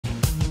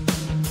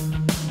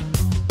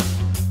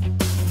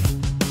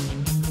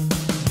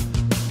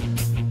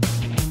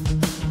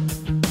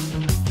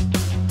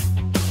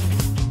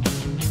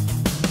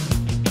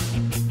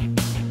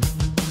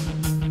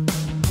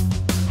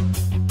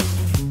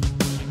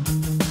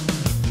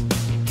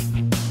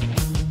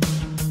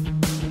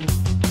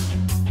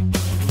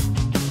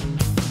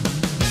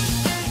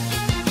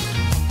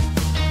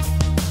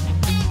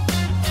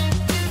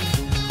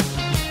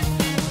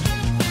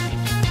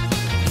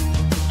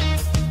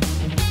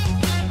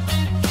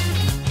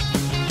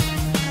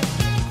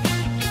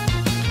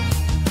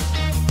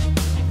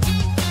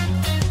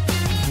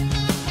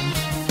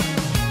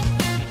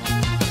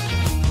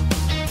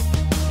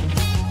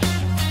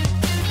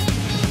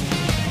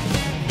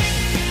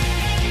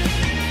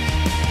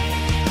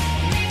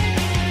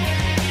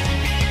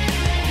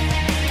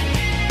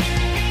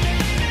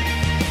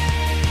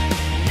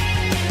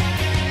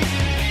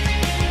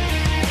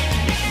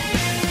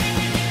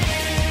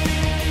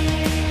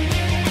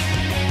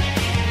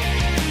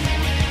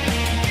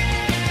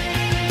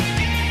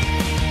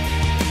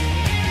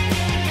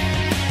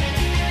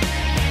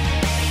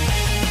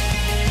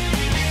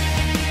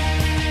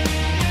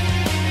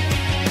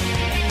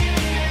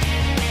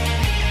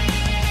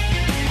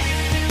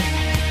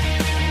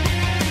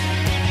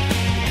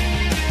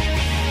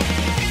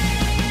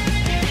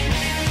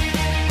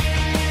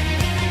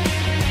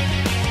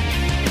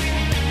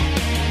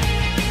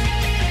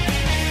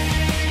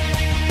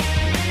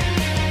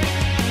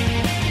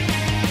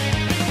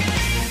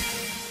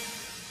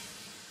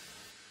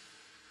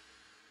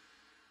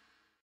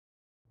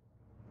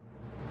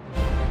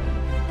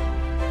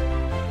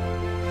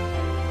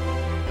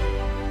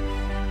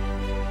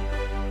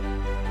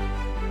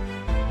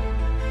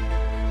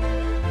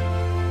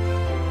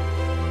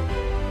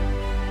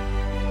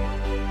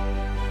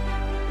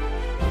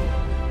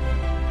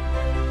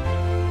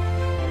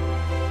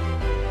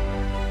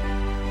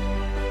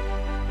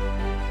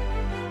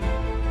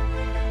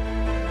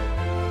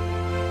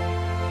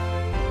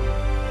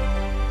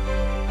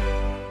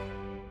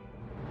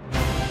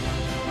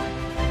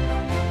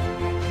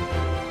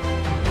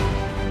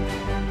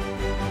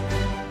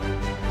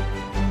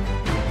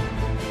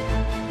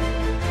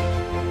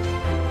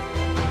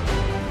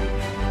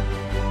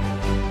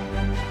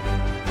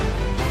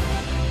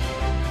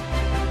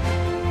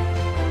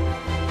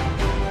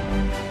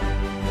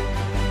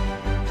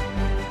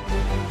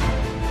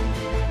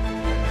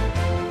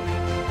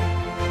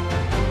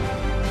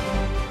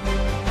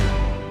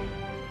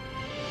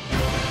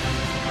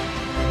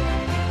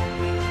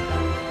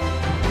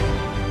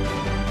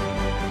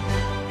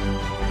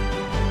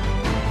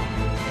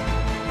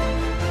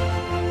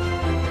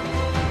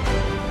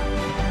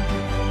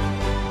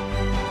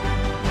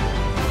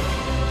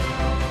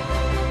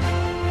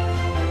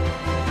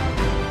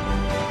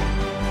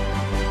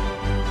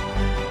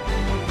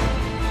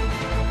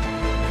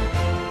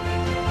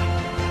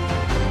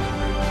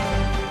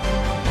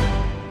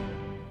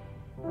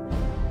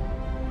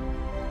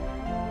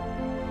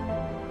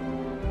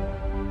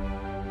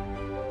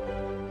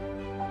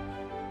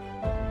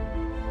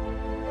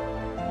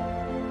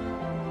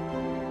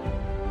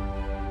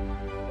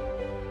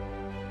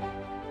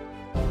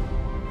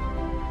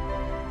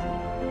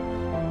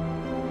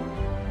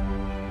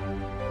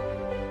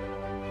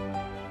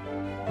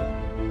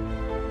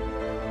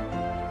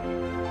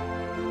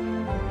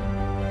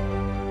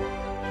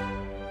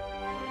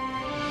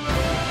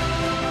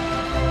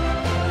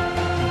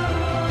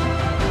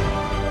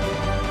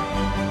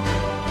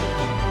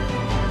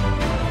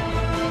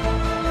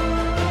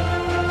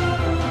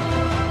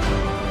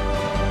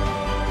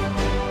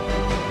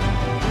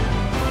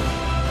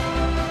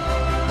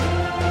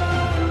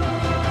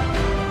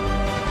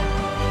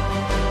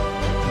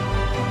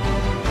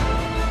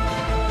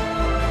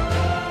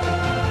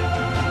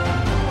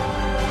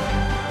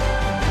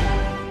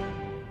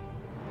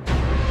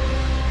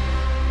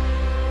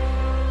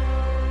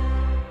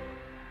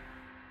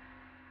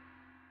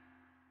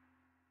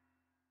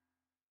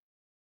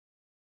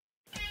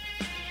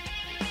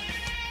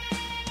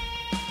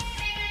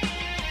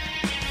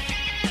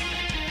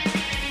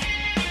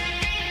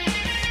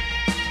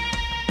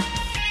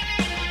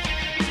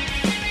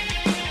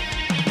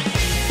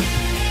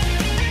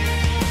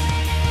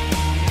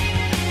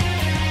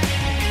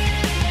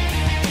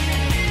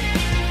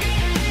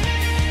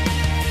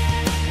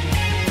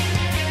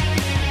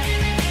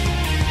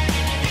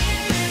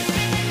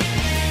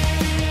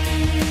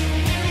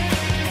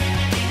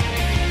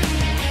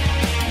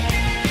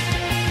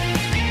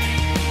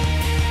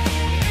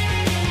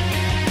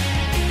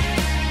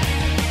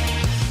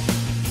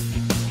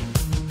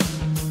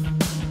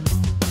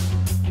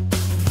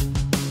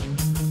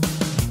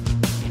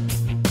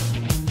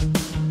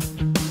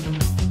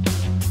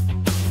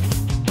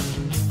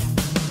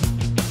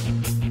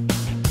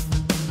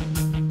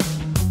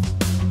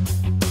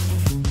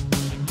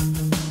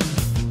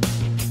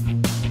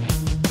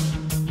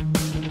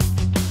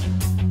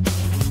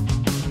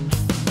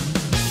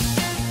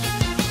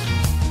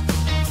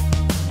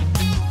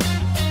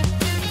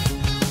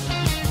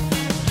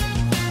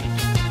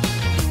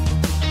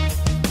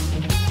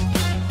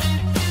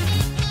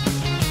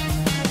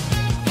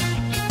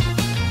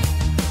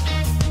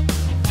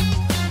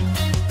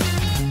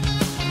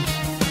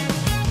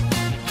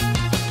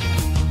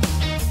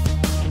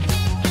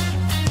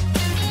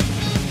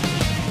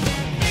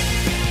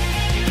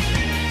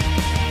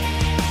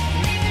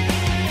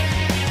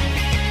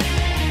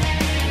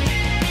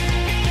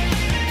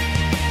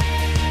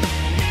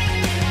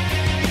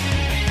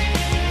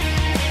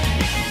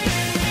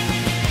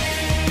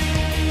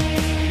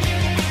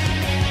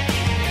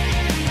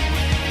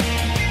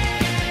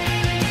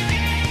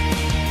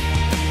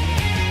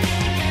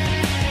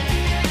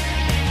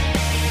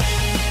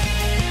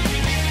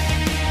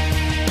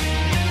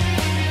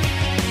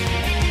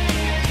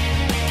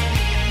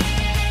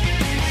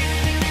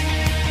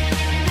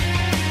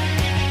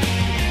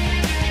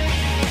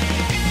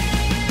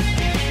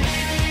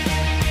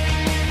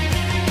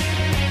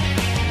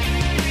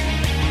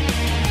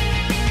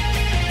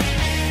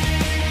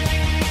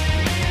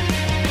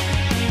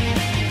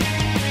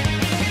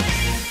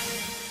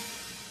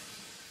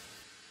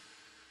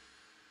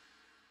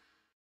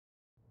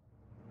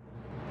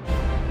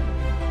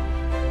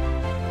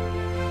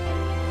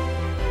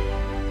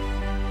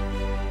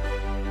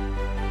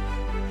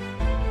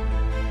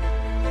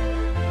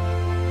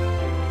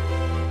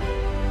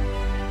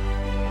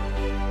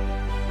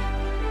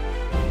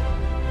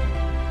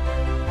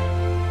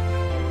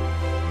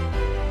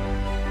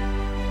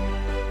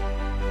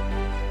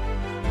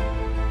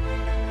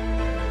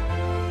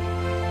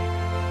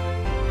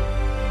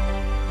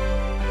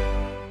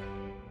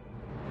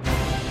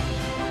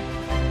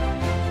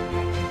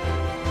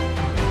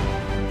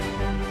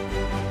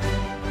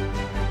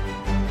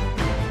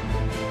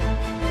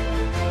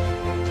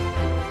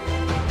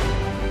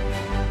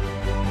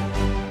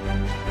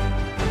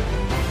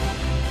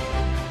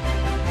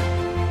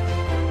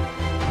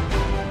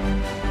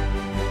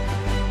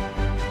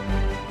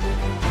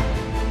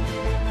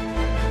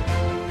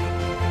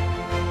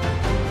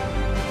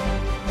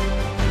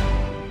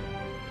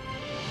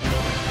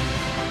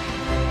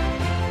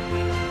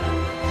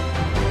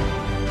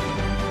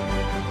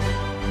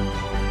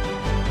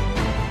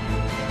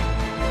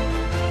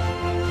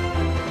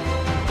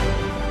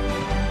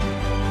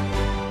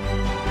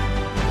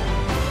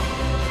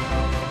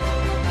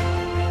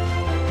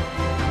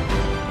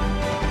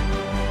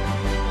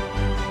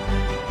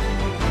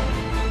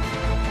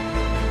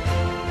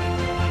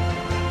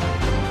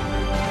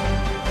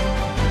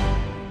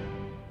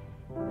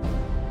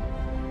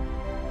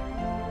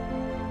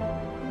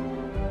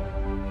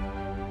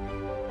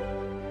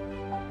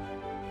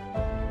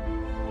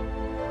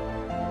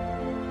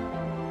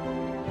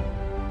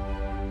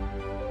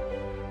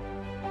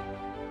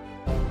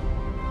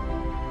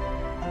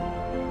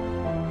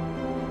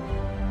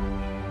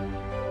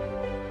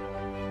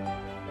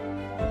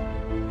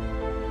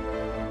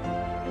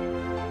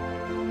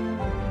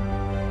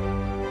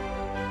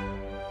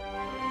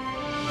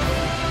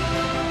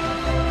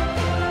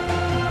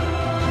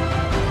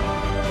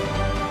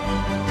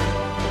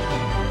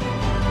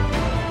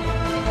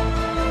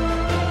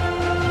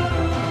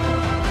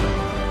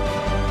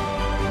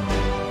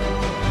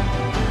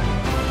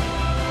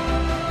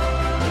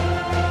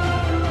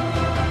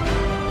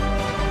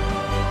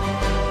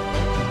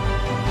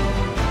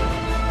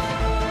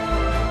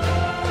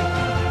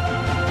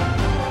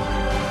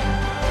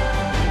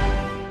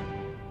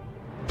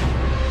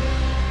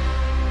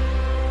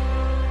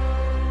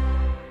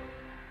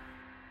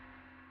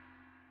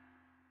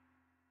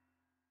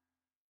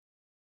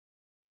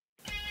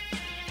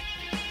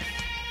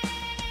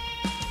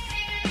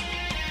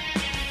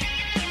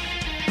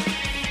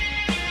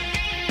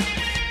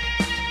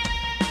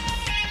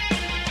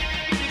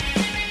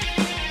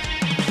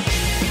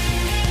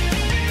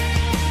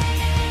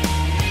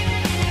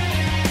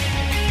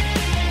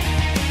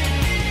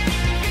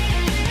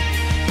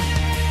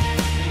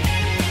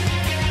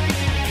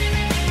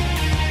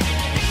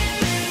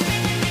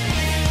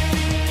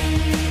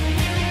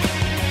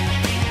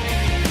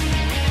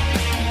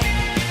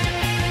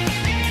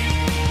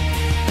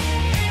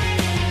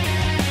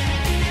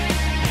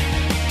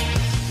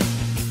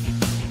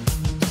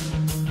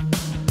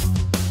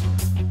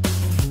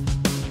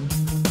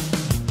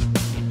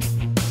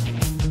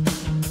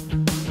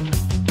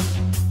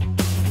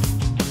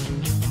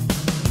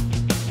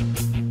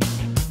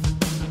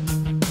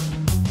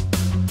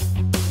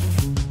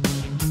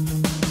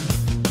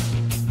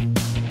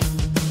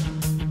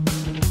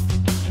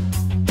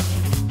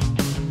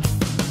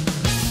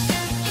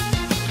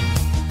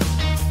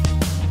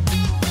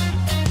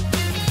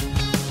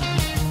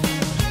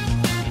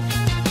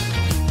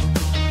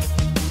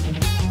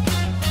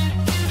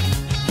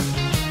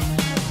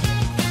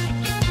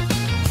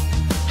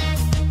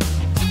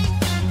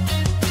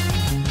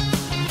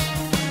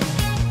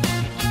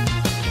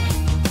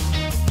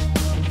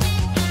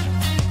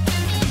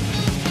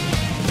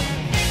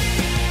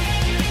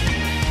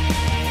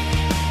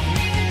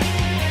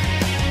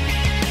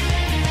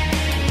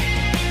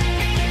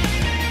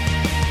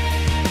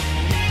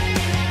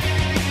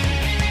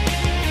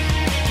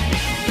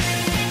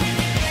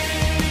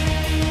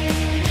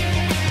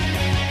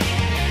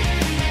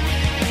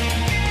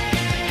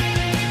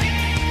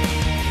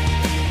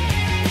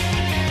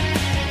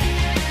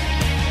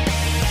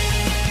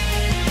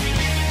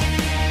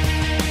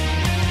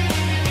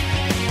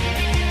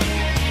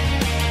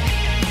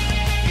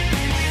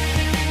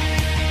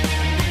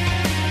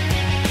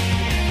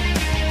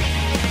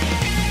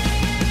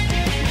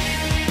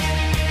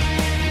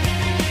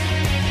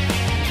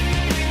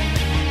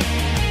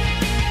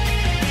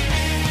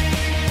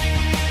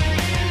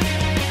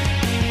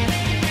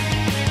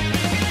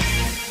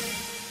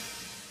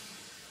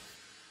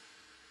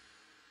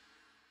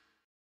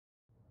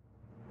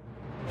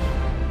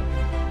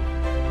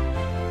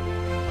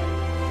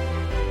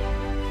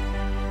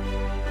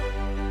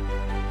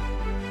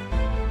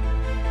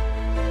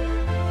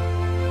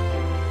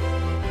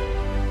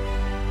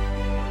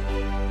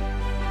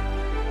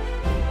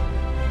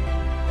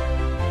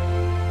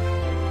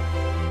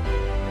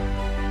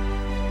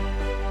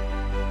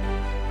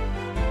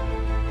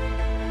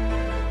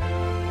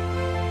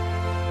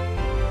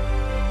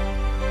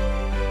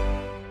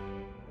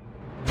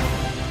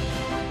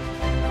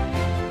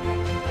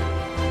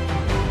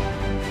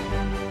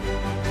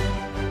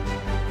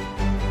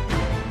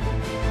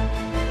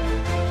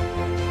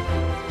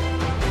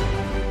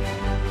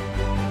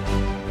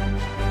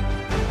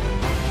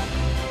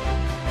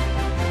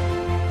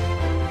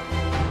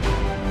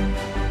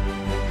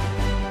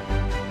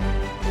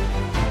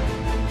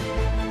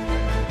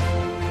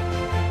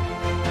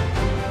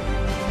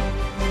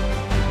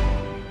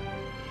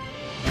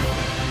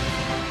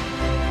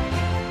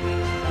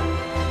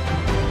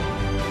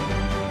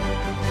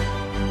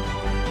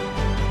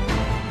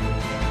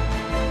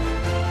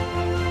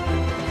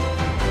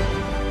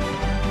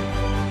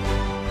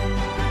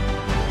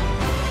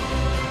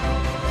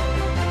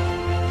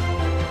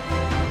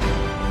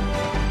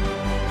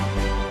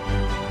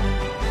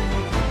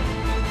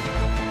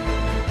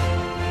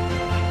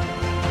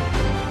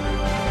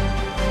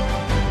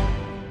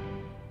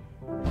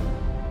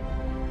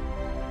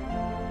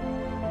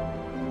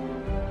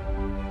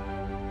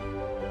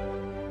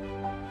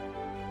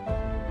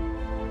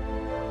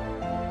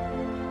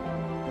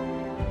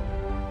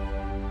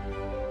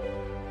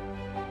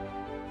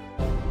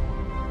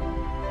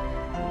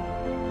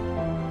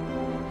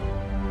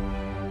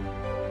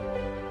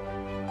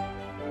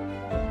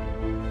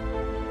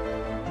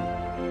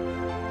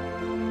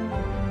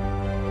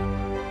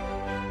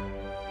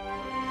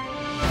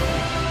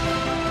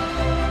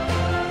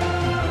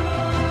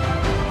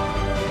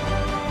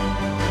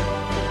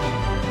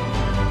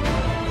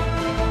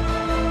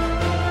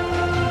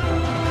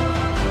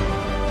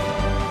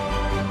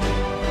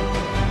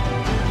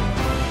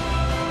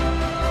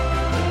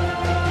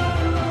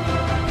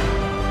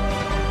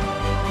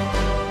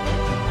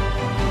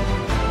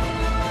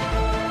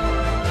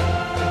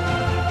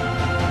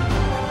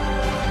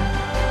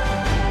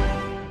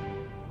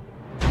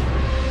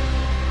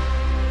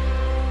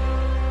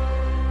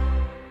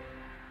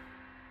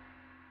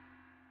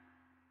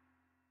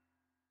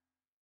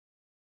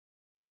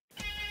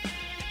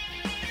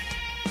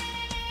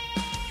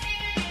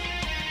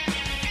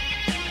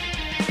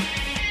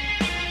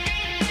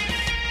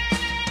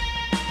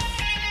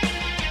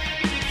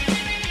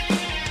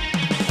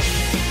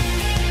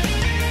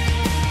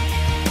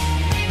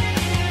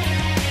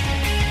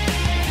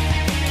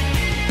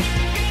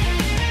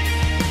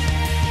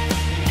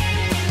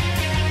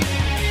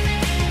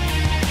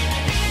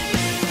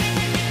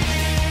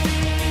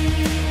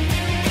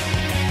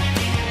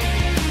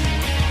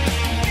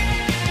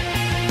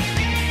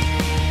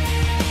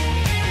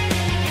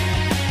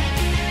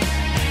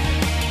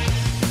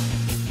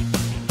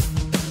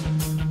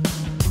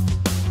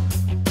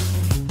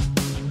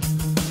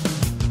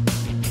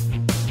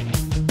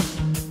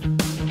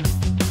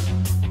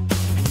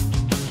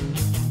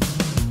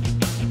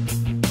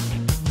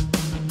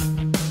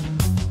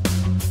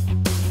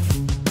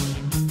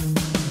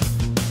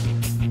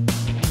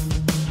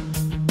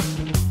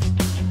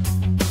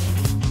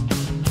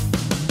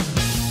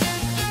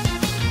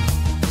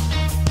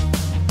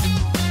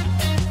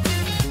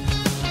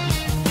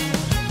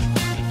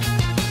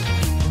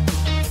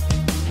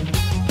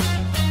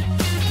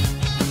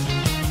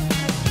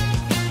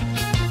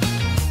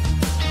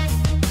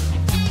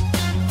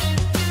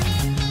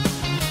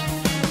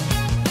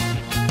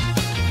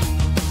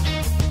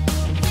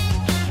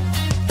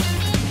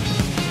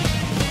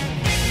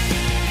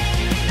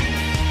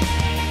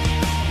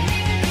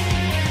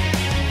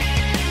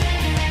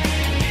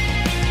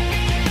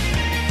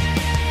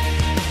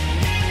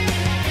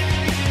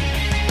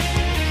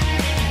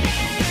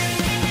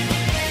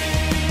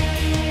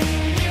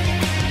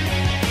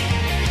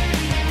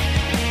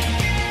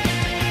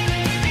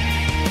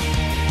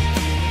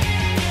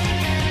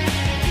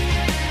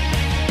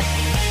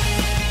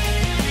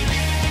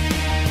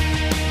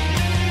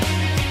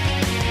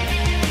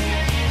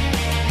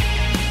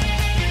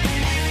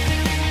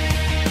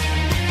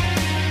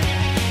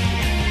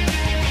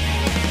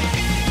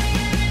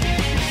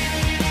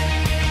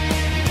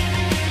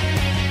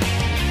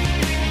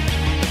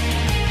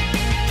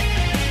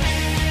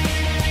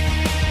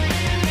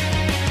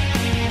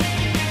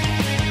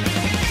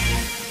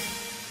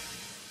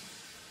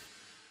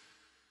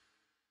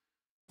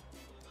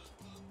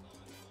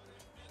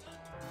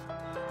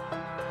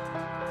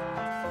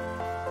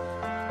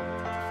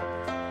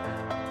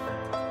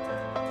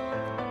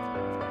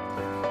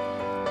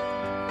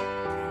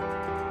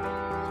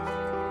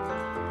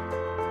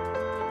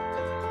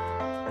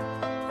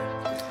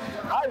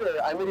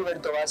I'm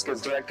Heriberto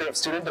Vasquez, Director of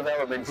Student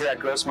Development here at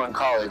Grossmont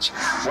College.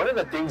 One of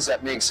the things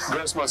that makes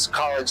Grossmont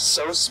College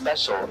so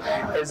special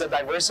is the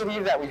diversity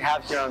that we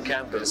have here on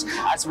campus,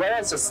 as well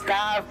as the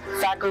staff,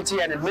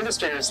 faculty, and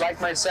administrators like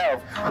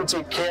myself who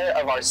take care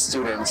of our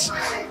students.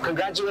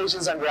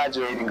 Congratulations on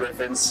graduating,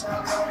 Griffins.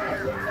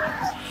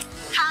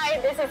 Hi,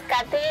 this is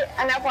Kathy,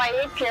 an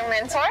FYE peer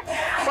mentor.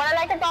 What I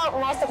like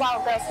most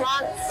about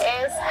Grossmont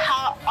is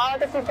how all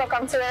the people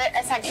come together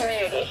as a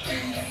community.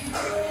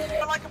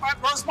 What I like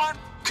about Grossmont?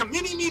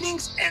 Committee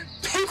meetings and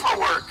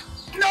paperwork.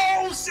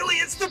 No, silly,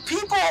 it's the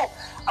people.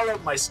 I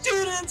love my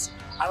students,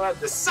 I love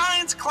the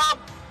science club,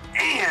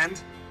 and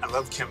I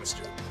love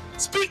chemistry.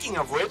 Speaking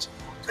of which,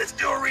 let's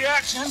do a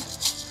reaction.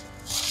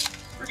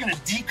 We're gonna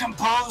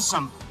decompose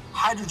some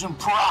hydrogen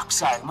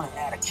peroxide. I'm gonna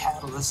add a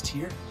catalyst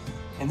here.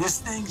 And this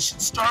thing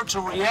should start to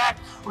react.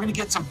 We're gonna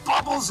get some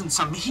bubbles and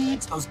some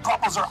heat. Those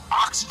bubbles are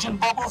oxygen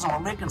bubbles, and we're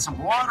making some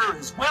water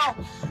as well.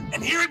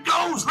 And here it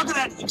goes. Look at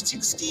that. You can see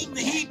the steam,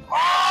 the heat.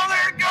 Oh,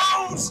 there it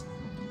goes.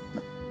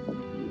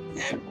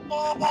 And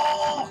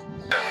bubble.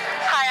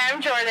 Hi, I'm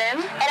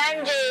Jordan. And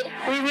I'm Jade.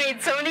 We've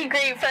made so many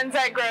great friends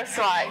at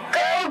Grossmont.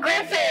 Go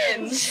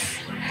Griffins!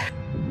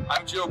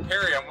 I'm Joe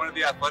Perry. I'm one of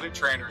the athletic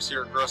trainers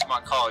here at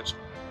Grossmont College.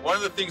 One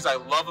of the things I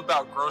love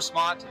about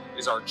Grossmont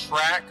is our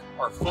track,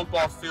 our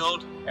football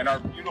field, and our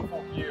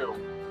beautiful view.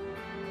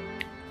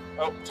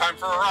 Oh, time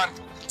for a run.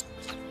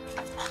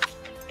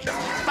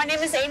 My name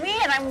is Amy,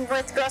 and I'm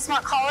with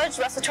Grossmont College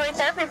Respiratory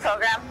Therapy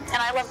Program, and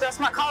I love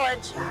Grossmont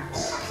College.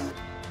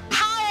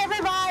 Hi,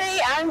 everybody.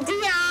 I'm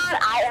Dion.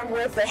 I am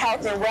with the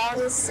Health and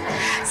Wellness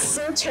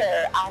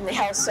Center. I'm the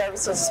health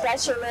services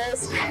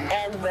specialist,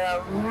 and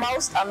the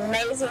most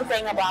amazing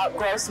thing about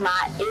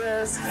Grossmont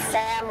is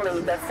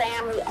family, the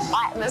family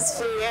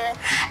atmosphere,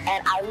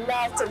 and I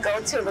love to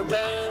go to the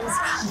games.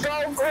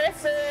 Go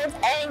Griffith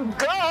and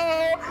go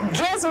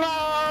Gizmo!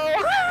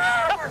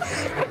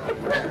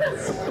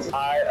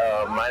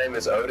 Hi, my name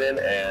is Odin,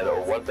 and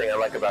one thing I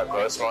like about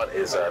Grossmont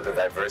is the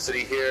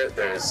diversity here.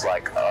 There's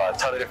like a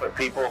ton of different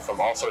people from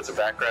all sorts of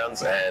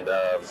backgrounds, and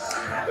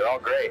they're all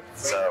great,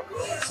 so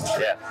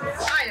yeah.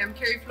 Hi, I'm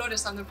Carrie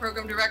Flores. I'm the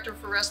Program Director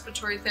for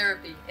Respiratory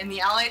Therapy. In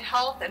the Allied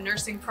Health and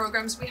Nursing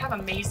programs, we have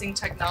amazing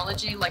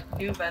technology like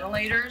new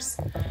ventilators,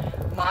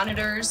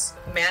 monitors,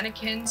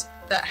 mannequins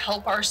that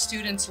help our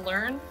students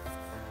learn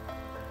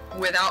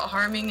without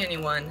harming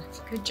anyone.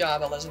 Good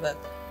job, Elizabeth.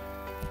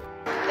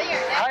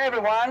 Hi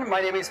everyone,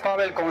 my name is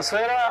Pavel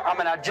Consuera. I'm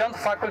an adjunct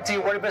faculty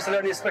web-based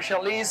learning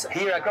specialist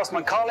here at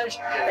Grossmont College,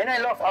 and I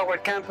love our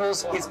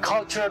campus, its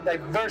culture,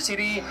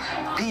 diversity,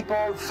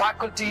 people,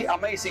 faculty,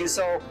 amazing.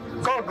 So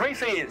go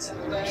Griffins!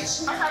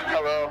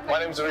 Hello, my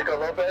name is Rico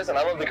Lopez, and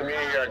I love the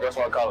community here at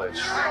Grossmont College.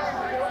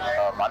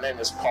 My name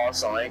is Paul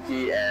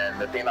Solanke, and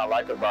the thing I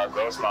like about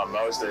Grossmont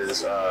most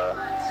is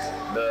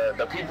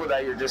the people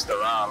that you're just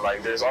around.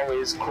 Like, there's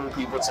always cool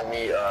people to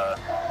meet.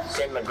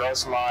 Came to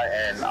Grossmont,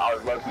 and I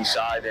was low-key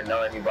shy, didn't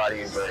know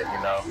anybody, but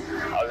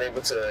I was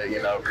able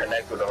to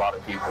connect with a lot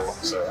of people.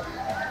 So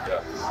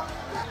yeah.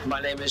 My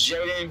name is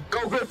Jaden.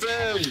 Go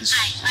Griffins!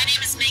 Hi, my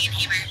name is Megan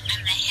Hebert.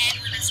 I'm the head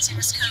women's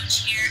tennis coach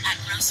here at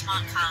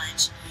Grossmont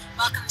College.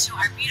 Welcome to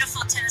our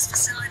beautiful tennis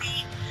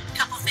facility. A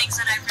couple things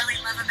that I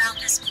really love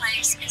about this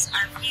place is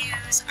our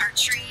views, our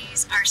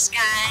trees, our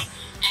sky,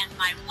 and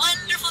my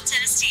wonderful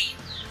tennis team.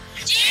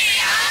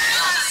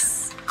 Cheers!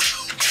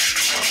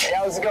 Hey,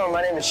 how's it going?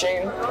 My name is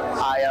Shane.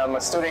 I am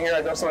a student here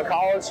at Grossmont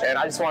College, and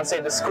I just want to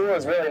say the school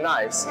is really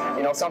nice.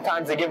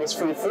 Sometimes they give us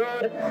free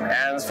food,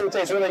 and the food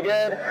tastes really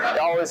good. They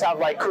always have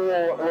like cool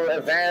little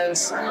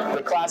events.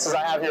 The classes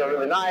I have here are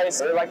really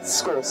nice. I really like the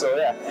school, so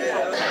yeah.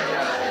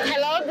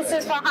 Hello, this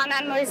is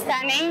Farhana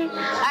Nuristani.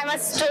 I'm a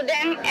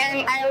student,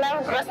 and I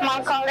love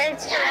Grossmont College.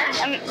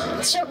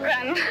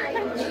 Shukran.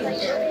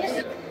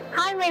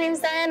 Hi, my name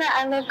is Diana.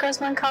 I love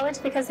Grossmont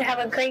College because they have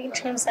a great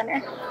gym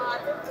center.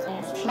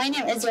 My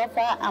name is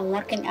Wafa. I'm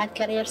working at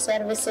Career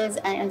Services.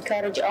 I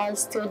encourage all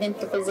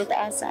students to visit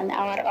us in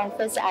our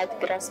office at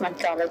Grossmont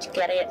College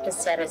Career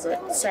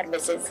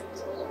Services.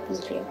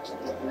 Thank you.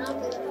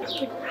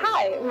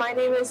 Hi, my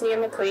name is Nia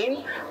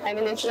McLean. I'm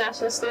an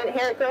international student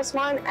here at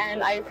Grossmont,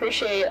 and I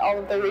appreciate all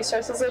of the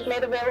resources they've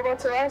made available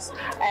to us,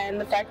 and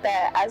the fact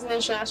that as an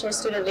international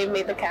student, they've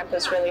made the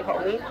campus really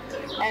homey,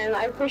 and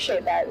I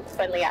appreciate that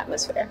friendly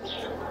atmosphere.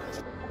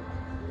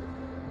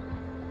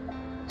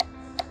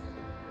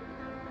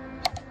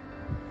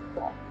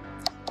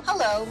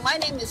 Hello, my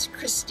name is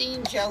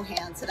Christine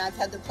Johans, and I've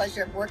had the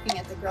pleasure of working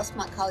at the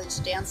Grossmont College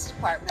Dance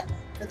Department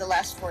for the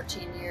last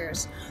 14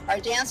 years. Our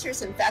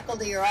dancers and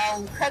faculty are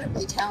all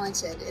incredibly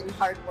talented and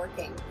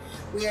hardworking.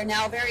 We are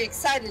now very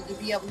excited to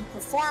be able to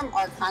perform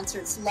our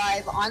concerts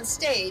live on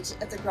stage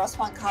at the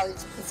Grossmont College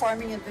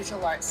Performing and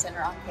Visual Arts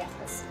Center on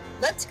campus.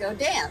 Let's go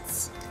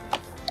dance!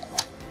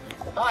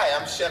 Hi,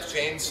 I'm Chef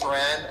James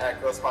Ferran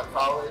at Grossmont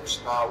College.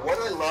 What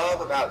I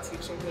love about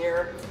teaching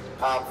here,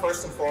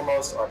 first and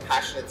foremost, are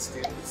passionate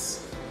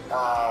students.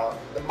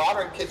 The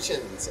modern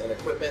kitchens and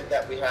equipment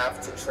that we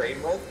have to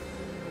train with,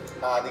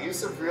 the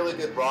use of really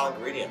good raw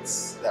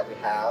ingredients that we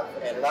have,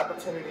 and an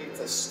opportunity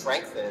to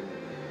strengthen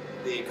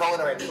the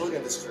culinary and food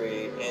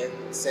industry in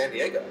San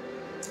Diego.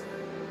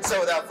 So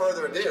without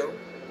further ado,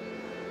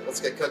 let's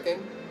get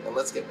cooking and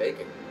let's get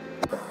baking.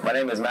 My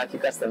name is Matthew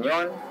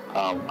Castañon.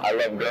 I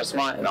love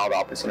Grossmont and all the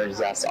opportunities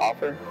it has to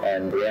offer,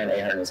 and Brianne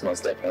Ahern is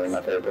most definitely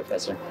my favorite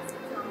professor.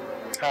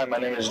 Hi, my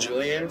name is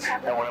Julian,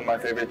 and one of my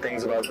favorite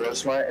things about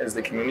Grossmont is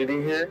the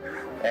community here,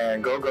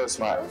 and go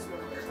Grossmont.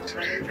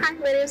 Hi,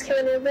 my name is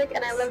Kayla Newbeck,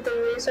 and I love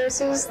the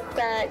resources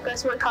that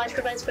Grossmont College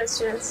provides for its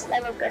students. I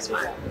love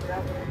Grossmont.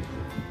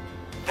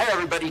 Hey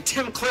everybody,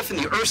 Tim Cliff in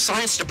the Earth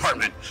Science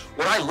Department.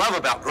 What I love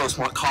about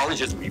Grossmont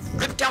College is we've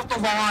ripped out the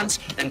lawns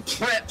and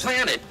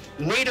planted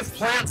native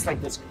plants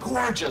like this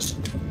gorgeous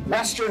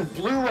western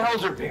blue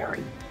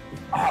elderberry.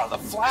 Oh, the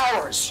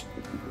flowers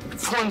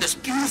form this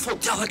beautiful,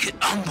 delicate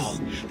umbel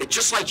that,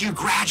 just like you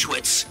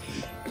graduates,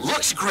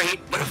 looks great,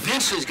 but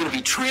eventually is going to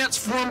be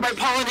transformed by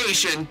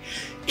pollination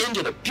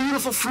into the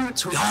beautiful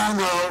fruits we all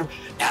know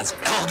as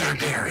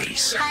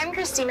elderberries. Hi, I'm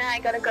Christina. I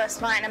go to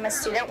Grossmont, and I'm a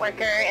student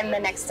worker in the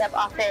Next Step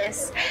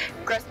office.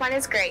 Grossmont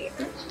is great.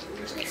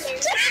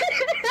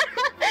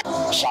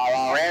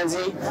 Sharon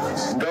Ramsey,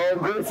 go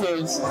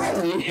Griffins.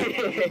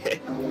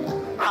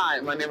 Hi,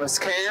 my name is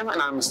Cam, and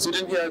I'm a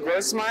student here at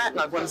Grossmont, and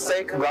I want to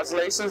say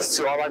congratulations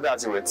to all our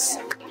graduates.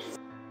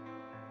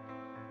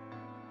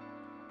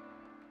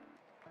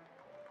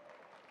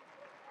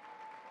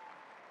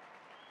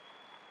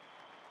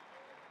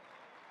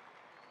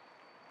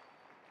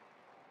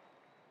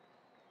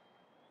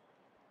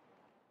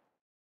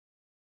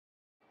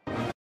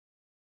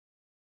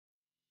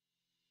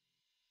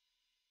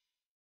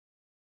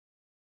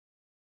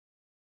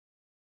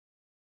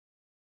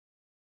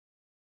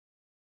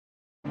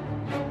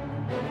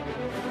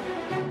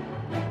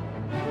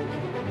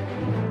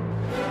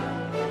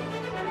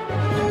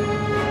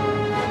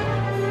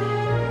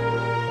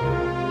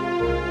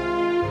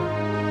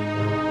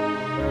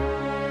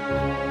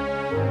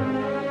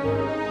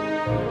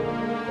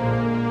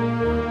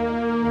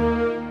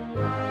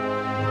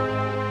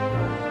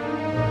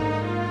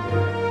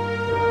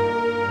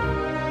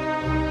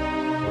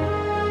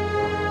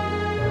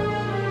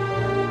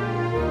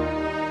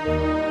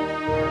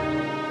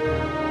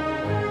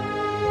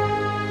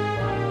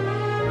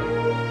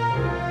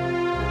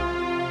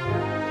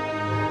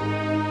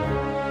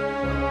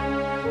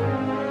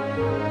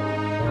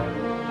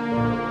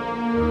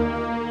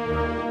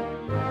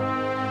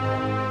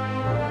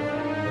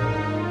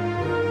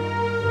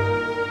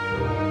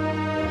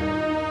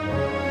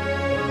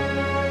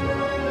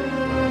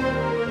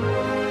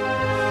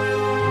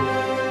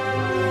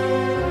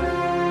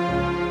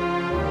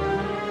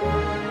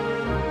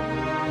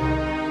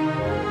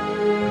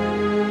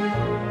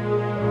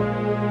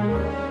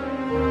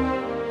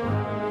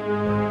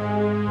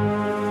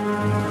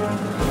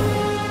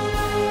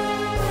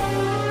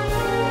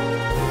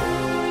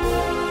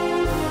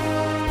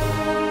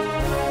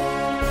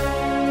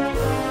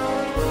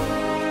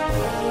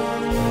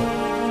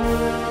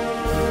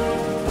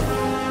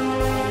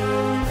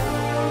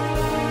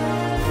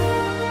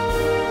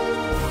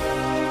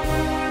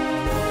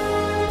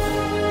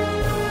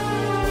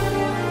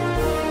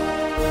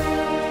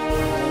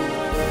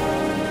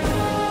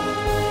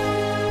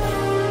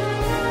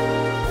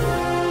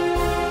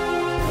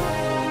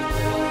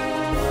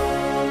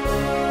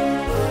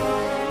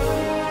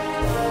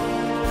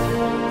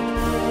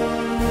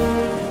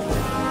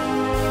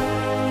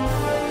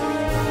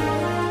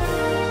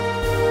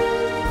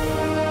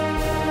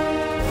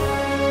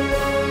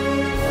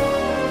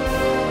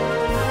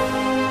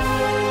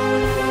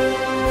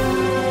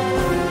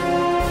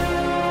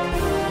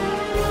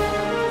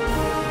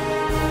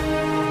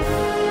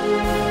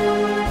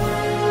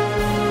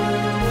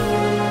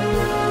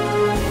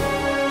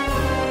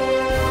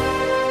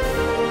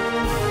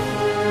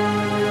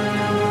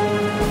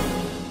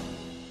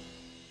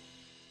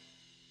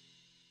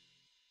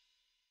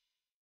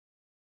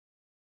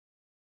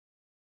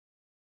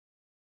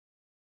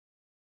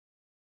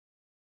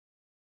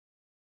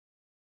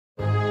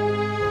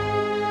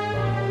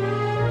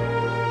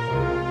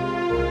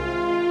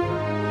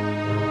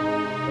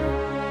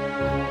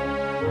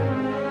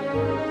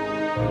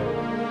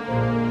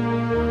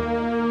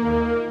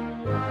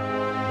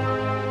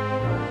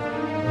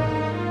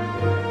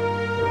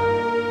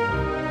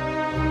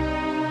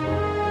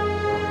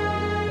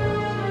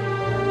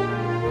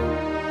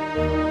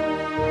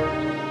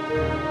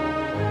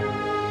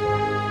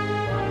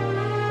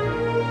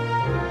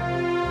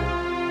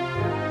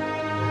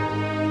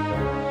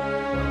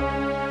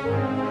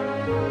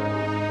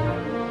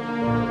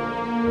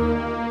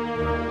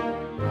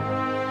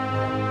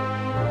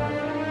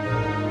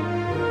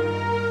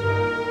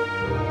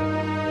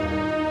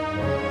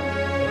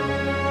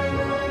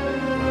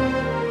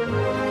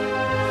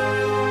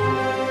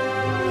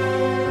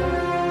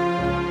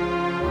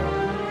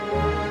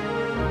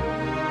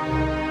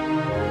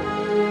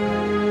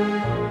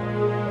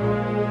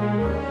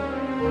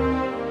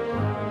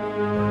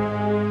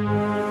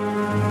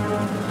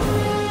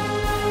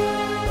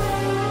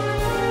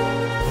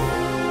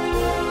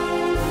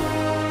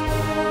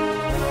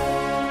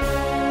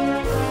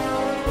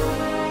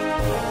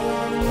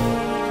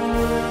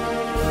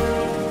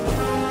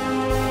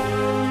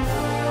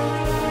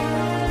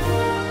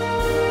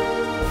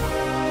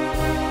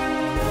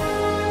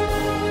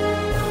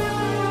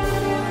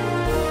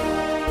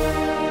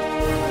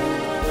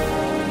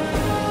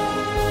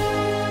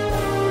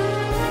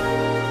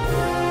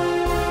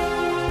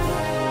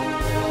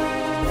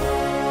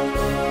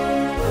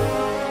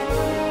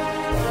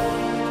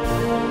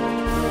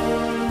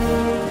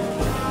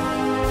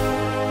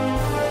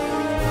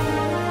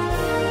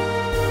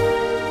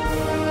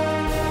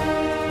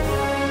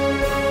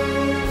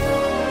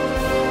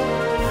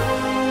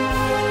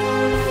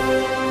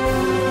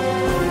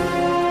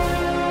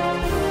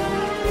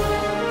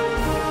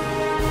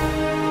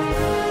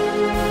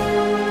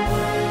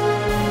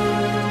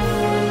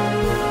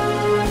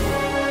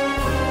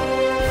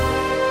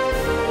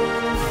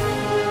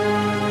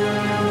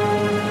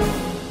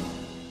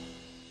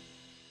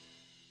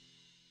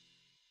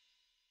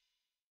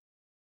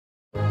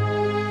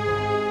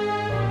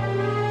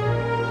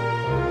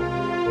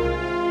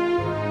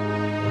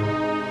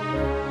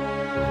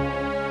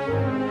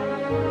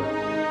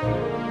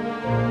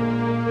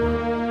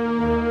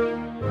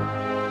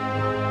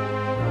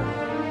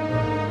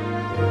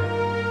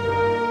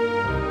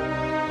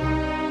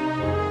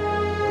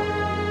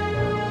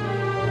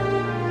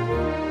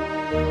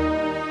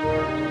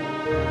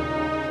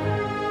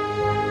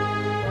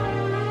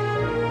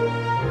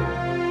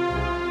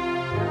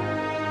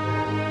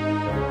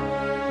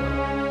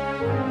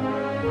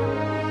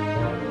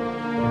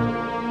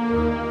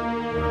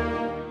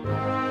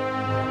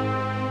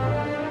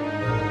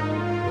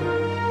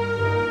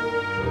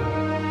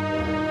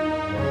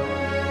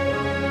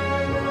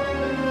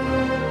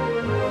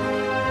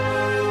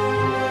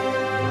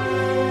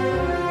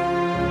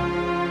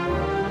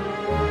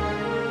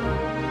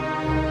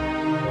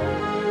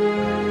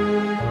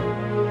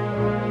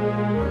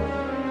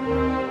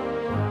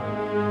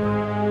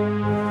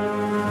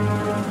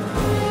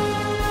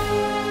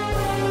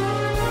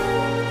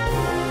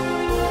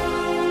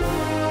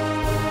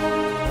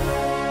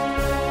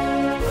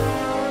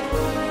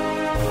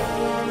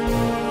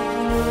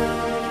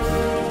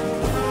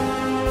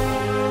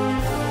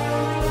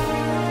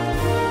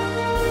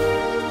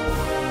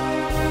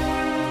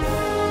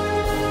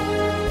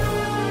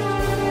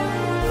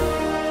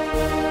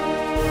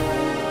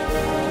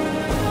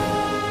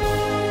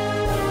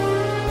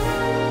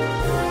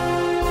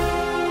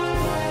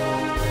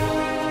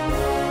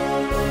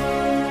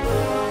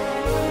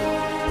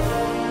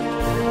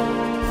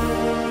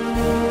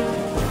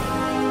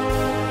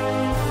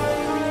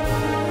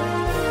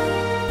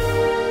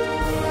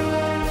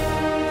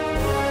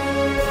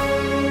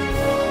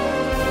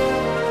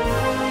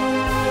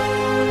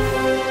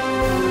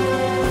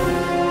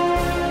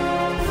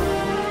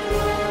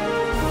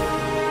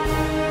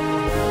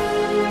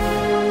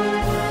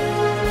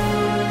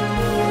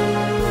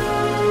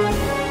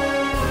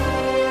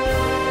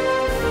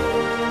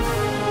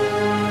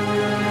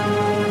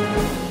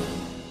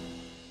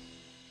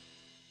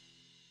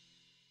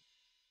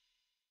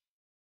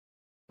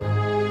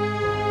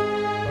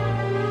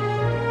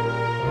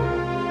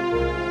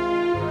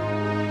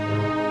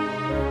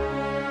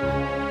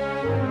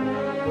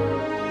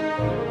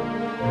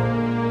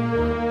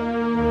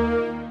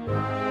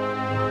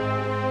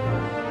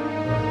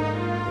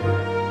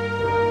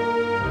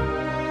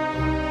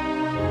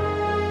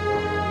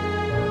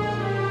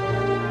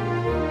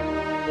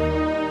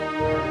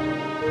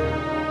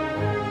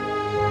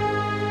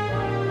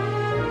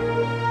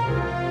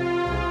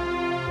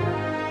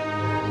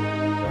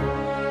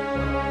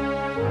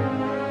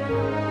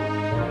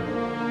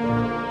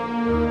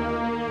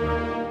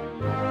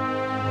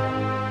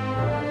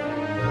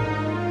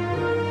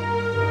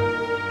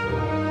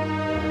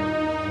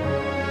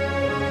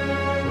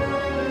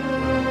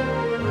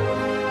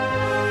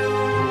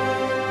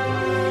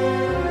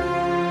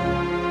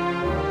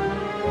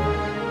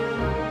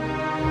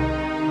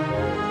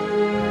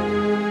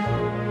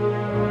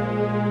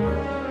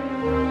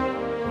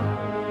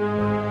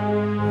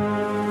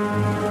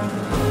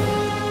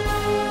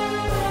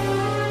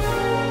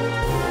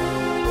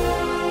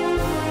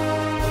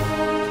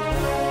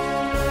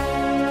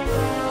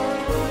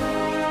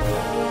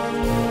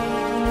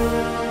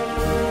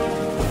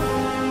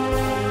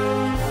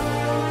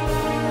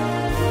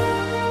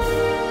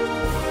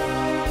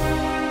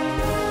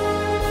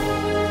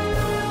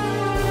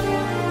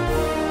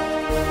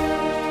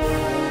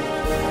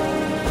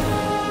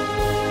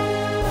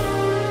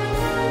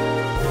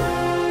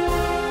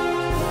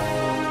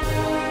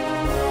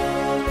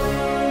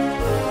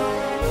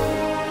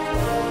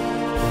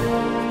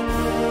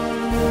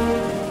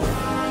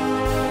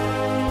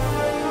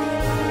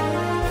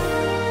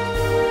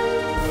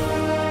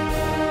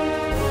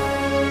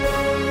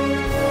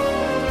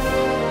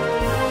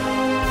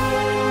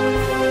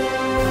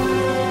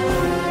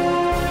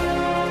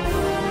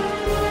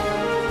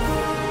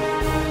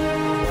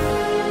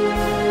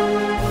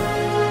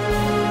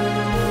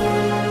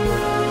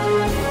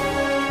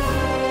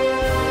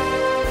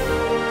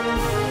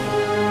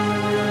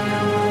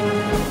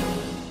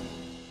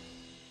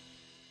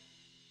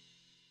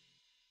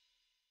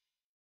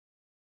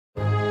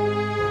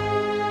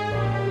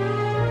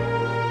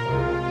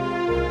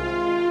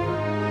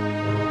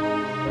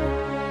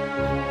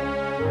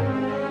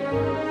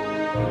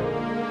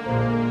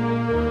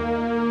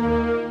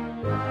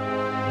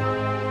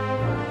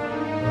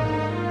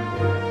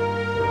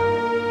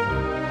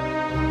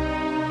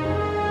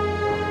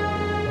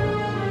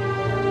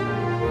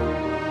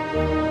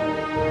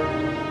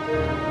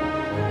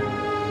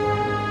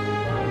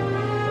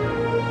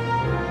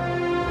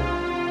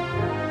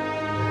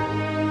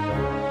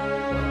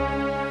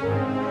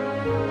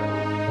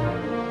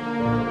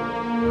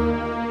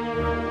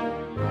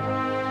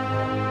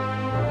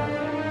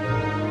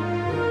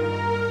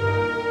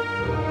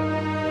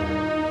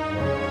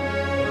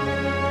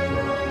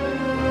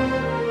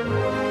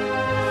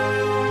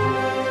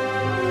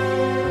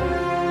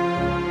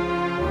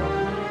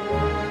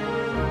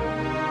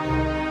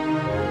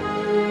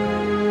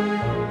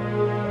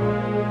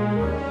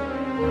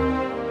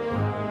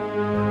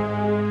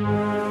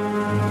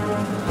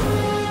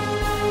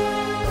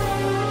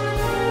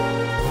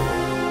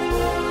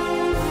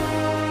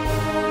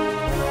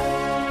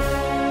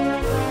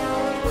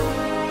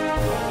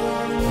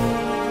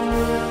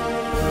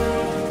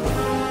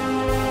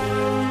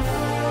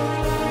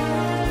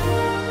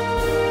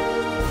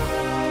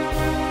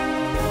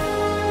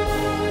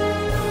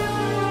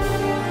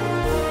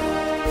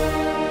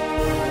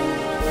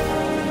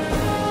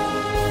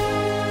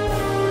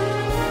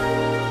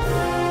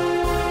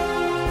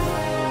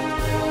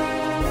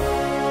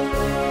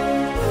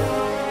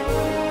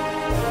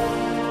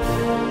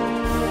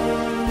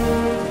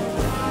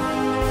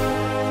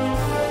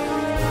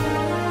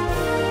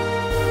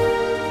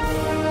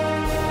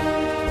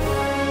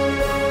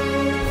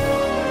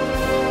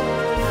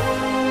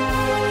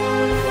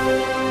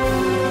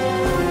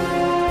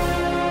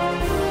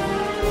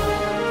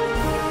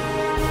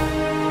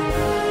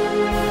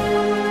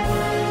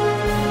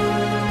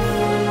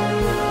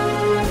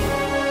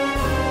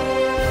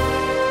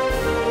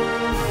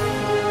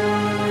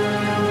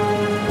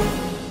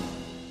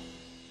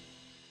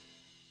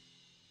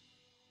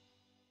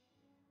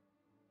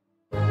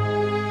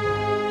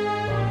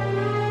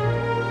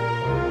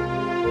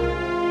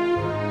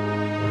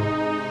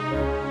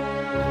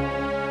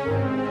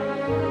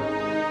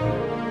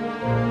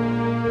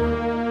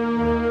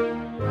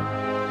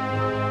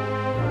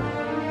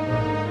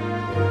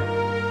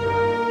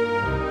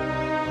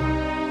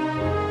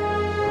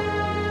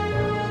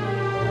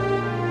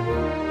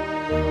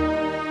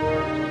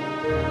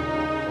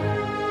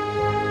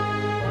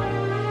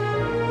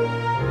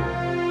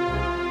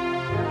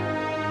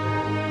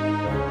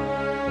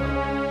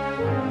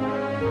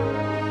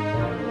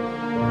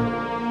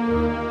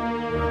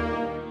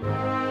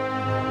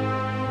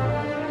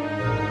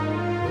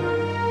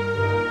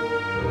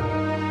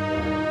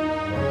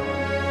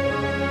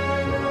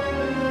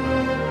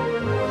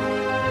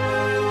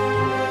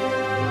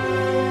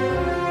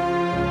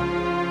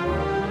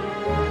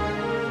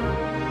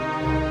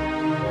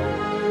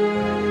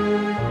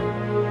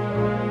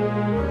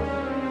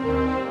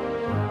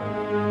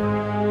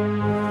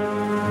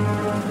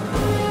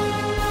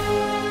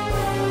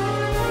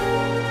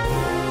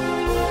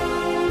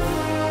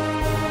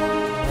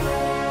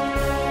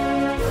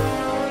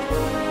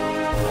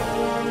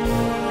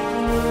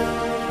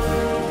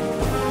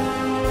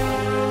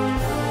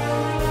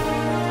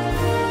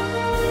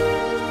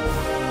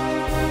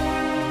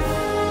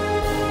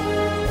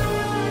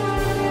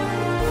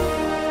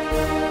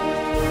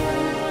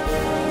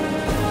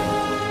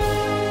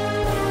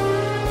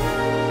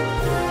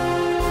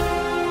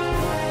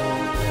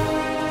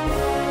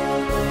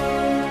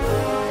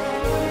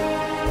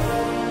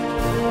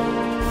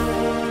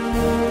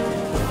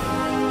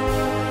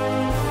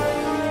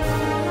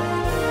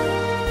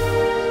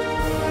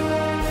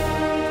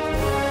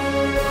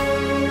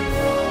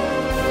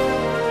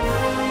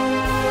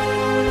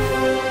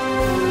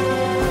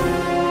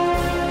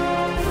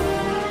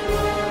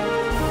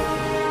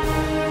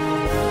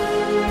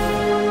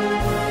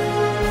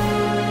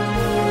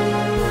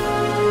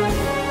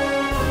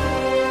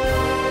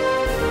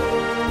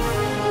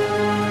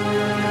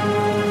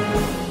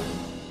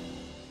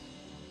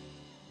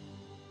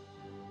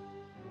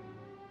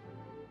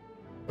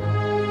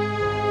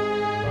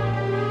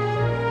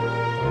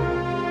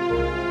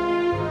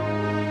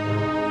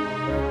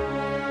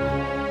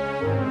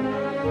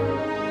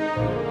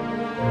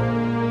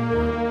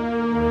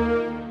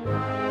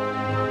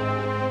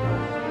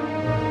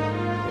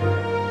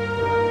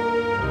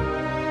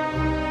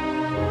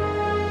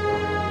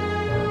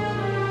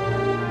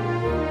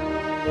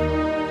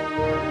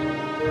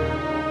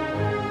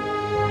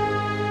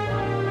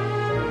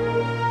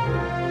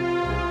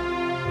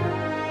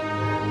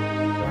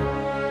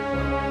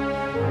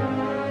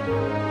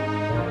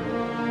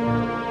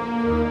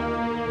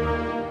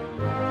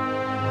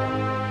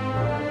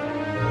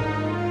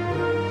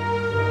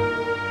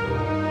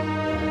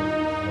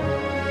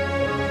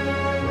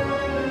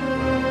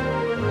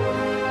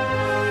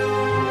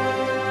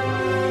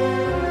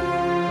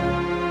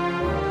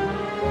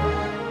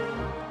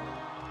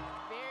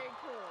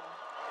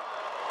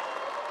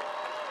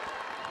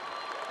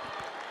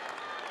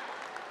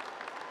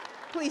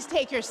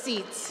 take your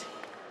seats.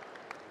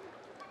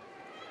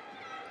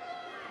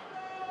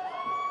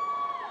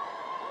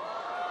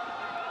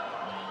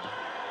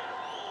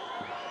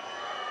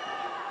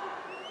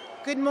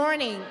 Good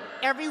morning,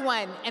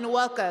 everyone, and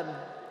welcome.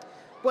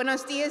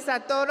 Buenos días a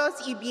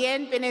todos y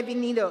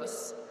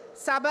bienvenidos.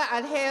 Saba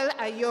adhel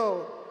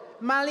ayo,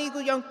 mali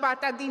guyong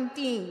pata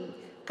dintin,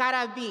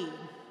 karabi.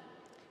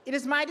 It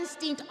is my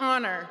distinct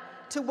honor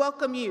to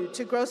welcome you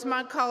to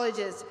Grossmont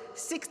College's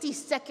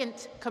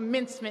 62nd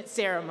commencement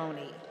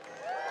ceremony.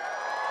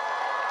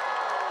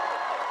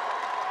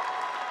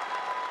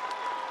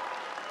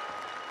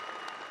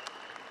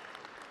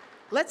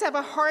 Let's have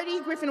a hearty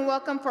Griffin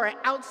welcome for our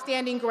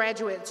outstanding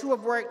graduates who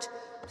have worked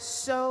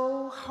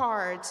so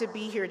hard to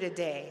be here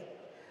today,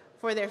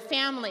 for their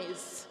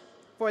families,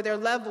 for their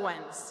loved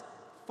ones,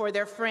 for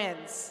their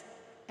friends,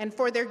 and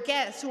for their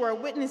guests who are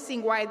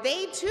witnessing why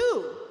they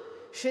too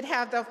should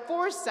have the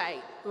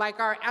foresight, like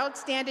our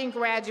outstanding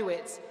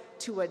graduates,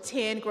 to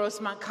attend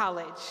Grossmont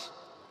College.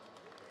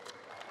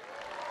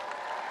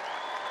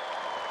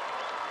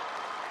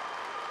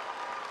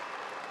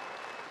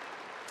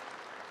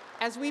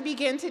 As we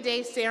begin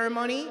today's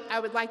ceremony, I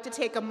would like to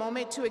take a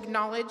moment to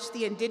acknowledge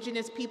the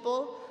indigenous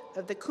people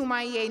of the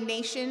Kumeyaay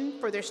Nation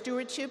for their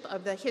stewardship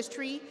of the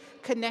history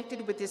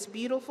connected with this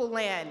beautiful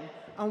land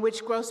on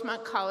which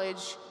Grossmont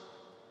College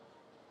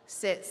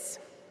sits.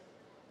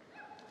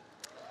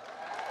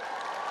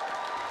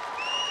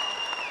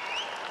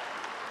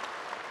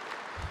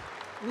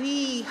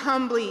 We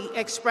humbly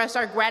express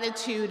our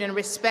gratitude and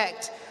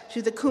respect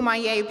to the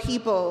Kumeyaay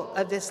people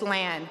of this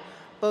land,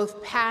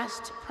 both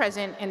past,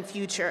 present, and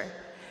future.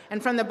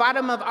 And from the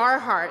bottom of our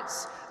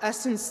hearts, a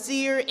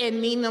sincere and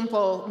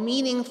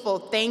meaningful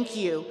thank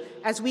you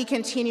as we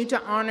continue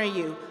to honor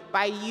you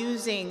by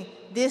using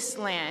this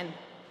land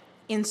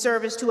in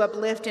service to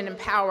uplift and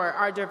empower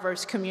our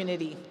diverse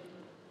community.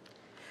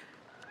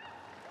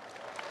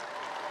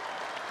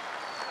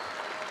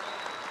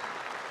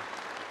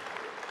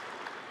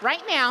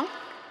 Right now,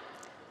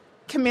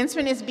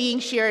 commencement is being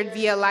shared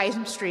via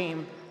live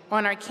stream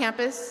on our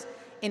campus,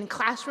 in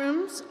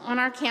classrooms on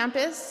our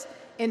campus,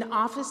 in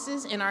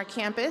offices in our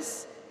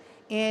campus,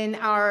 in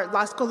our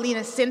Las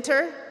Colinas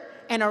Center,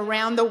 and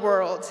around the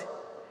world.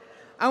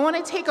 I want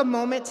to take a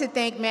moment to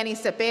thank Manny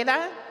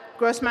Cepeda,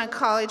 Grossmont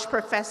College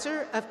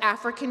Professor of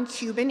African,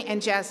 Cuban,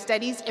 and Jazz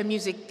Studies and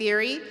Music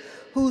Theory,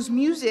 whose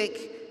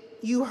music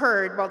you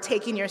heard while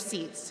taking your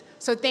seats.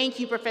 So thank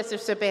you, Professor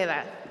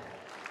Cepeda.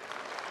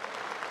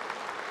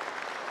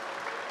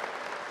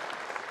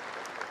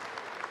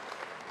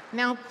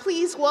 Now,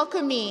 please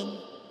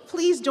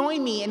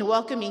join me in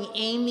welcoming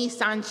Amy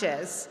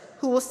Sanchez,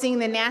 who will sing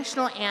the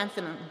national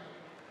anthem.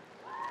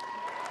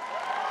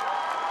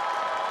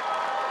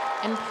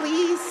 And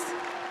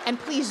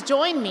please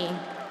join me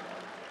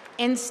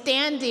in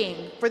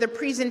standing for the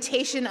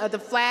presentation of the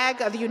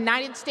flag of the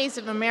United States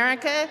of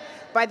America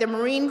by the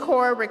Marine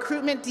Corps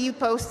Recruitment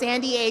Depot,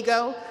 San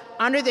Diego,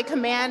 under the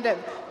command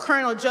of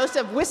Colonel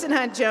Joseph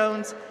Wissenhunt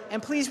Jones,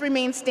 and please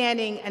remain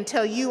standing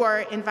until you are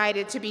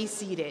invited to be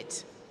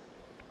seated.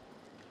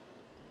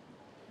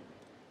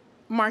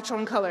 March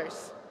on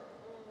colors.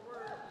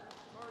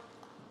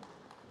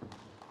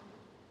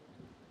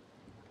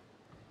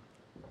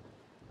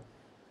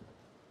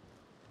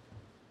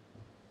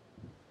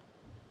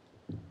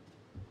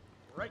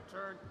 Right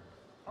turn,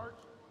 march.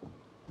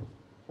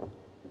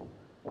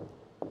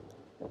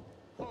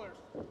 Colors,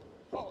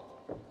 halt.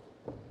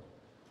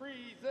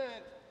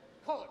 Present,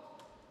 colors.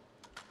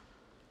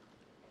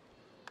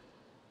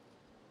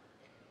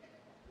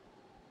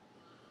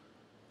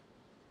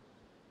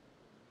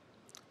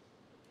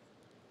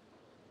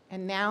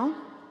 And now,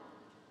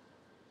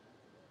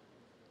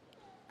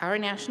 our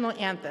national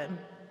anthem.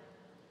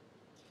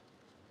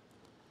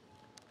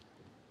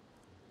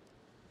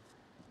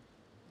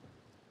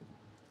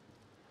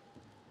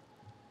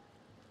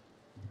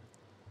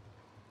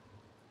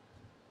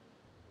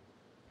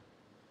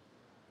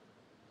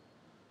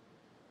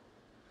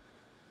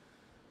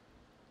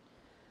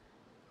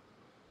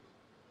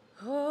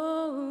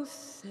 Oh,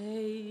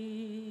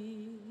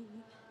 say,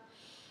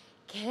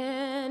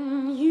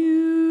 can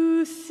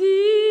you see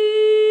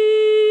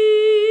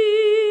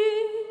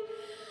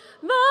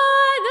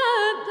by the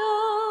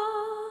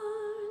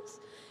dawn's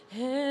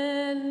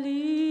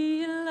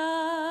early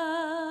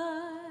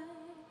light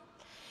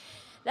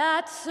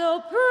that so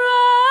proudly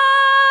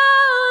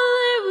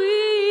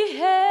we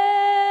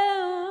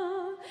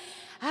hailed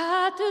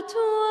at the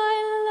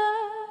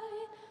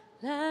twilight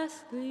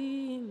last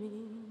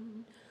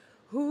gleaming,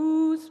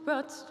 whose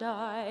broad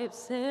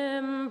stripes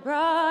and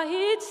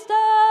bright stars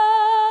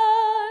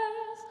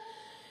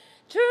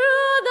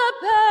through the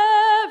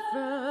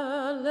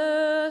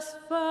perilous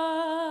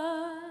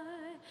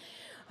fight,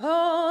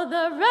 oh,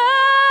 the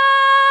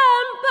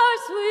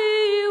ramparts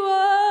we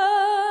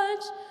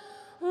watched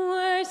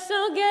were so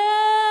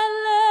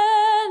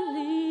gallantly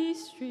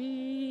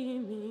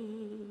streaming,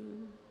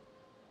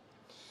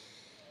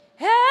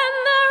 and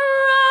the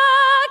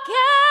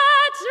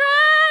rockets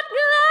red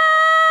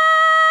glare,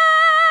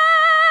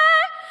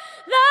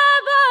 the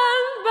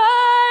bombardment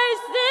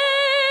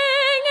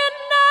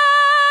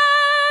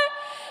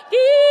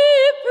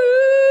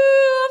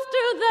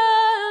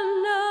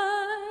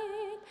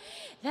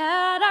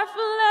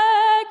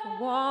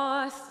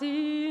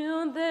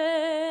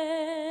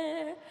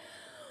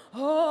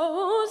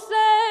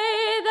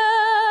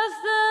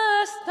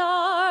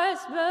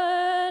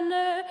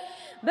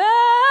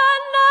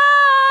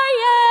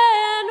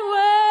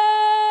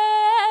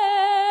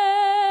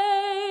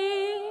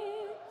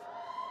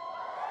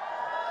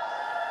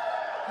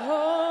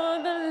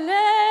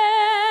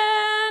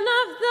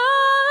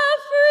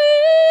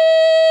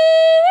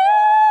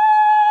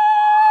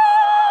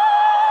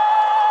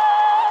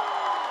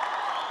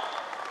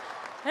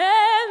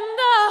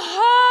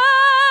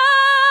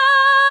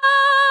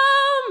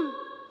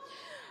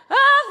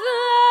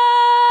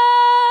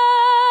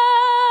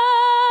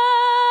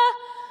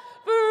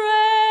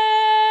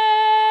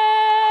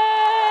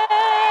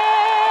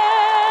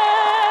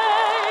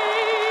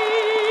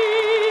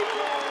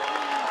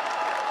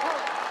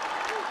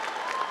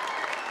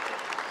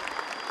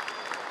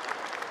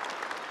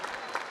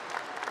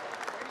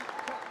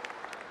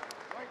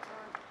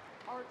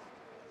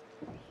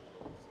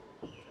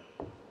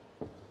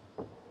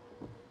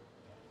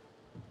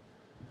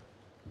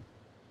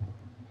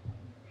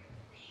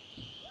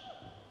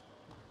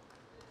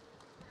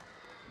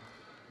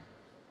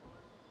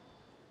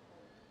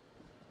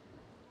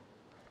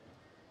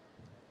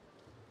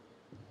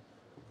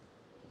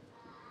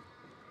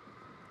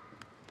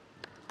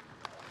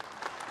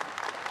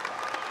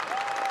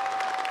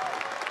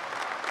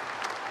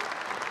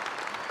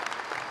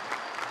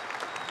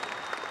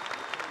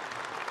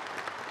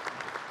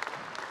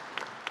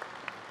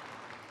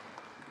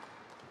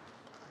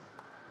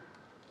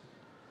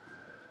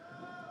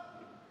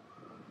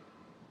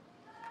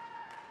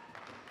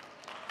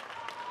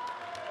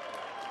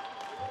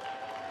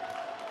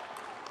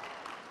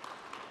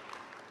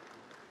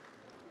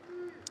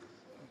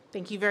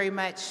Thank you very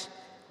much.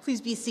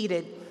 Please be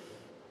seated.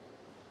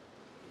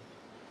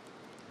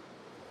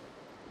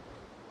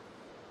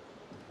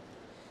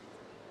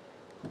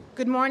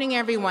 Good morning,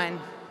 everyone,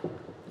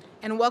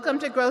 and welcome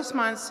to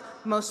Grossmont's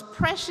most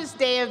precious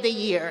day of the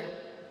year.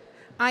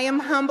 I am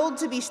humbled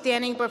to be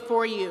standing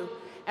before you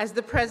as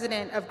the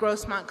president of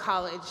Grossmont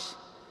College.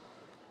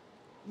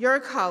 Your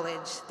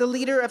college, the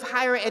leader of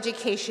higher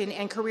education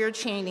and career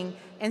training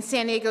in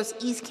San Diego's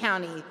East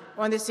County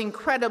on this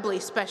incredibly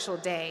special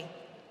day.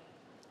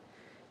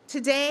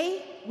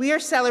 Today, we are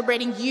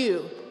celebrating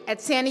you at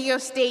San Diego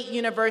State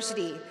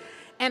University,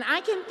 and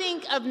I can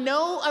think of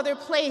no other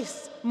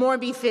place more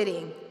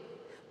befitting.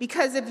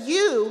 Because of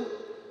you,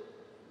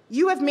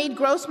 you have made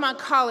Grossmont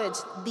College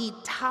the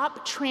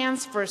top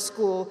transfer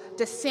school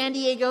to San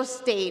Diego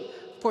State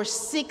for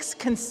 6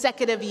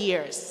 consecutive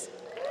years.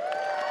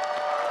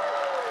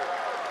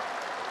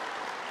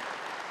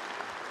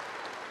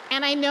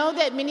 And I know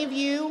that many of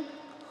you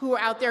who are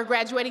out there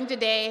graduating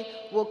today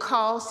will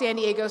call San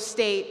Diego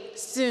State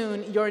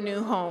soon your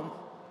new home.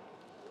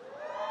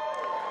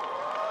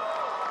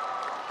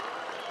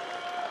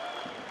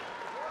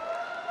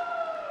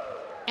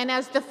 And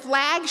as the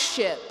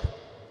flagship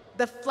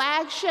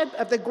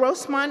of the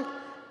Grossmont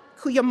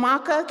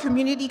Cuyamaca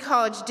Community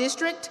College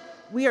District,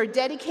 we are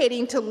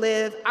dedicating to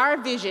live our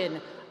vision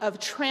of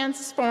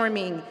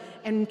transforming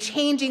and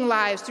changing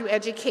lives through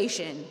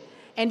education.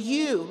 And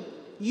you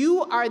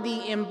are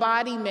the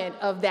embodiment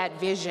of that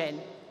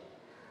vision.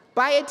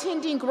 By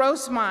attending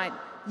Grossmont,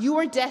 you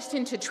are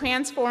destined to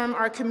transform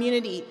our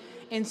community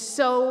in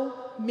so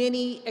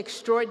many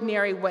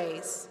extraordinary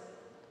ways.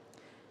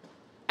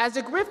 As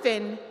a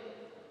Griffin,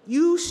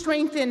 you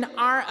strengthen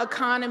our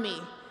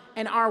economy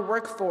and our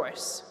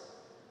workforce.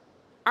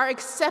 Our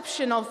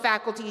exceptional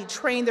faculty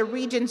train the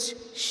region's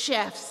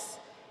chefs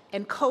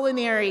and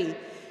culinary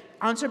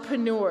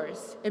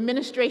entrepreneurs,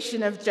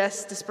 administration of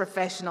justice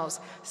professionals,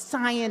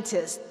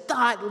 scientists,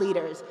 thought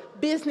leaders,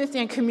 business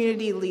and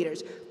community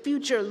leaders,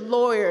 future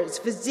lawyers,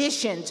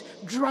 physicians,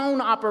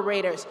 drone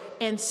operators,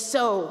 and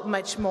so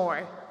much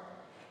more.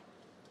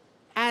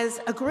 As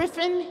a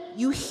Griffin,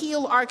 you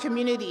heal our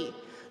community.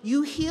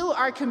 You heal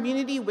our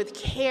community with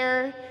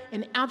care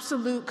and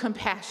absolute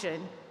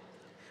compassion.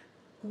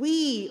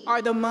 We are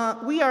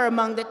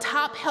among the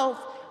top health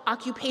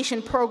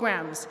occupation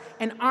programs,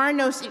 and our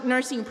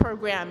nursing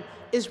program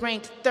is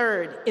ranked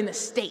 3rd in the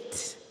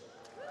state.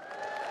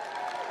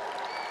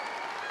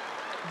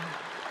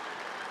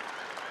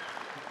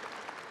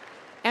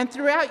 And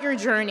throughout your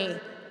journey,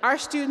 our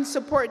students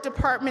support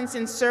departments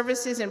and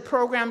services and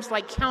programs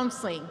like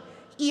counseling,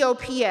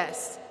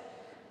 EOPS,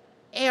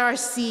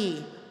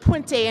 ARC,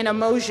 Puente and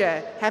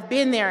Umoja have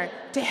been there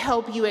to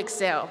help you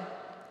excel.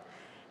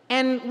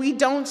 And we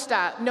don't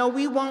stop. No,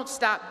 we won't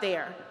stop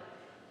there.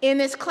 In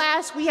this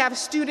class, we have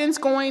students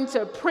going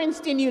to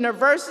Princeton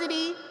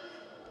University,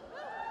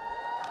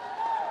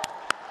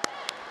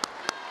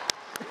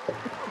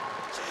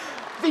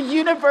 the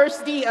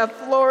University of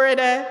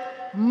Florida,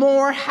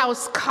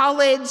 Morehouse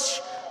College,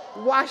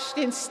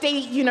 Washington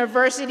State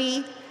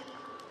University,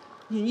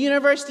 the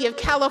University of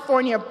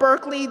California,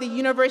 Berkeley, the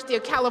University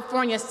of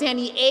California, San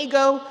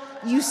Diego,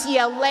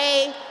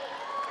 UCLA,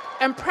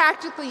 and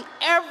practically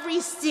every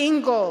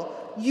single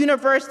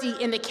university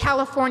in the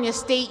California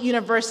State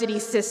University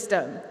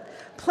system,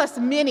 plus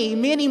many,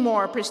 many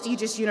more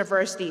prestigious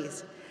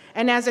universities.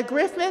 And as a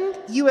Griffin,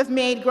 you have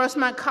made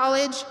Grossmont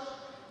College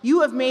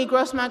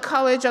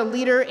a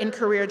leader in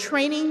career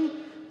training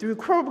through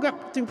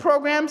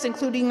programs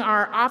including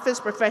our Office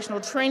Professional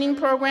Training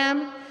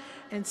Program,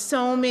 and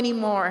so many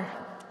more.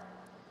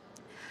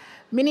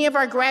 Many of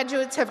our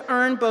graduates have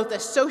earned both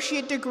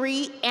associate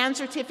degree and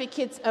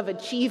certificates of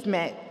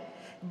achievement.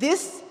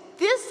 This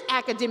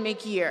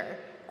academic year,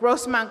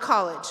 Grossmont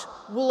College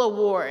will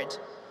award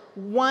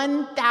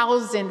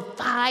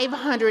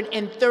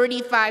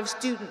 1,535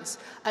 students,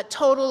 a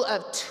total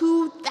of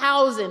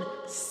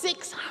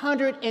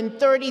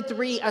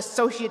 2,633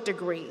 associate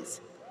degrees.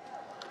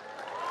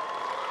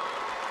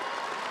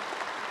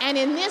 And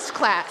in this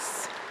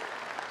class,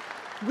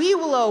 we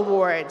will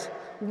award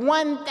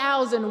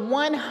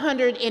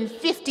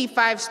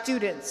 1,155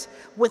 students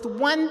with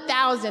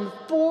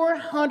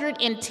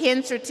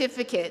 1,410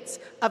 certificates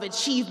of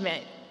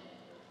achievement.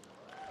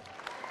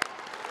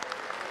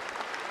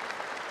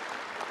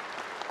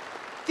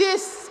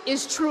 This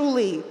is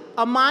truly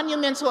a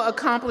monumental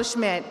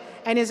accomplishment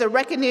and is a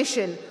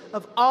recognition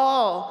of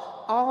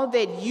all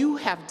that you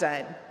have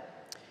done.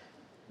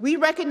 We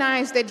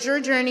recognize that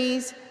your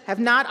journeys have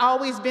not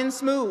always been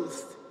smooth,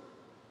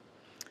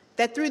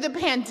 that through the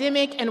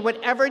pandemic and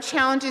whatever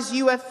challenges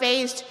you have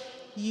faced,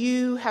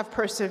 you have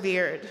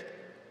persevered.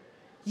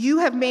 You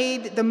have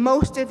made the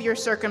most of your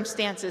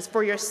circumstances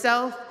for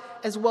yourself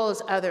as well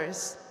as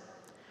others.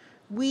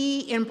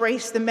 We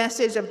embrace the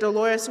message of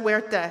Dolores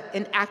Huerta,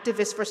 an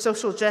activist for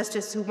social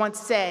justice, who once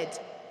said,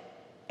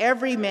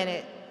 every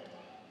minute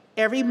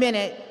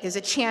is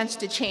a chance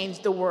to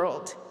change the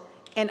world.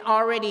 And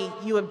already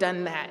you have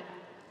done that.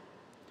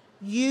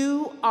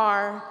 You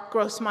are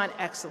Grossmont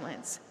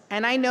excellence,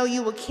 and I know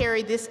you will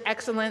carry this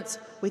excellence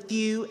with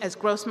you as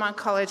Grossmont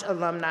College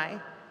alumni.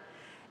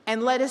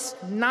 And let us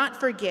not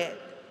forget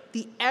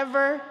the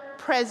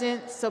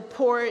ever-present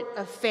support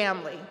of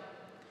family,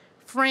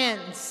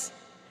 friends,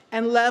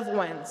 and loved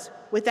ones,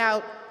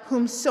 without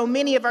whom so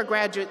many of our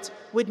graduates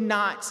would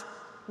not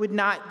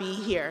be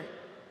here.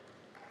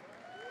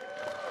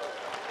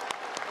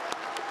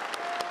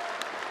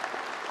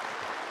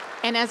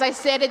 And as I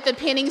said at the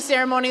pinning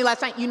ceremony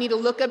last night, you need to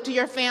look up to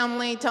your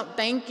family, tell them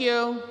thank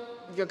you,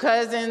 your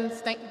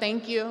cousins,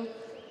 thank you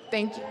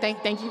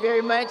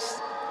very much.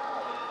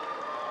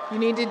 You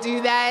need to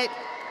do that.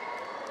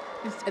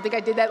 I think I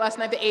did that last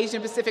night, the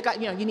Asian Pacific,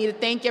 you need to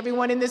thank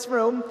everyone in this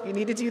room. You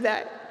need to do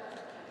that.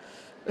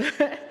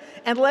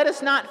 And let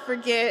us not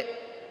forget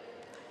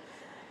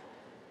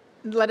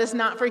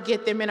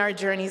them in our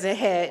journeys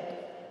ahead.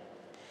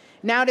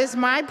 Now it is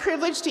my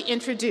privilege to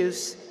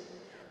introduce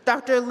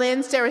Dr. Lynn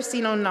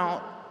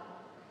Saraceno-Nault,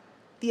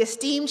 the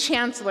esteemed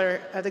Chancellor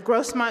of the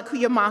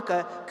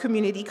Grossmont-Cuyamaca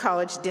Community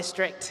College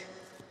District.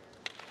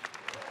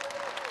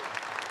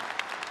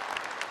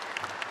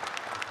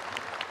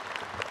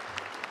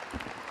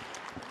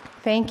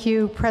 Thank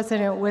you,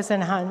 President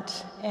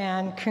Wisenhunt,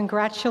 and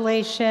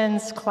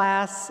congratulations,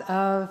 class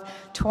of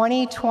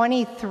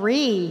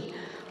 2023.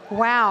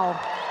 Wow.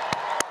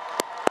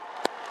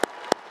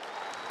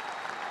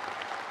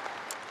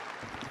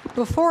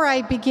 Before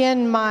I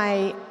begin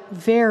my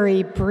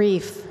very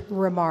brief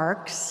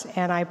remarks,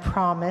 and I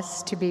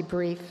promise to be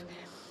brief,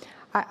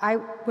 I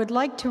would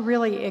like to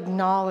really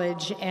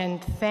acknowledge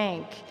and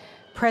thank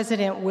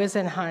President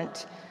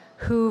Wisenhunt,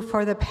 who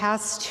for the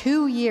past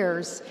 2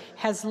 years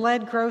has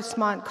led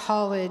Grossmont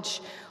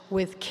College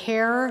with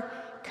care,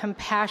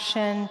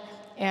 compassion,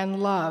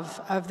 and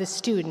love of the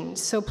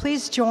students. So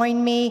please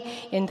join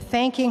me in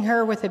thanking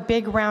her with a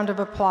big round of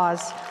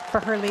applause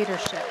for her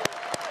leadership.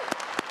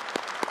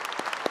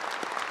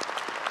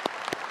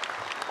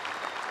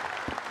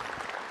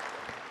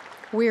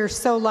 We are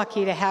so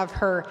lucky to have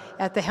her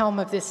at the helm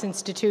of this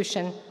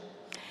institution.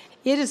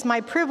 It is my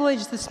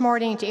privilege this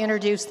morning to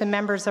introduce the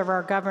members of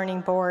our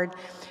governing board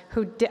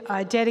who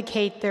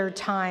dedicate their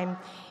time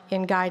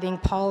in guiding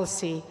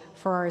policy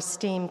for our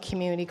esteemed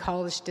community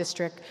college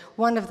district,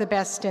 one of the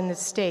best in the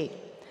state.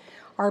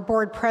 Our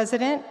board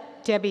president,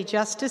 Debbie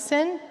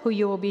Justison, who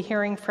you will be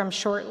hearing from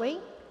shortly.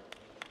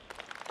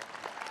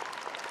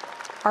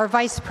 Our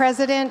vice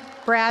president,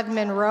 Brad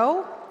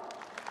Monroe.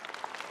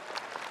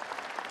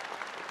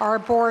 Our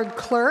board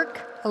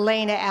clerk,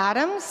 Elena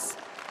Adams.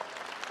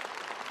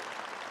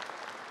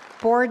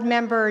 Board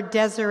member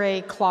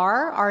Desiree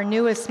Clar, our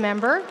newest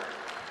member.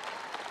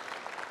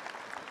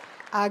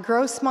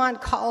 Grossmont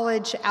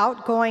College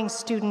outgoing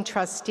student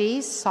trustee,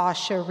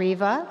 Sasha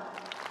Riva.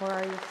 Where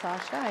are you,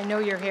 Sasha? I know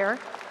you're here.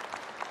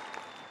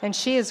 And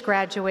she is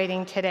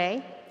graduating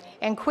today.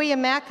 And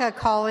Cuyamaca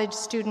College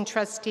student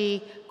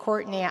trustee,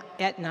 Courtney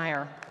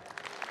Etnier.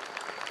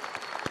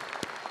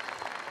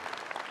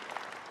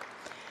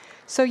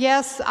 So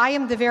yes, I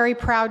am the very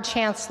proud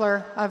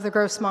chancellor of the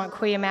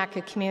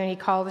Grossmont-Cuyamaca Community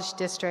College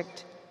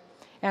District,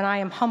 and I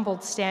am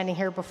humbled standing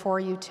here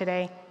before you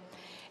today.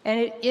 And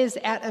it is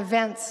at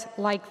events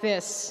like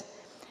this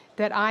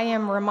that I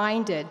am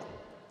reminded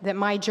that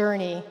my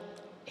journey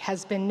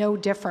has been no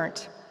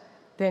different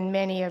than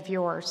many of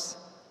yours.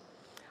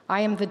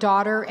 I am the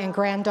daughter and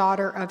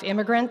granddaughter of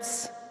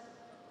immigrants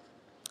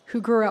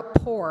who grew up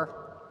poor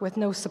with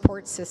no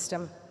support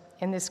system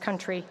in this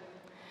country.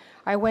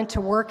 I went to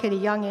work at a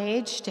young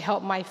age to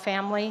help my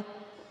family,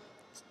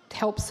 to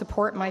help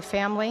support my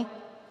family.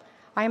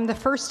 I am the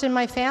first in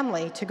my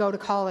family to go to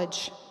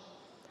college.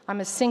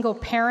 I'm a single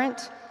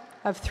parent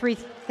of 3,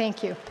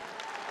 thank you.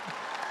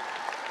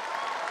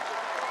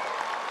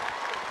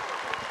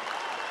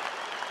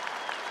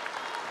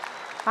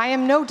 I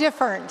am no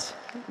different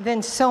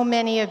than so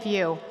many of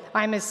you.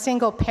 I'm a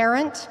single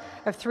parent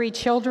of 3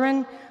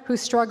 children who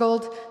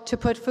struggled to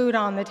put food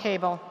on the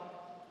table.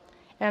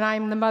 And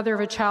I'm the mother of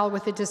a child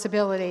with a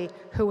disability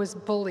who was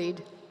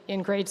bullied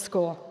in grade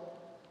school.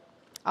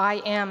 I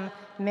am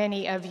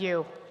many of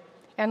you.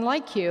 And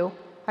like you,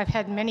 I've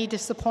had many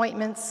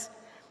disappointments.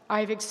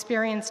 I've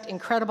experienced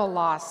incredible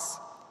loss,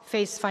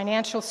 faced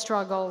financial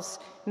struggles,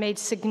 made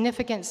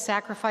significant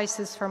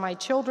sacrifices for my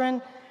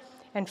children,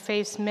 and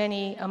faced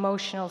many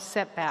emotional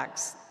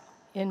setbacks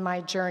in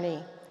my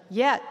journey.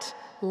 Yet,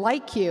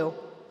 like you,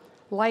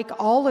 like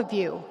all of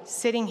you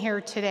sitting here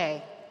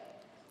today,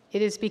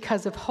 it is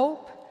because of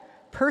hope,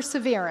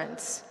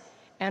 perseverance,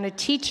 and a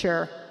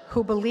teacher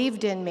who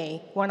believed in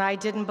me when I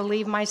didn't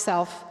believe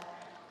myself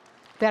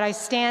that I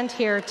stand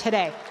here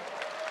today.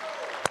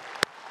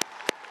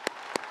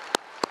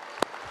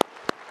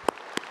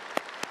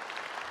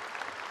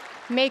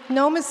 Make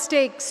no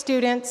mistake,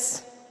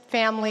 students,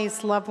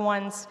 families, loved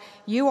ones,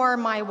 you are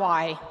my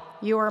why.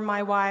 You are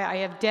my why. I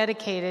have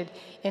dedicated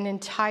an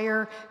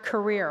entire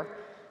career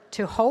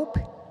to hope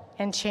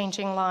and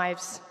changing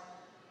lives.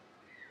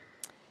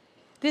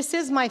 This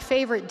is my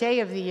favorite day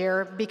of the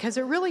year because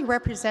it really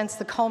represents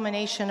the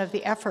culmination of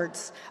the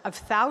efforts of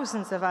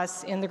thousands of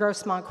us in the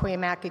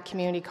Grossmont-Cuyamaca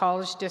Community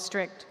College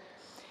District.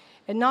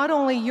 And not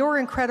only your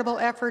incredible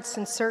efforts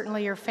and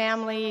certainly your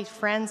family,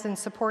 friends, and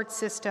support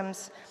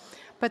systems,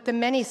 but the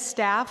many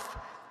staff,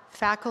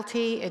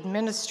 faculty,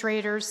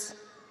 administrators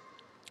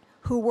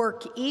who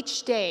work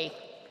each day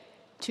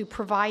to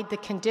provide the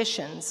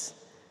conditions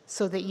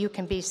so that you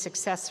can be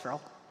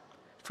successful,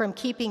 from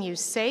keeping you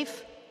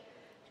safe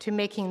to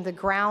making the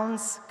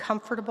grounds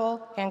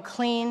comfortable and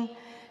clean,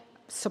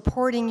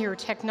 supporting your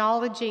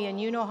technology, and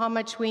you know how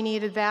much we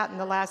needed that in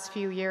the last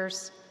few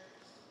years,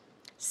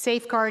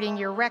 safeguarding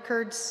your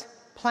records,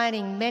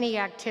 planning many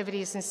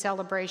activities and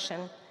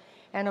celebration,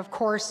 and of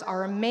course,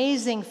 our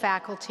amazing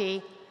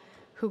faculty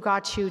who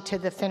got you to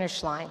the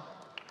finish line.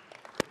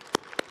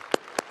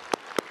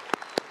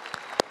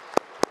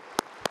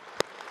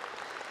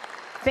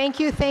 Thank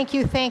you, thank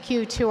you, thank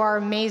you to our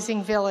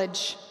amazing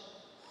village.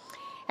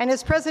 And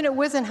as President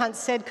Wisenhunt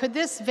said, could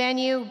this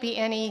venue be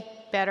any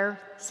better?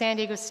 San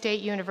Diego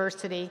State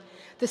University.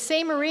 The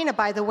same arena,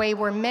 by the way,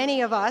 where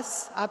many of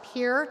us up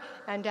here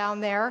and down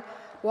there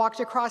walked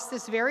across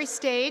this very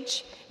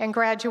stage and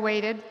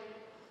graduated.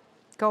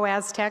 Go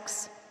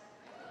Aztecs.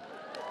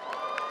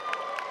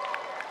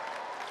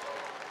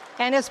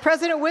 And as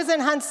President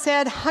Wisenhunt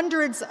said,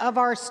 hundreds of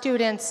our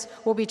students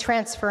will be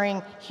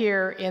transferring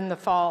here in the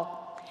fall.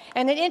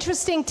 And an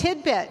interesting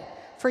tidbit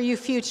for you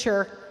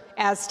future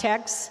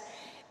Aztecs,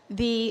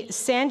 the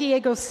San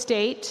Diego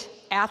State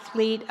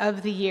Athlete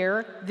of the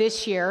Year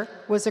this year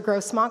was a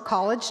Grossmont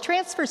College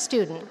transfer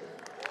student.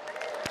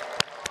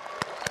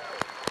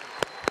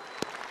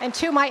 And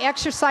to my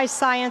exercise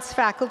science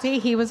faculty,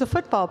 he was a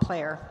football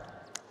player.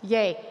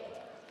 Yay.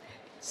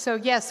 So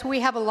yes,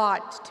 we have a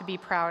lot to be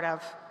proud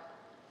of.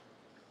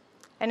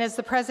 And as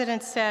the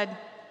president said,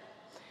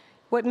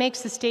 what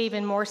makes this day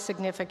even more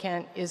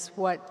significant is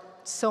what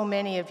so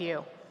many of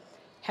you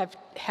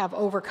have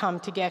overcome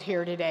to get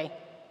here today.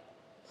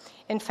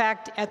 In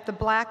fact, at the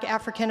Black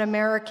African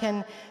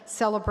American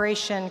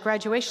celebration,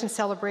 graduation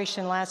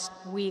celebration last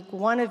week,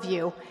 one of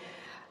you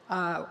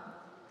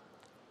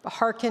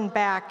hearkened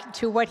back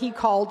to what he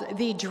called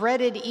the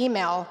dreaded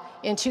email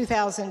in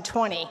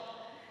 2020.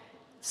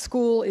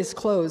 School is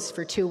closed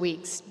for 2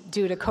 weeks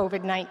due to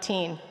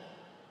COVID-19.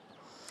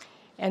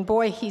 And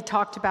boy, he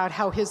talked about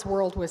how his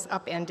world was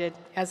upended,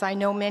 as I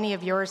know many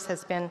of yours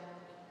has been.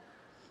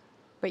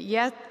 But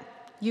yet,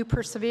 you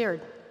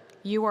persevered.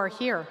 You are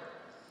here.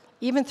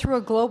 Even through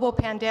a global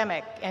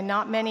pandemic, and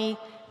not many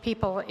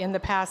people in the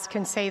past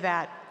can say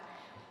that,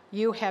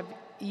 you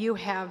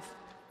have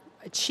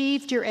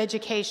achieved your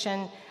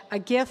education, a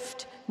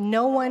gift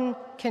no one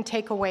can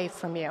take away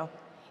from you,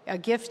 a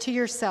gift to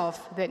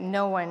yourself that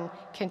no one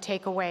can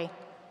take away.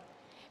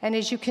 And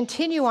as you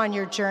continue on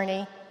your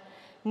journey,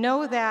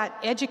 know that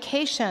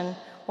education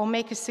will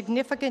make a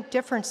significant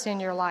difference in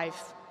your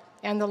life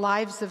and the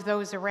lives of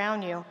those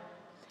around you.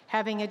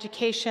 Having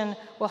education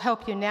will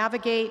help you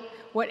navigate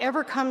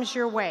whatever comes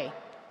your way.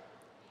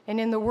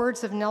 And in the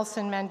words of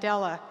Nelson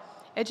Mandela,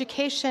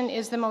 education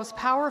is the most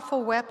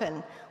powerful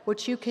weapon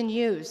which you can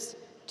use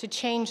to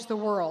change the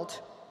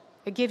world.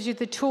 It gives you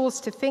the tools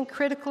to think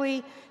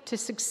critically, to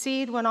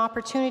succeed when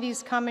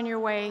opportunities come in your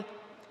way,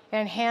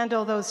 and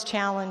handle those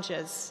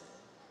challenges.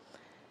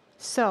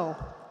 So,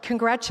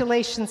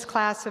 congratulations,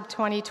 class of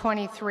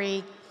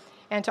 2023,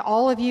 and to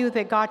all of you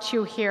that got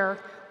you here,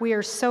 we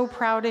are so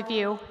proud of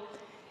you,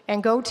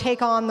 and go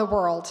take on the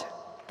world.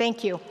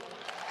 Thank you.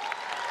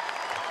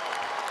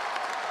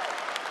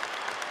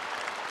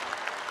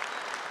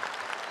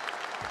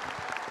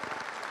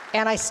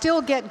 And I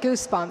still get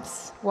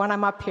goosebumps when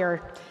I'm up here.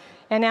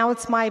 And now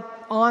it's my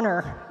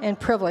honor and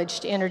privilege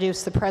to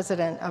introduce the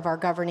president of our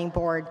governing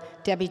board,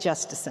 Debbie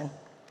Justison.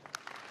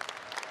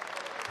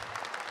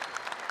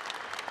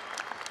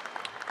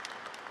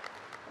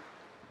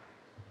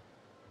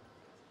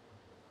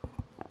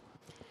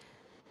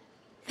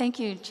 Thank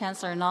you,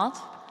 Chancellor Nault.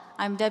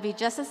 I'm Debbie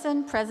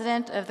Justison,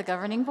 president of the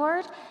governing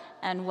board,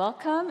 and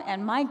welcome.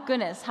 And my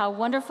goodness, how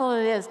wonderful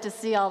it is to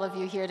see all of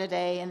you here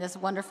today in this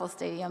wonderful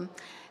stadium.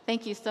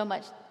 Thank you so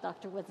much,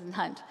 Dr.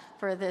 Wisenhunt,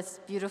 for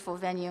this beautiful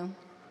venue.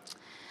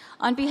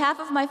 On behalf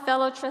of my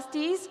fellow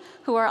trustees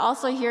who are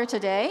also here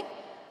today,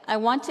 I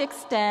want to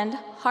extend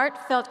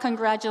heartfelt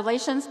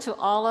congratulations to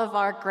all of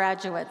our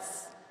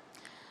graduates.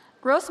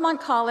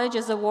 Grossmont College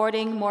is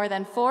awarding more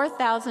than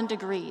 4,000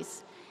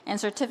 degrees and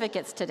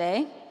certificates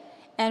today,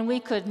 and we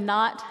could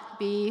not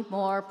be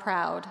more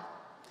proud.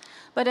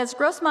 But as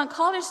Grossmont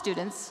College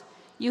students,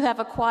 you have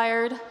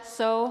acquired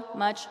so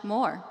much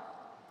more.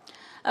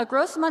 A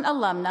Grossmont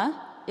alumna,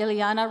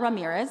 Ileana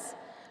Ramirez,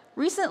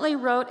 recently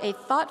wrote a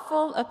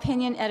thoughtful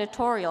opinion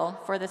editorial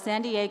for the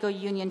San Diego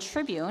Union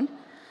Tribune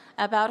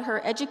about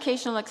her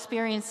educational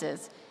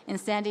experiences in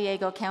San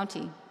Diego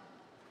County.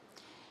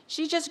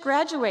 She just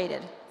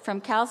graduated from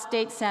Cal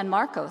State San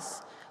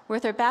Marcos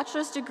with her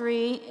bachelor's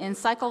degree in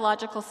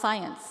psychological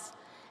science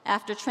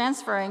after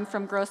transferring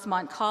from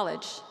Grossmont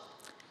College.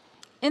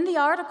 In the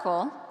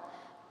article,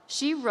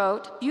 she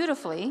wrote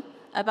beautifully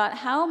about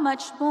how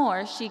much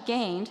more she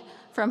gained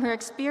from her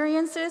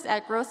experiences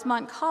at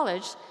Grossmont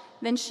College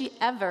than she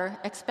ever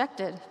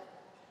expected.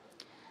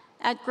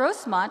 At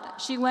Grossmont,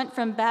 she went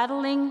from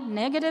battling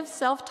negative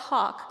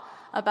self-talk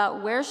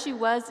about where she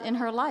was in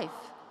her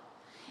life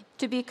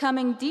to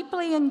becoming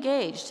deeply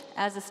engaged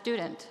as a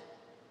student.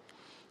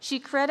 She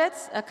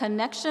credits a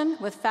connection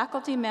with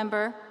faculty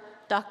member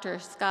Dr.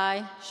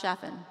 Sky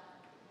Chaffin.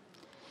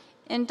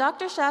 In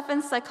Dr.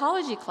 Chaffin's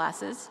psychology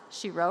classes,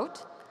 she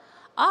wrote,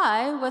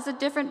 "I was a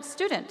different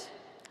student.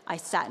 I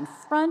sat in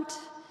front,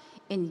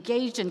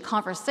 engaged in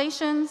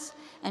conversations,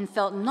 and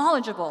felt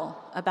knowledgeable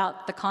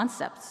about the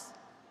concepts."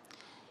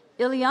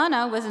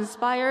 Ileana was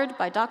inspired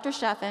by Dr.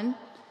 Chaffin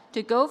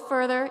to go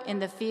further in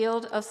the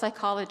field of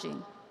psychology.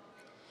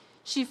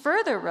 She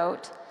further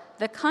wrote,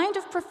 "The kind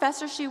of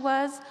professor she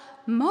was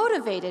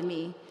motivated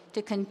me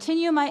to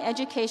continue my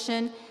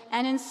education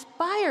and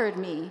inspired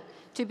me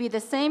to be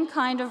the same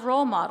kind of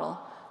role model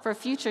for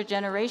future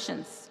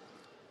generations."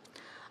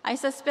 I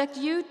suspect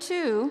you,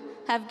 too,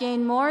 have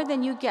gained more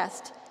than you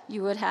guessed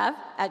you would have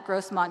at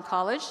Grossmont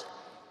College,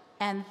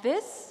 and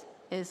this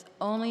is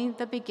only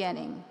the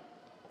beginning.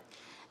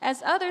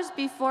 As others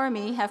before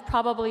me have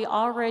probably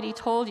already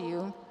told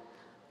you,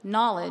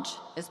 knowledge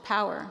is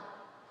power.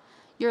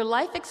 Your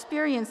life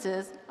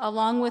experiences,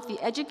 along with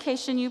the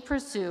education you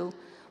pursue,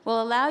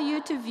 will allow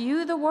you to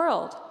view the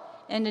world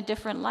in a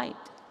different light.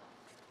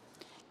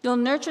 You'll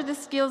nurture the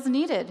skills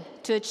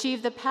needed to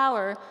achieve the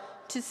power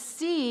to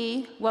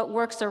see what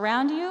works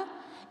around you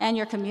and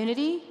your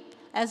community,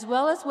 as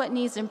well as what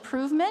needs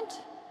improvement,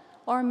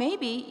 or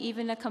maybe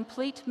even a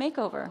complete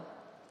makeover.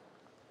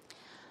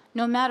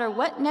 No matter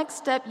what next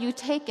step you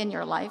take in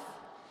your life,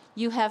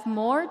 you have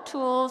more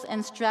tools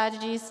and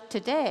strategies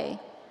today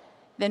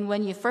than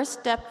when you first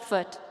stepped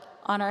foot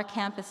on our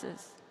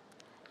campuses.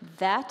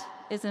 That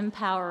is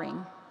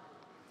empowering.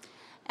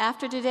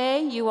 After today,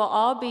 you will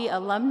all be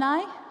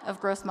alumni of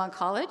Grossmont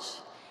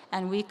College,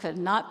 and we could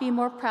not be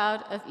more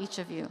proud of each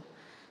of you.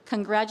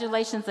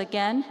 Congratulations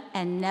again,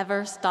 and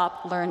never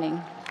stop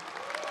learning.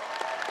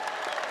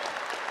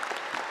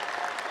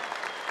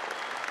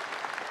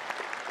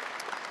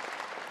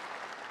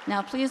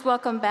 Now, please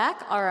welcome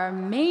back our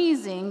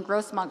amazing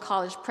Grossmont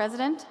College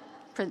President,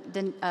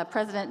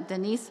 President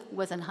Denise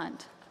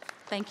Wisenhunt.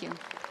 Thank you.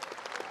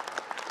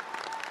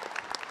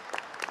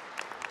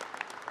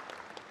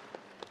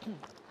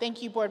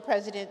 Thank you, Board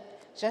President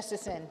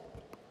Justison.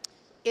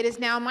 It is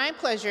now my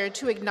pleasure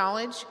to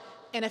acknowledge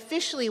and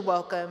officially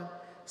welcome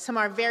some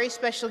of our very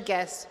special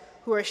guests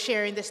who are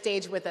sharing the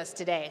stage with us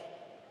today.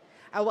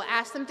 I will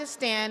ask them to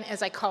stand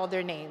as I call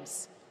their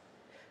names.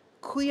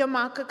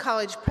 Cuyamaca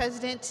College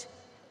President,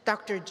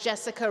 Dr.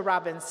 Jessica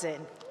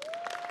Robinson.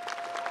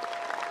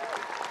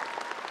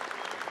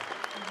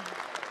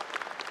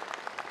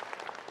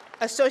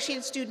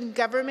 Associate Student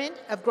Government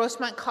of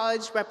Grossmont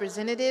College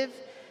Representative,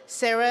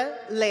 Sarah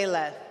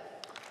Layla.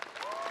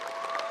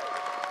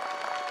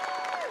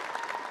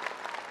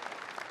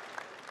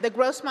 The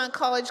Grossmont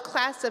College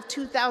Class of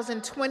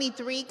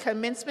 2023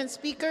 Commencement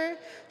Speaker,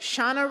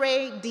 Shauna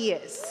Ray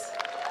Diaz.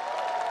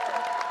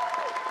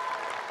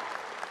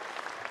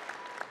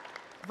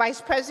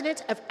 Vice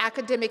President of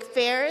Academic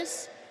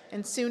Affairs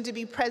and soon to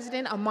be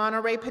President of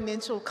Monterey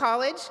Peninsula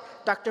College,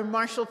 Dr.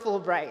 Marshall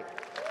Fulbright.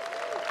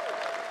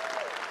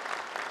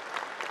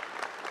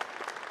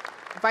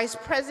 Vice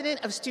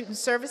President of Student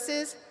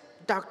Services,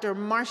 Dr.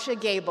 Marcia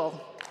Gable.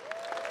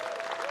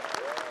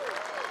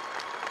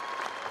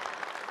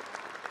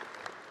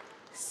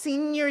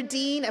 Senior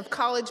Dean of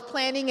College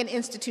Planning and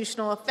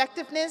Institutional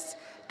Effectiveness,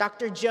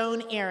 Dr.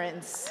 Joan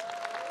Ahrens.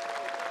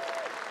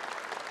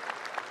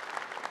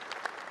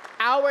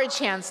 Our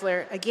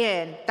Chancellor,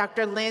 again,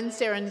 Dr. Lynn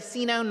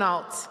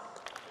Serensino-Nault.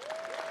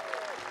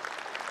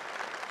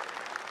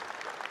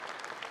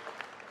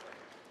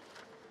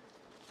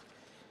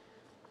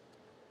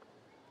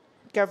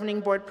 Governing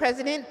Board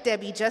President,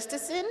 Debbie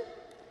Justison.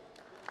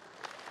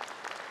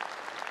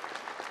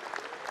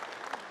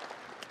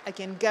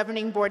 Again,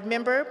 Governing Board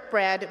Member,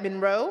 Brad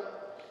Monroe.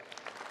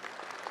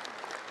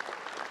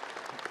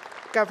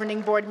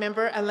 Governing Board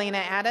Member, Elena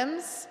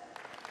Adams.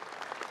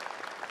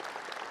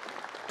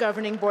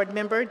 Governing Board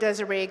Member,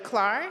 Desiree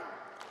Clark.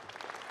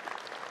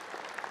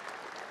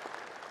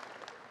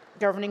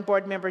 Governing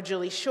Board Member,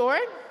 Julie Shore.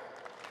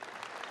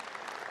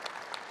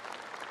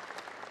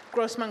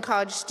 Grossmont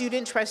College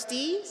Student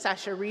Trustee,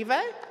 Sasha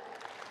Riva.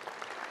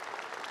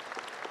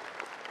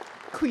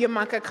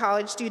 Cuyamaca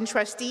College Student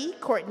Trustee,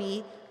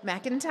 Courtney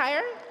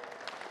McIntyre.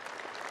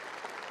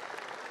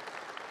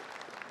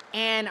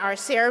 And our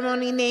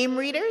ceremony name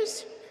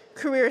readers,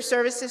 Career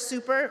Services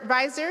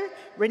Supervisor,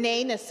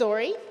 Renee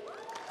Nasori.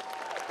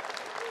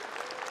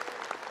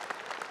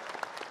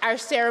 Our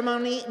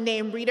ceremony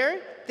name reader,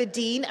 the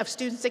Dean of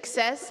Student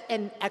Success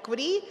and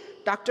Equity,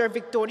 Dr.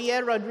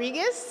 Victoria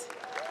Rodriguez.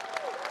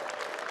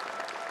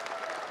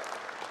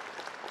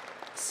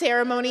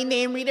 Ceremony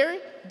name reader,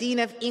 Dean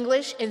of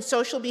English and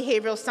Social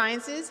Behavioral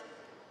Sciences,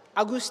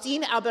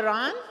 Agustin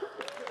Albaran.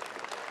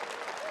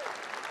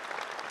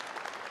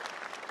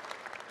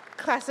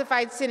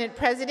 Classified Senate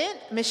President,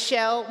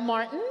 Michelle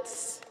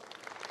Martins.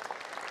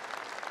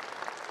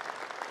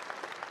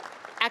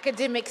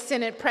 Academic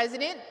Senate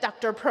President,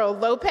 Dr. Pearl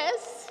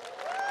Lopez.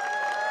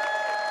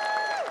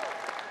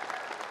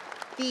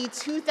 the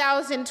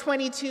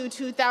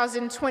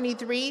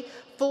 2022-2023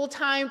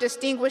 Full-Time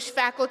Distinguished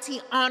Faculty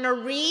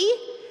Honoree,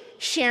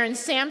 Sharon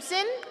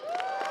Sampson,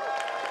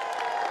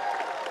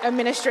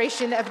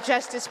 Administration of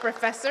Justice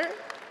Professor,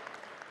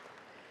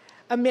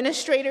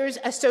 Administrators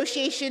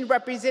Association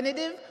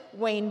Representative,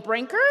 Wayne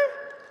Brinker,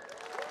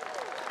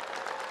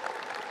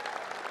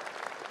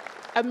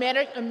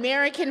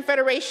 American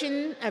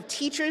Federation of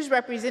Teachers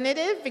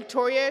Representative,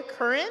 Victoria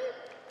Curran,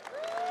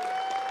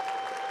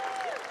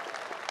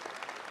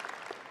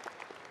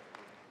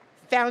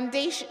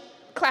 Foundation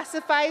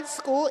Classified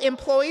School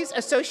Employees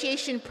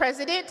Association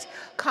President,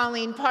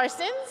 Colleen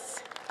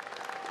Parsons,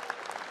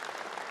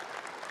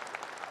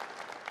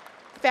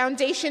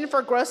 Foundation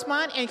for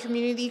Grossmont and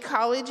Community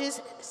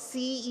Colleges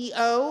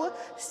CEO,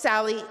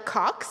 Sally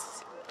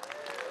Cox,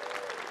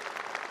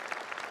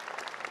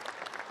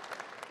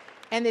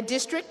 and the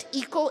District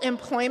Equal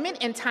Employment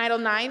and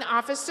Title IX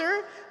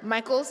Officer,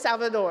 Michael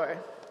Salvador.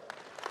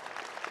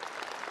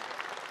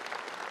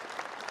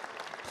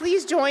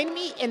 Please join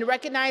me in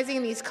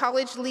recognizing these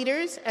college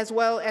leaders as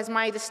well as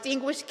my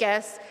distinguished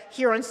guests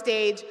here on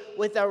stage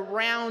with a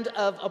round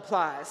of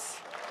applause.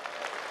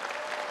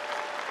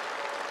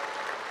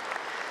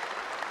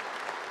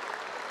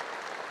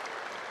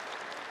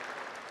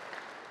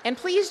 And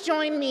please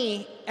join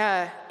me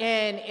in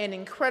an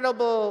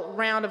incredible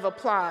round of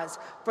applause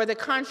for the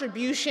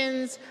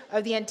contributions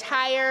of the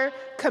entire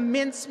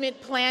commencement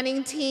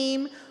planning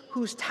team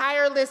whose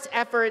tireless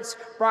efforts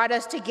brought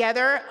us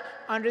together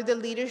under the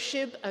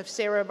leadership of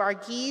Sarah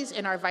Varghese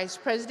and our Vice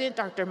President,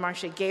 Dr.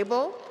 Marcia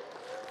Gable,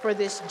 for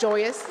this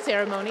joyous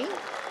ceremony.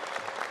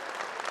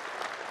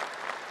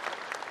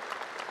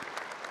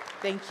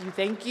 Thank you,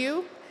 thank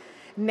you.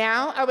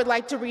 Now, I would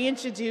like to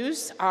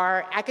reintroduce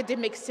our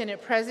Academic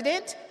Senate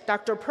President,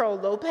 Dr. Pearl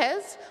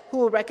Lopez, who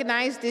will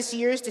recognize this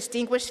year's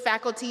Distinguished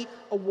Faculty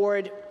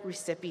Award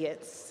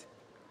recipients.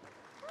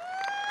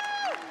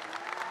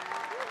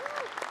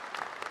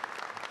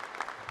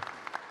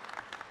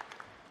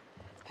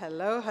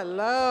 Hello,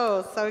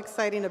 hello. So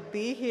exciting to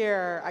be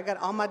here. I got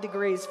all my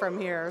degrees from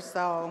here,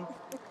 so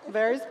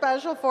very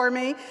special for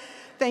me.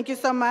 Thank you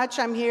so much.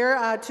 I'm here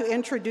to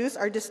introduce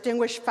our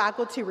distinguished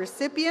faculty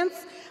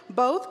recipients.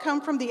 Both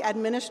come from the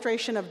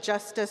Administration of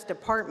Justice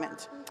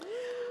Department.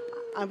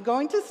 I'm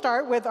going to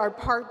start with our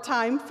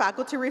part-time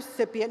faculty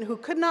recipient who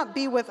could not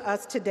be with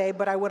us today,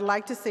 but I would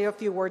like to say a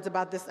few words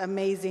about this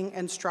amazing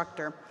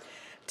instructor.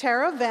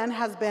 Tara Venn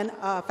has been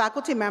a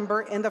faculty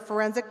member in the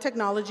Forensic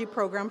Technology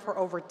program for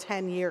over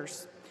 10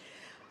 years.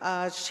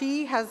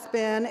 She has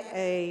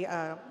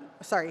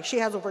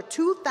over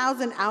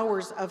 2,000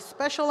 hours of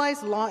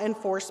specialized law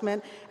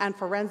enforcement and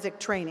forensic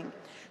training.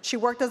 She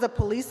worked as a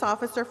police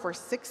officer for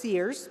 6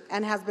 years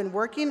and has been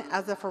working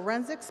as a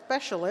forensic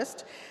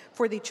specialist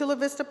for the Chula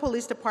Vista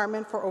Police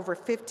Department for over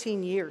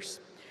 15 years.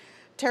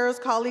 Tara's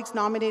colleagues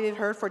nominated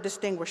her for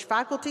distinguished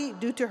faculty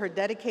due to her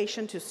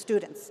dedication to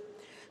students.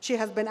 She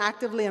has been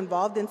actively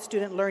involved in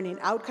student learning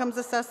outcomes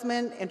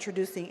assessment,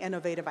 introducing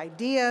innovative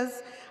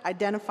ideas,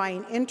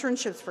 identifying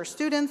internships for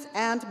students,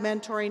 and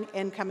mentoring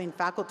incoming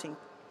faculty.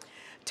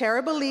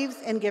 Tara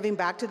believes in giving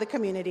back to the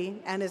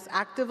community and is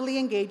actively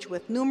engaged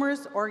with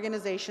numerous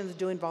organizations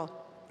doing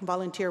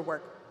volunteer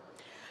work.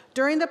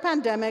 During the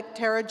pandemic,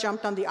 Tara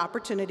jumped on the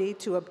opportunity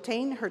to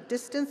obtain her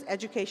distance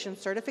education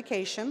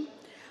certification,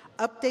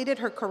 updated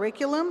her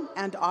curriculum,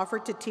 and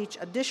offered to teach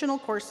additional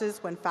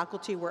courses when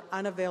faculty were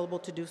unavailable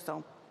to do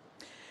so.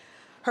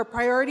 Her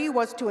priority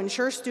was to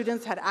ensure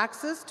students had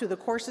access to the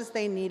courses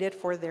they needed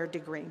for their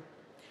degree.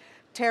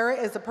 Tara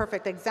is a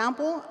perfect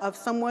example of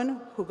someone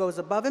who goes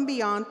above and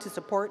beyond to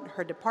support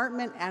her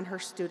department and her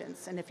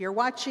students. And if you're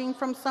watching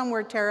from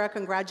somewhere, Tara,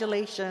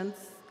 congratulations.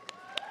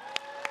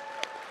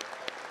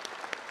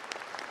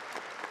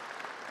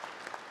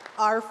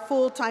 Our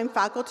full-time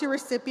faculty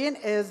recipient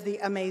is the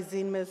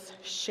amazing Ms.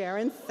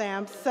 Sharon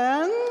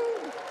Sampson.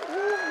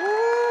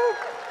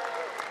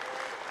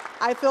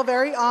 I feel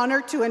very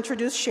honored to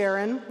introduce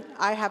Sharon.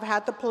 I have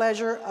had the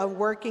pleasure of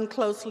working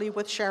closely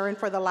with Sharon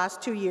for the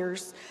last 2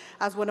 years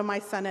as one of my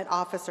Senate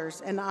officers,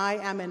 and I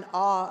am in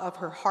awe of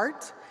her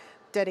heart,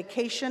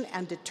 dedication,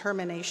 and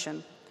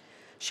determination.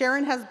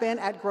 Sharon has been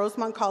at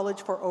Grossmont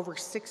College for over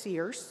 6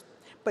 years,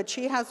 but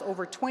she has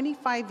over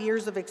 25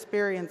 years of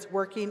experience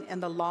working in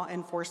the law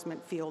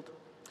enforcement field.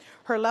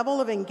 Her level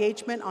of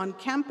engagement on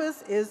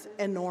campus is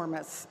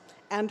enormous,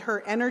 and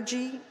her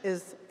energy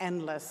is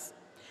endless.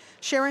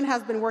 Sharon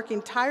has been working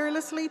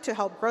tirelessly to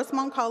help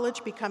Grossmont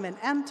College become an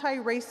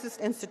anti-racist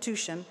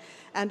institution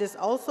and is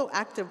also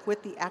active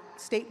with the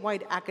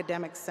statewide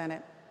Academic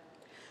Senate.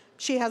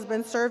 She has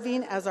been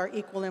serving as our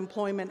Equal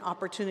Employment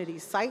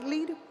Opportunities Site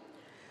Lead,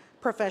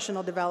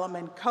 Professional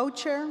Development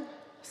Co-Chair,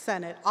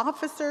 Senate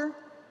Officer,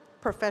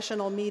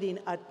 Professional Meeting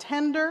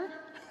Attender,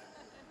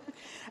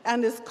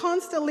 and is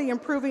constantly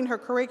improving her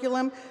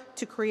curriculum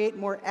to create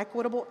more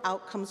equitable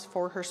outcomes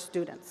for her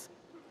students.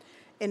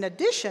 In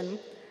addition,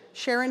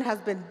 Sharon has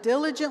been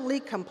diligently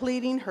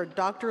completing her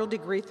doctoral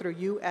degree through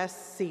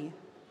USC.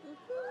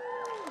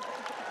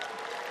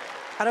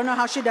 I don't know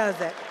how she does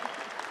it.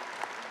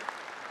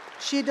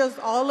 She does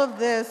all of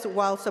this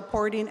while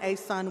supporting a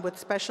son with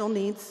special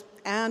needs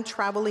and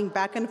traveling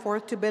back and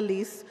forth to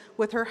Belize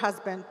with her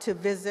husband to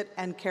visit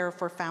and care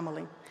for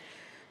family.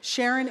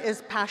 Sharon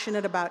is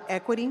passionate about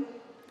equity,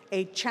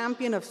 a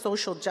champion of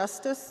social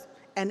justice,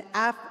 an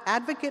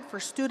advocate for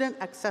student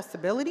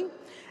accessibility,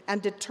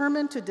 and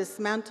determined to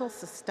dismantle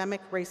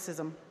systemic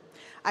racism.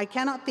 I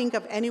cannot think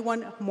of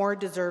anyone more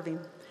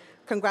deserving.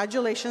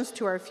 Congratulations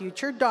to our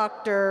future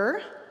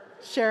doctor,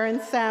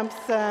 Sharon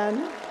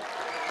Sampson.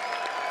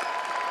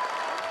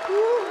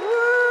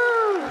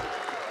 Woo-hoo.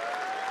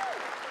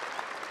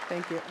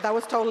 Thank you. That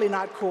was totally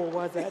not cool,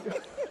 was it?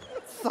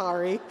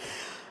 Sorry.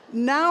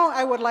 Now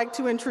I would like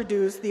to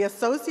introduce the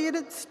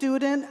Associated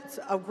Student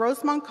of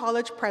Grossmont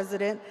College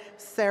President,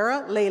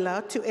 Sarah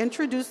Layla, to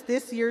introduce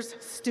this year's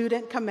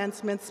student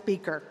commencement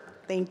speaker.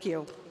 Thank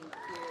you.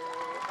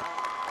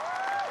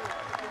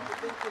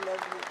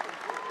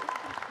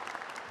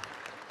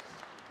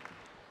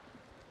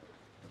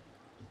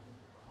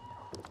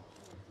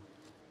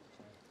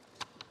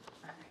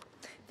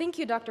 Thank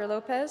you, Dr.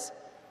 Lopez.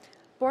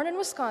 Born in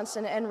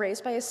Wisconsin and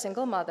raised by a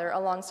single mother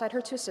alongside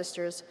her two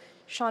sisters,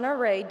 Shauna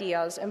Ray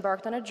Diaz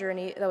embarked on a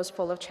journey that was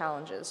full of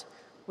challenges.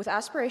 With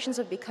aspirations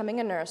of becoming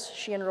a nurse,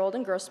 she enrolled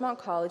in Grossmont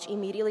College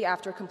immediately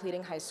after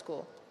completing high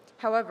school.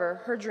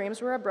 However, her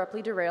dreams were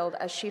abruptly derailed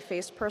as she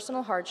faced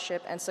personal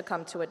hardship and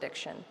succumbed to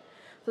addiction.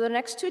 For the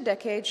next 2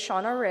 decades,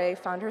 Shauna Ray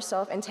found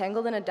herself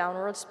entangled in a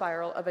downward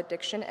spiral of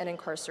addiction and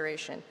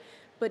incarceration.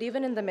 But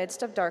even in the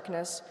midst of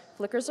darkness,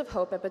 flickers of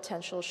hope and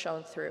potential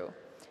shone through.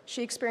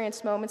 She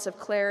experienced moments of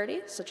clarity,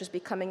 such as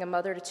becoming a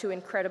mother to 2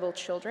 incredible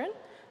children,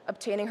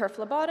 obtaining her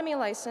phlebotomy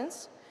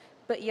license,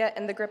 but yet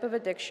in the grip of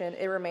addiction,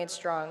 it remained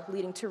strong,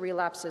 leading to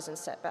relapses and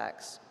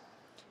setbacks.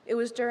 It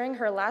was during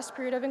her last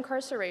period of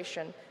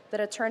incarceration that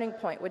a turning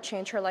point would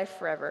change her life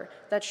forever,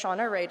 that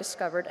Shauna Ray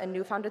discovered a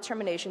newfound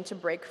determination to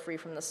break free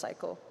from the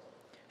cycle.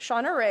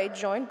 Shauna Ray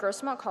joined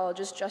Grossmont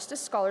College's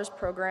Justice Scholars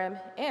Program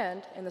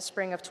and, in the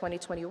spring of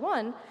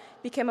 2021,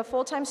 became a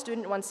full-time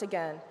student once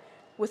again.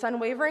 With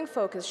unwavering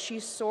focus, she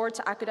soared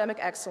to academic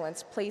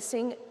excellence,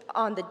 placing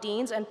on the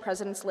dean's and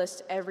president's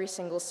list every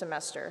single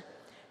semester.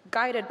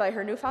 Guided by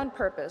her newfound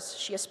purpose,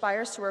 she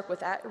aspires to work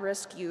with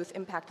at-risk youth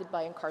impacted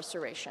by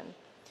incarceration.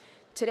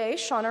 Today,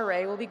 Shauna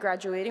Ray will be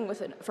graduating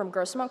from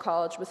Grossmont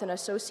College with an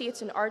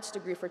Associate's in Arts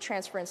degree for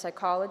transfer in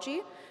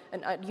psychology,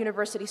 a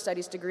University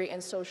Studies degree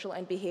in social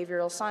and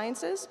behavioral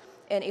sciences,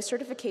 and a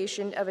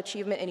certification of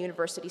achievement in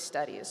university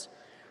studies.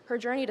 Her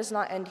journey does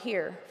not end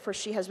here, for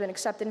she has been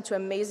accepted into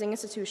amazing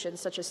institutions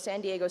such as San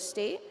Diego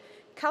State,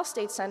 Cal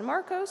State San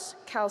Marcos,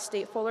 Cal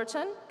State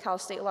Fullerton, Cal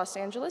State Los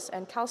Angeles,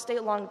 and Cal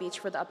State Long Beach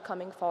for the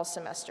upcoming fall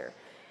semester.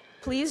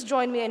 Please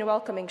join me in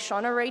welcoming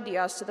Shauna Ray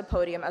Diaz to the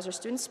podium as our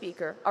student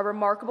speaker, a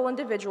remarkable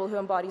individual who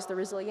embodies the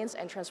resilience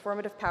and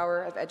transformative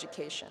power of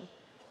education.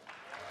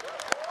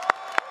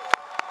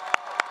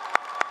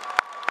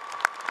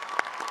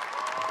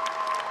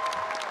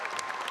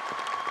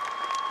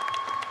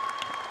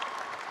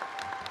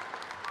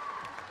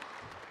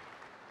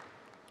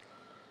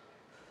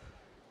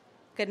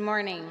 Good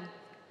morning,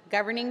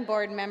 governing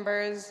board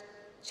members,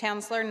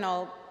 Chancellor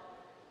Knoll,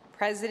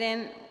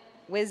 President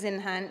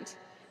Wisenhunt,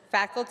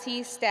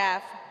 faculty,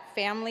 staff,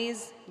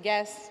 families,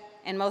 guests,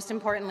 and most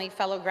importantly,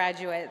 fellow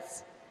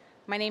graduates.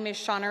 My name is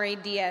Shauna Ray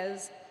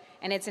Diaz,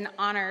 and it's an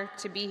honor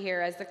to be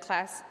here as the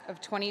class of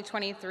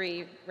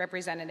 2023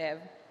 representative.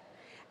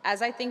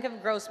 As I think of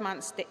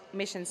Grossmont's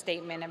mission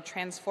statement of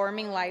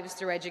transforming lives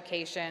through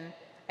education,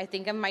 I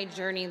think of my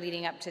journey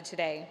leading up to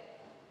today.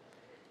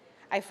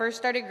 I first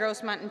started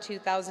Grossmont in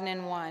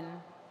 2001.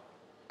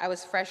 I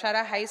was fresh out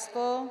of high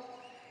school.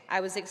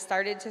 I was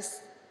excited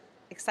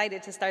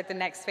to start the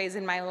next phase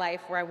in my life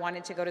where I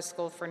wanted to go to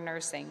school for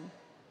nursing.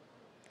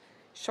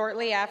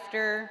 Shortly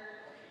after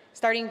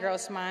starting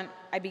Grossmont,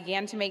 I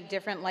began to make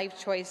different life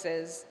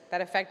choices that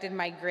affected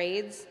my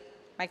grades,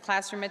 my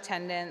classroom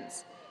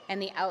attendance,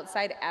 and the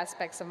outside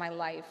aspects of my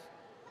life.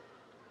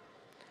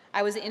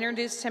 I was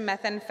introduced to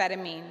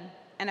methamphetamine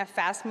and a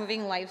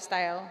fast-moving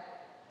lifestyle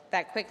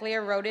that quickly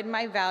eroded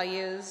my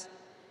values,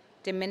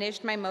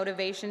 diminished my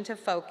motivation to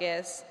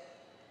focus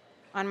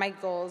on my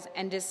goals,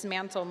 and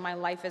dismantled my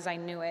life as I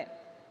knew it.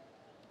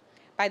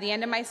 By the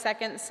end of my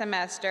second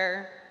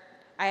semester,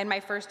 I had my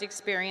first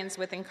experience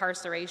with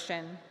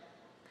incarceration.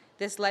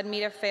 This led me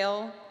to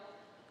fail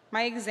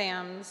my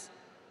exams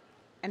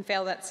and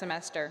fail that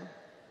semester.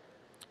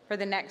 For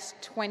the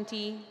next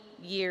 20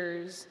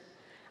 years,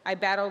 I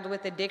battled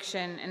with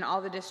addiction and all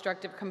the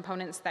destructive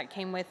components that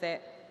came with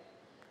it.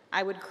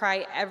 I would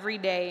cry every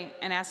day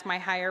and ask my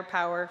higher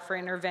power for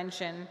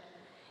intervention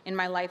in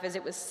my life as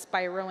it was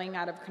spiraling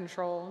out of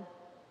control.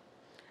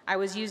 I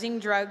was using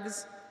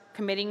drugs,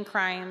 committing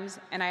crimes,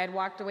 and I had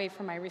walked away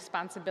from my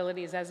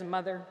responsibilities as a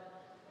mother.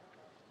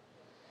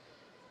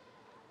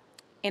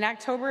 In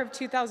October of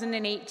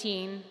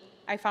 2018,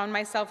 I found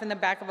myself in the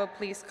back of a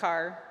police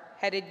car,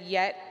 headed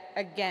yet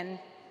again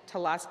to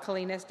Las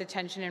Colinas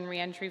Detention and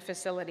Reentry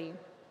Facility.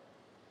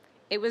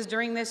 It was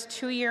during this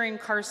 2-year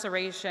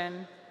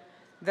incarceration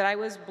that I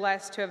was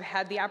blessed to have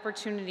had the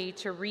opportunity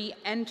to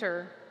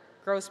re-enter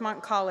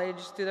Grossmont College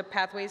through the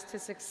Pathways to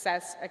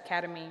Success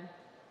Academy.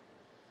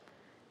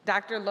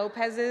 Dr.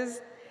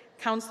 Lopez's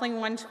Counseling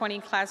 120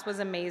 class was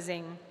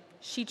amazing.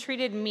 She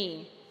treated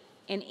me,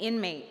 an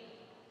inmate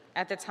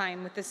at the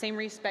time, with the same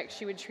respect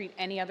she would treat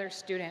any other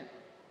student.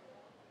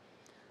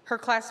 Her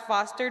class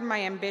fostered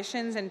my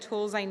ambitions and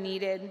tools I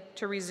needed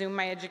to resume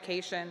my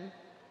education.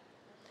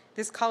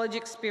 This college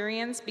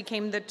experience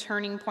became the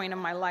turning point of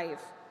my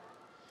life.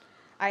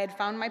 I had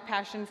found my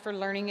passion for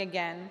learning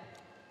again.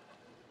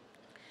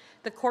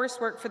 The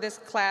coursework for this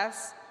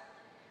class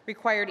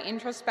required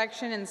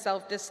introspection and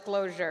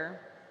self-disclosure,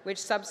 which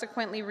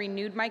subsequently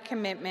renewed my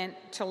commitment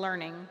to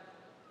learning.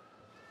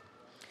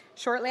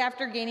 Shortly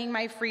after gaining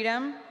my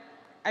freedom,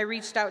 I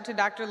reached out to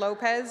Dr.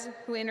 Lopez,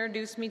 who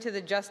introduced me to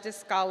the Justice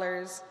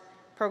Scholars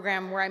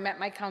program where I met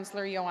my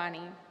counselor,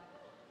 Ioani.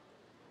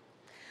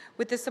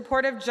 With the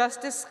support of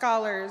Justice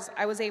Scholars,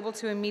 I was able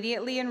to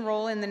immediately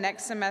enroll in the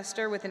next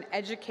semester with an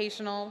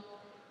educational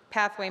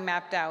pathway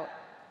mapped out.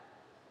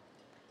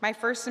 My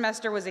first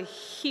semester was a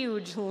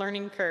huge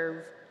learning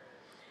curve.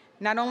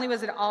 Not only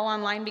was it all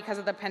online because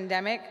of the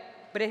pandemic,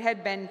 but it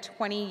had been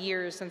 20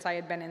 years since I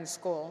had been in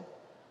school.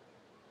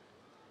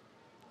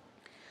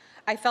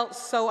 I felt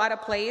so out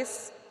of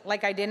place,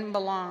 like I didn't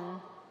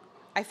belong.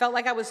 I felt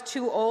like I was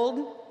too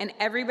old and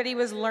everybody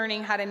was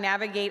learning how to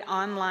navigate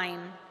online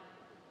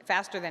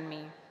faster than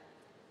me.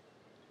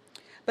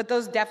 But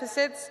those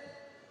deficits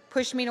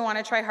pushed me to want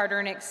to try harder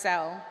and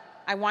excel.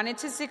 I wanted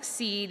to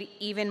succeed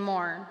even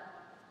more.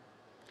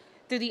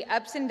 Through the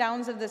ups and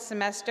downs of the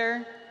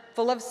semester,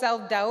 full of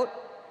self-doubt,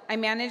 I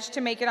managed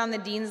to make it on the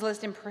Dean's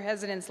List and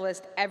President's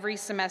List every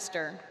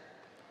semester.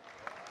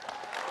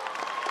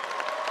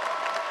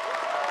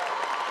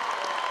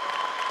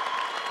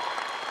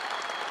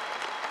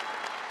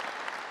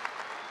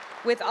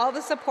 With all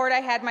the support I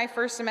had my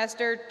first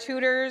semester,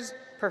 tutors,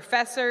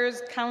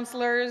 professors,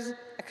 counselors,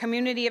 a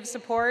community of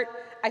support,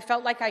 I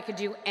felt like I could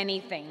do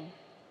anything.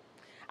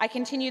 I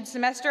continued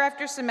semester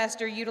after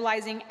semester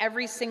utilizing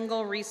every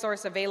single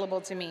resource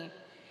available to me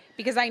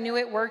because I knew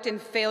it worked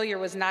and failure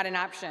was not an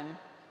option.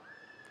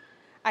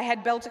 I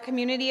had built a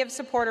community of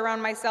support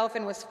around myself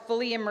and was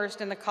fully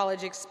immersed in the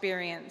college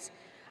experience.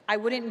 I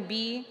wouldn't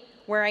be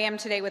where I am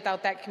today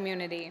without that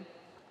community.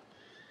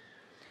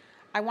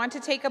 I want to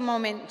take a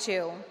moment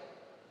to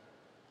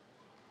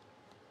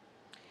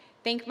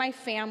thank my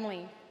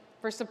family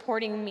for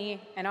supporting me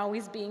and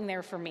always being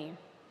there for me.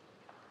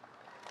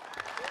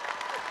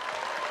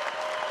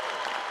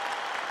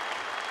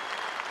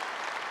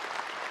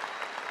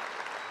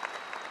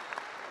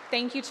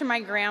 Thank you to my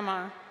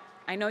grandma.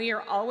 I know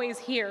you're always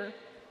here.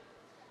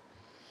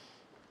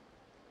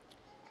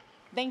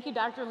 Thank you,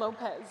 Dr.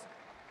 Lopez,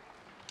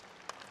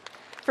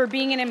 for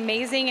being an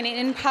amazing and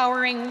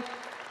empowering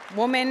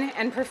woman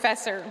and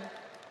professor.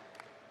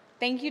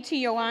 Thank you to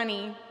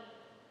Ioani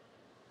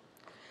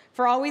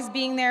for always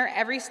being there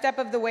every step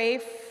of the way,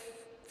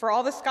 for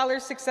all the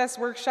Scholar Success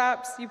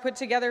workshops you put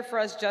together for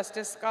us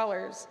Justice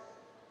Scholars.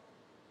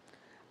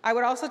 I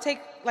would also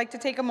like to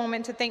take a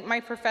moment to thank my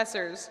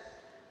professors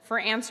for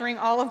answering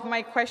all of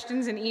my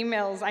questions and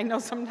emails. I know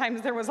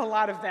sometimes there was a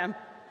lot of them.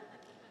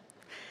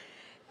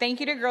 Thank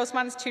you to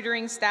Grossmont's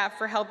tutoring staff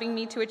for helping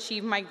me to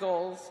achieve my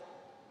goals.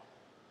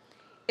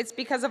 It's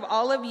because of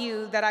all of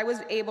you that I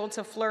was able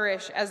to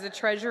flourish as the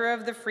treasurer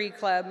of the Free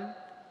Club.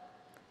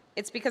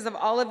 It's because of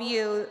all of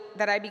you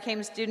that I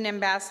became student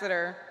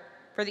ambassador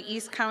for the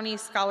East County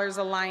Scholars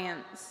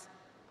Alliance.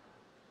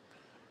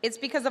 It's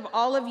because of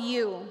all of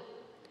you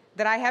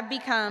that I have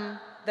become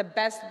the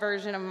best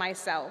version of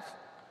myself.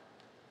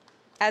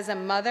 As a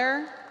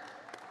mother,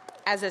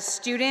 as a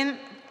student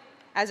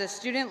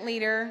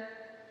leader,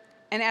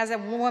 and as a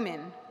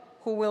woman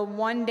who will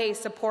one day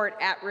support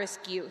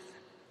at-risk youth.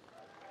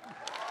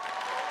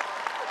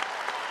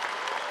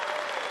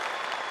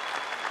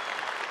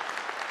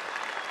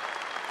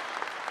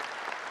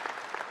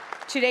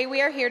 Today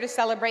we are here to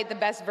celebrate the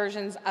best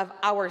versions of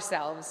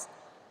ourselves.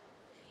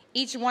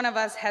 Each one of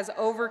us has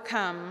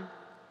overcome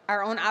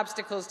our own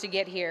obstacles to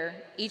get here.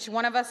 Each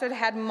one of us had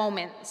had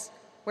moments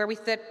where we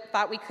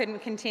thought we couldn't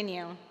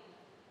continue.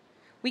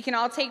 We can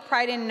all take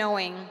pride in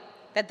knowing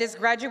that this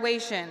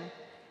graduation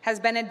has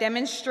been a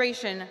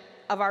demonstration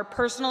of our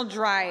personal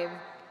drive,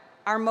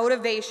 our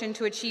motivation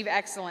to achieve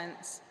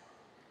excellence.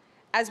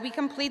 As we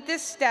complete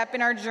this step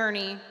in our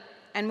journey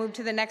and move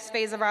to the next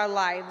phase of our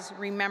lives,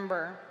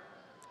 remember,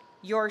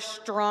 you're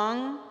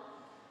strong,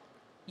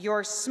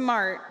 you're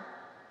smart,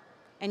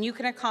 and you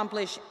can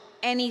accomplish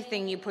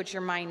anything you put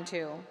your mind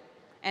to.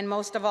 And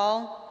most of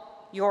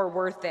all, you're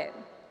worth it.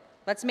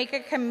 Let's make a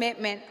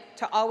commitment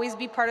to always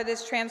be part of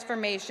this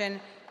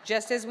transformation,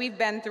 just as we've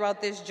been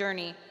throughout this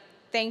journey.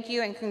 Thank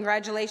you, and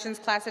congratulations,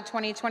 class of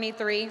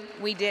 2023.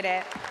 We did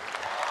it.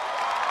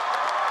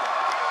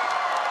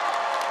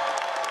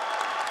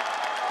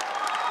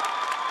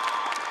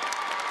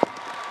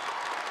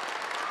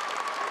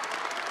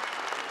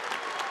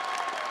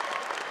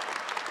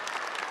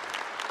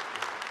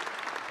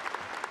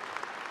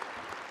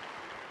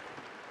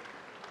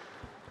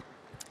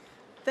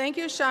 Thank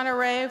you, Shauna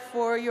Ray,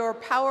 for your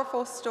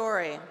powerful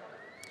story.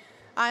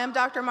 I am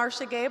Dr.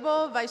 Marcia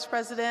Gable, Vice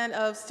President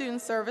of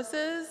Student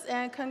Services,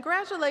 and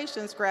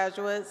congratulations,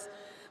 graduates.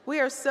 We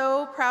are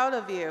so proud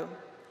of you.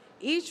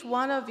 Each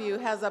one of you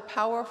has a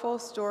powerful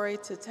story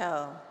to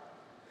tell.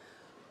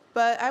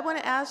 But I want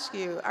to ask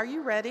you, are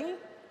you ready?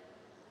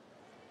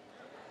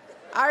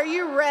 Are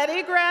you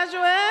ready,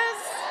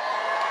 graduates?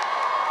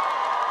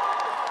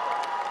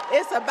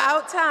 It's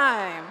about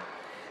time.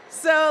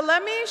 So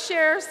let me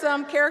share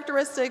some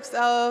characteristics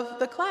of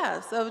the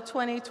class of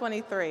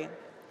 2023.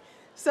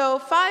 So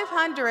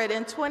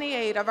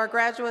 528 of our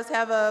graduates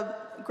have a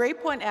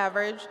grade point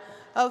average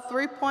of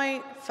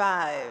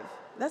 3.5.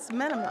 That's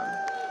minimum.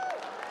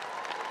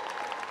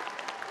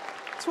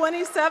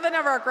 27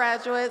 of our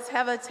graduates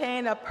have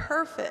attained a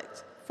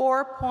perfect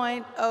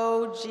 4.0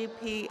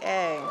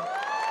 GPA.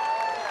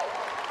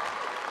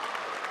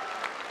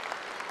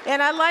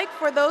 And I'd like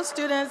for those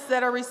students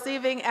that are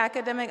receiving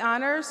academic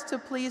honors to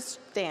please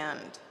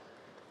stand.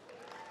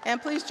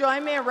 And please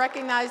join me in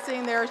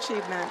recognizing their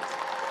achievement.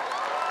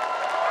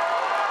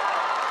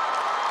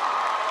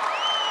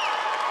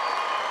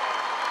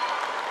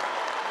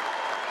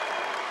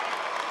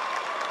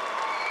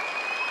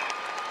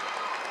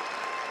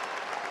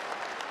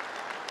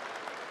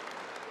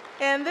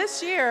 And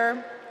this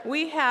year,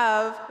 we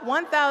have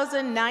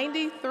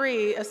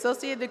 1,093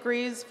 associate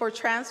degrees for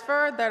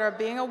transfer that are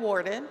being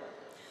awarded.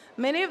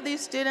 Many of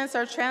these students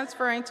are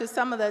transferring to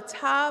some of the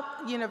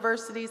top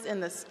universities in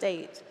the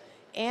state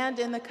and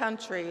in the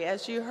country,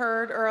 as you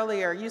heard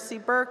earlier,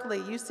 UC Berkeley,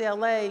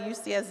 UCLA,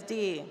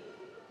 UCSD.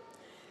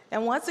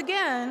 And once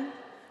again,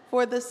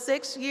 for the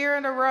 6th year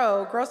in a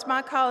row,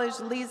 Grossmont College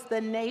leads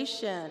the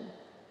nation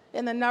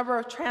in the number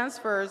of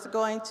transfers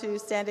going to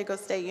San Diego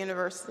State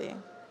University.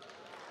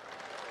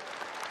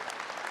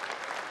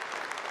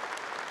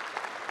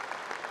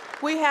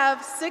 We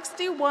have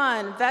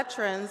 61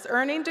 veterans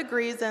earning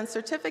degrees and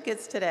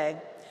certificates today.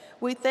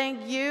 We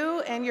thank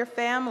you and your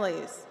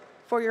families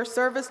for your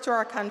service to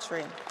our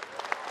country.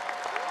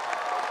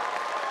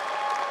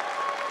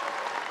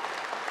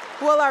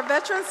 Will our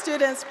veteran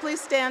students please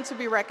stand to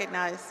be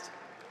recognized?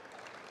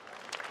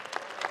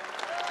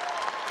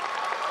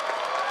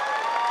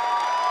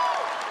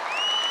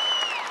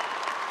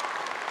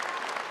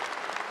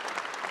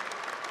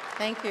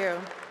 Thank you.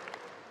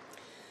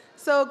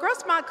 So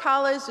Grossmont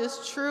College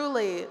is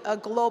truly a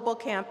global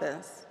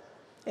campus,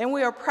 and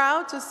we are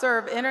proud to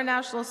serve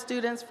international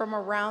students from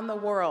around the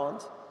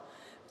world.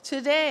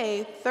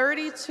 Today,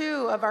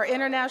 32 of our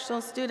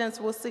international students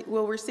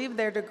will receive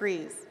their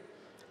degrees.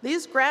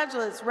 These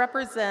graduates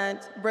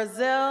represent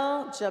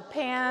Brazil,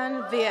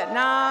 Japan,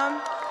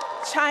 Vietnam,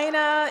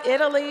 China,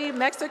 Italy,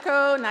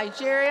 Mexico,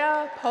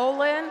 Nigeria,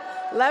 Poland,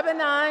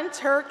 Lebanon,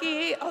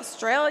 Turkey,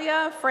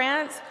 Australia,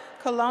 France,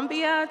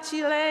 Colombia,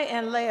 Chile,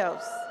 and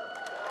Laos.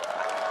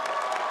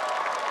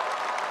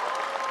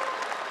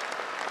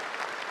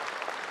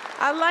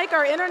 I'd like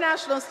our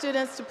international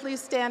students to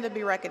please stand and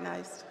be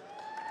recognized.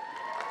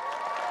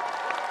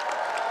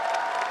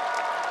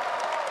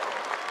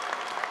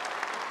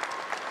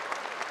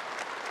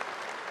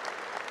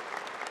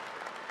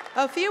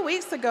 A few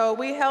weeks ago,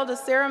 we held a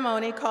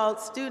ceremony called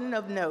Student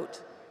of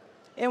Note,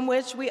 in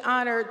which we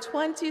honored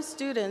 20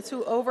 students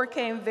who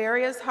overcame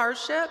various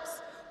hardships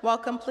while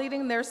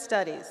completing their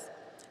studies.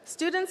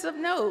 Students of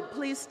note,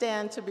 please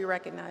stand to be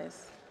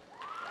recognized.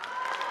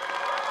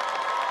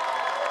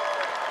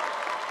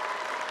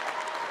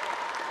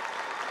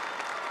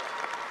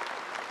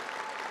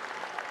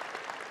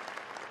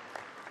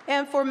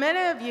 And for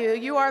many of you,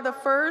 you are the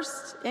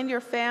first in your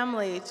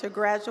family to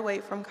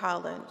graduate from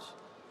college.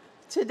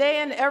 Today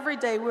and every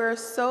day, we're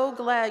so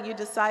glad you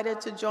decided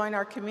to join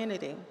our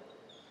community.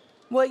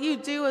 What you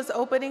do is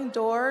opening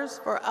doors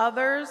for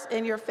others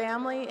in your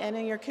family and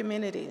in your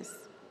communities.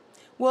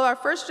 Will our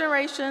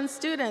first-generation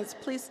students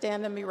please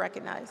stand and be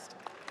recognized?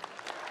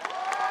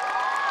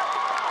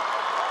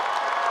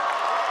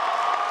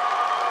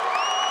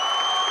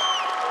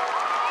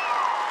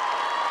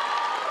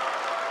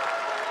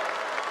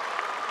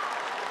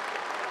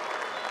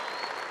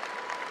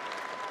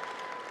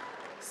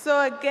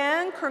 So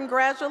again,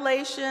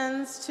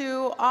 congratulations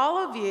to all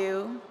of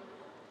you.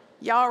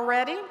 Y'all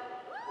ready?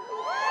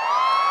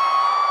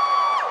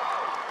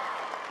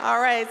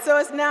 All right, so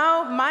it's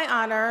now my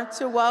honor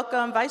to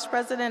welcome Vice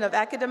President of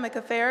Academic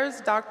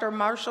Affairs, Dr.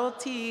 Marshall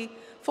T.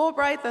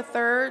 Fulbright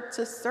III,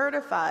 to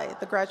certify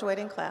the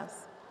graduating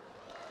class.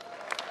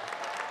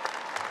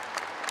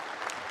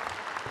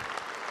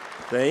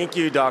 Thank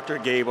you, Dr.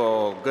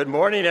 Gable. Good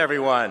morning,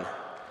 everyone.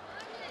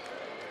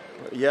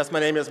 Yes, my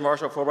name is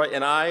Marshall Fulbright,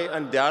 and I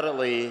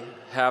undoubtedly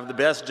have the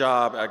best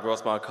job at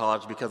Grossmont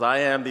College because I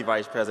am the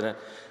Vice President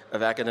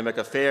of Academic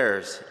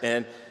Affairs.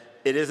 And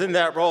it is in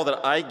that role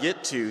that I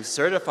get to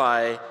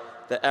certify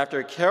that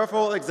after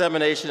careful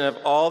examination of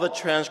all the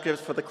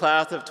transcripts for the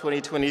class of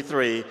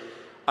 2023,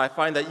 I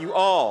find that you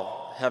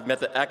all have met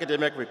the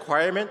academic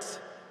requirements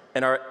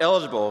and are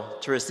eligible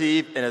to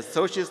receive an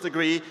associate's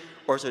degree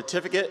or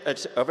certificate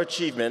of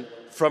achievement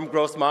from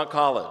Grossmont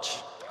College.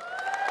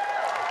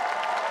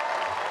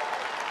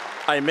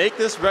 I make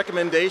this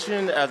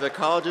recommendation as the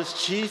college's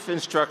chief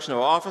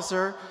instructional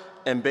officer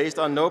and based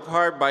on no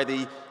part by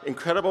the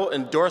incredible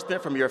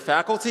endorsement from your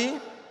faculty.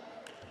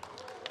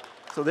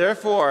 So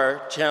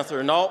therefore,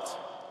 Chancellor Nault,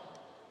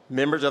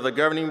 members of the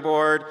governing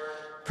board,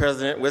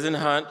 President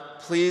Wisenhunt,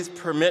 please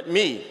permit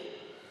me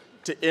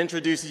to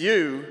introduce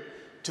you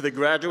to the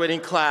graduating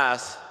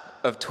class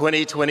of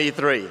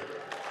 2023.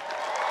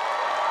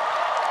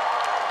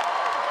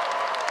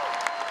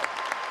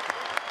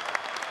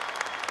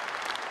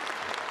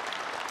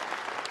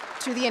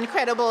 To the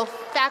incredible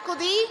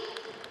faculty,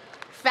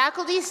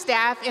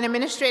 staff, and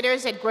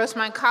administrators at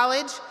Grossmont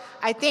College,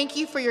 I thank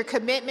you for your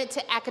commitment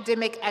to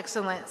academic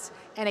excellence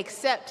and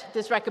accept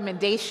this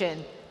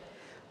recommendation.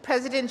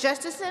 President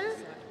Justison,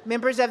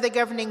 members of the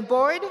governing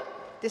board,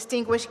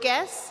 distinguished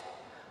guests,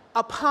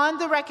 upon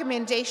the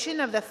recommendation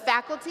of the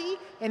faculty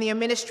and the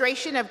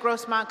administration of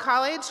Grossmont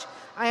College,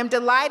 I am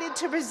delighted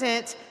to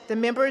present the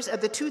members of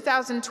the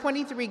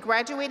 2023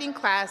 graduating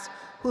class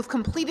who've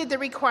completed the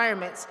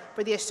requirements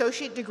for the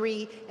associate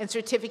degree and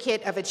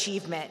certificate of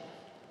achievement.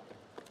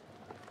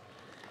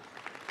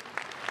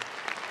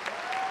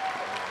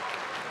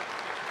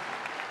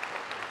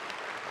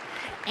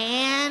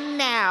 And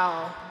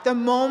now, the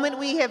moment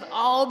we have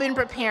all been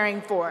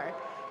preparing for,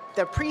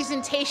 the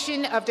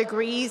presentation of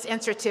degrees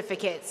and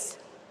certificates.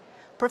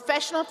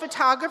 Professional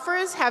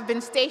photographers have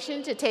been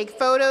stationed to take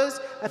photos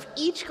of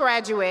each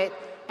graduate,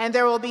 and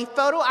there will be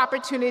photo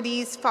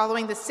opportunities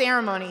following the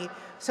ceremony,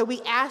 so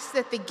we ask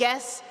that the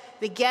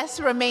guests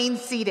remain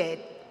seated.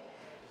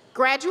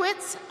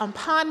 Graduates,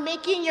 upon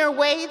making your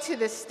way to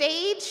the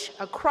stage,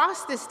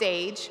 across the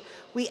stage,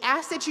 we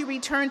ask that you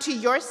return to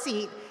your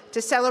seat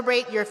to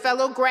celebrate your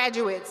fellow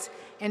graduates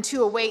and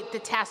to await the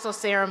tassel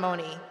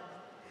ceremony.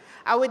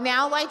 I would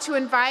now like to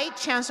invite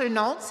Chancellor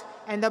Nault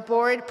and the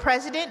board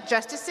president,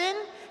 Justison,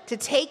 to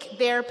take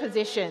their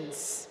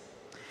positions.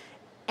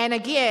 And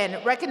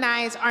again,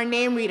 recognize our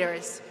name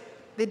readers,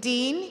 the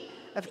Dean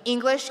of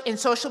English and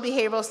Social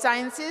Behavioral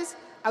Sciences,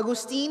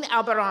 Agustin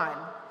Albaran,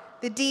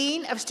 the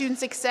Dean of Student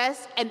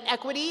Success and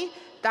Equity,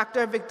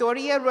 Dr.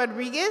 Victoria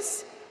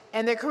Rodriguez,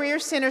 and the Career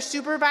Center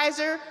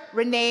Supervisor,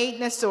 Renee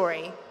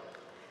Nasori.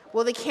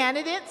 Will the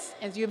candidates,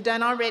 as you've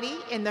done already,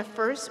 in the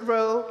first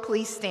row,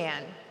 please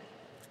stand?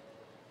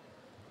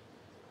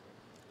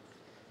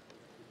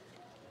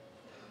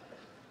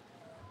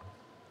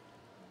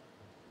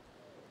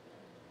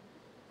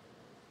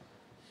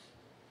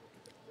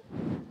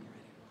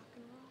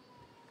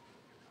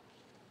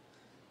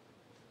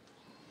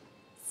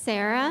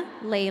 Sarah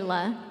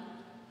Layla.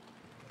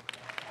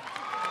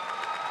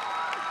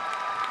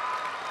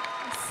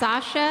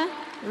 Sasha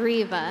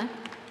Riva.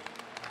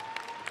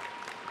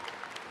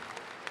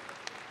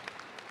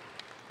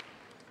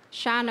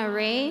 Shauna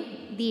Ray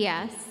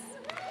Diaz.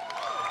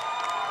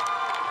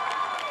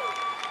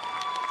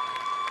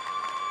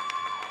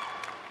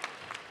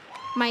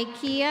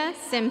 Micaiah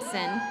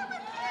Simpson.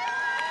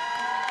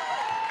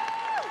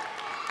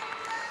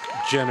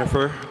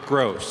 Jennifer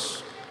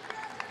Gross.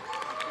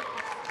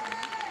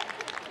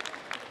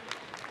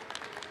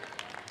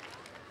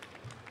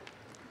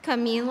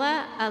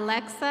 Camila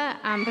Alexa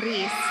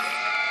Ambris.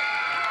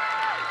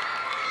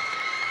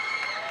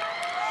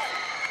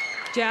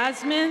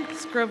 Jasmine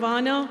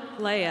Scrivano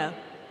Leia.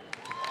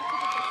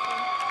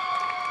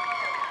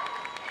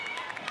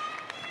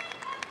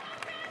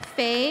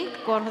 Faye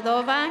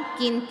Cordova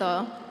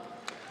Quinto.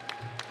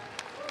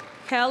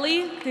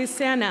 Kelly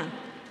DeSena.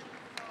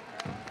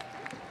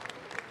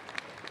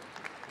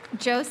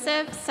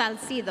 Joseph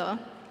Salcido.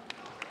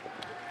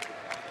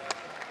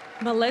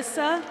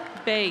 Melissa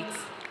Bates.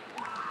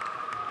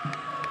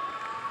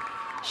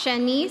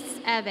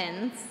 Shanice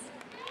Evans.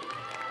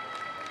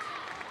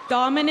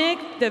 Dominic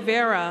De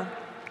Vera.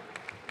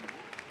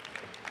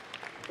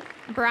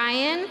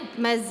 Brian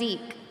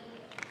Mazik.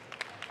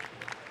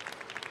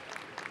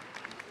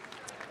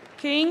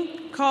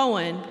 King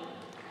Cohen.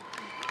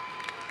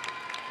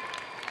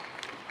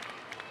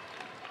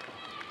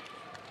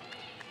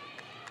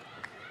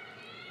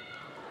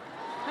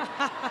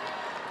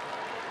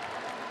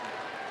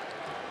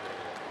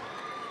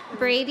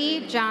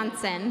 Brady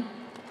Johnson.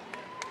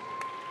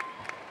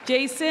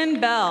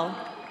 Jason Bell.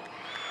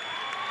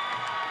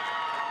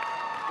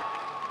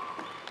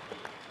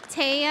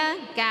 Taya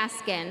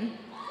Gaskin.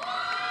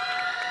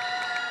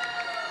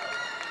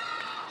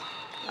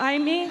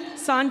 Amy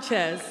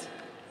Sanchez.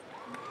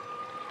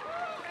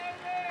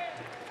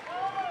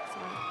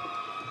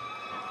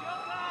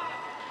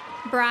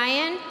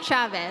 Brian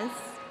Chavez.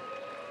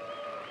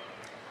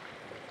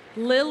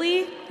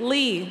 Lily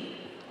Lee.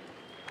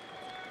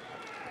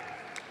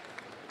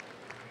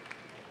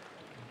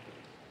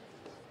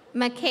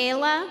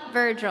 Michaela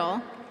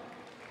Virgil.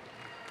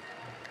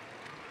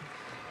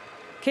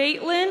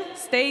 Caitlin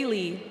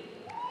Staley.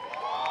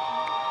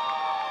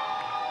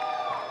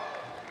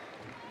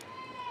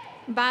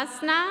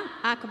 Basna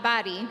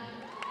Akbari.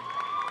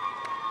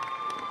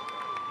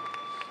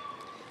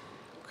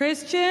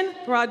 Christian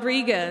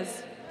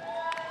Rodriguez.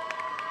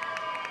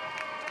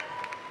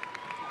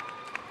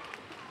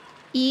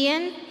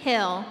 Ian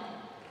Hill.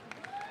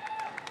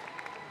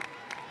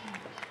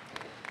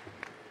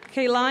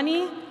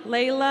 Kaylani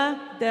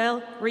Leila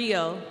Del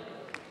Rio.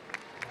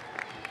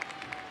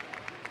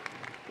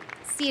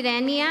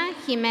 Sirenia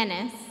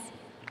Jimenez.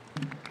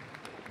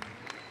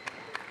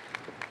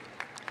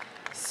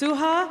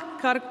 Suha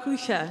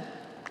Karkusha.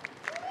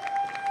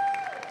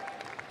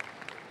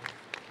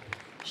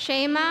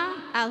 Shema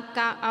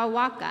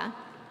Awaka.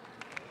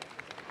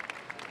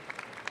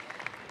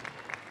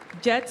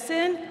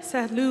 Jetson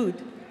Salud.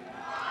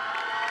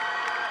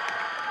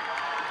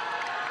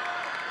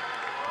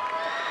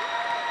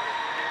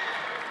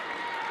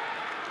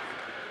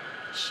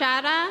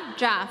 Shada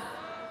Jaff.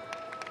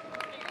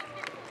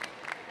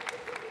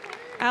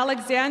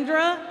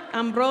 Alexandra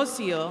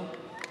Ambrosio.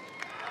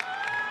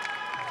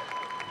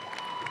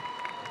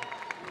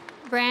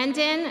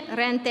 Brandon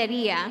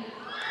Renteria.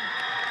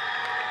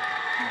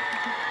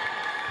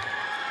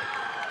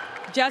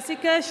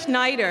 Jessica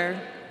Schneider.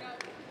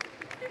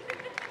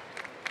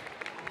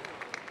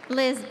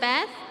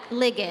 Lizbeth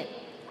Liggett.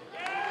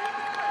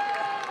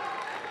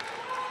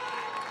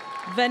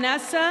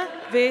 Vanessa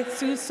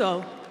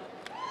Vesuso.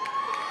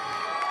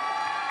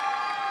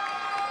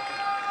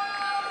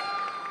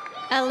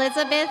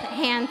 Elizabeth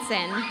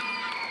Hansen.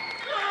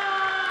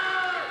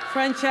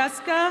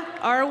 Francesca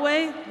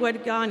Arwe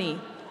Wedgani.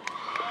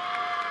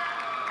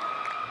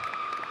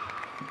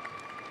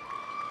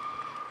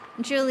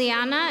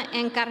 Juliana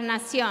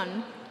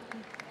Encarnacion.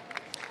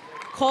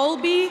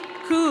 Colby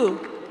Koo.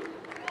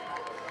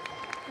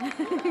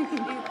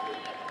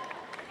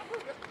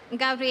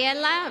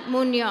 Gabriela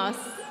Munoz.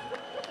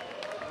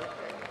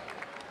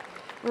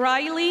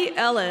 Riley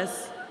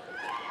Ellis.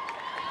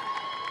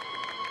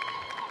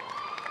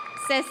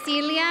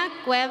 Cecilia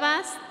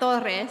Cuevas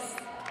Torres.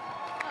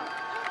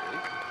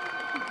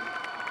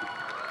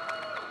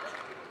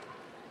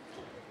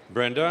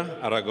 Brenda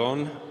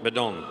Aragon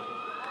Bedon.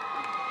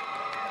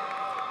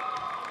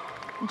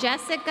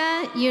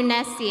 Jessica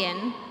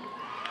Unesian.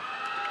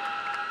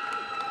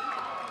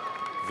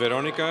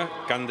 Veronica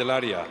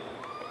Candelaria.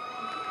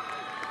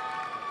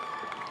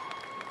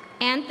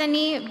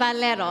 Anthony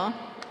Valero.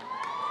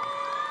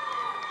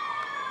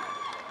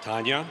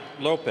 Tanya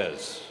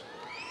Lopez.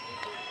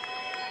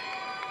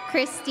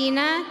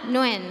 Christina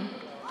Nguyen.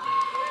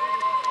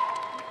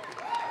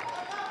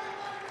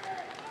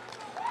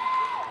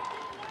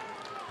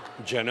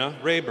 Jenna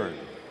Rayburn.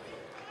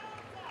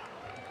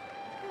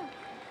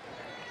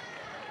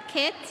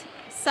 Kit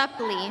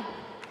Supley.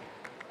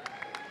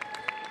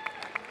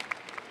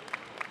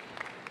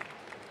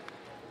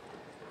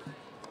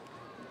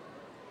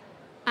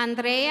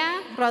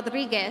 Andrea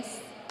Rodriguez.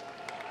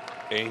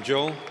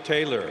 Angel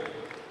Taylor.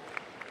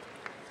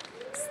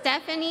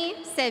 Stephanie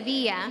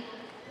Sevilla.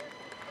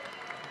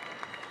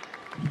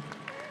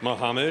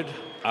 Mohammed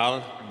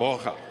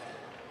Al-Boha.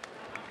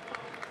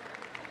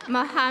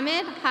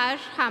 Mohammed Haj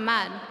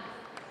Hamad.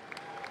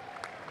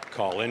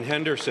 Colin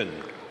Henderson.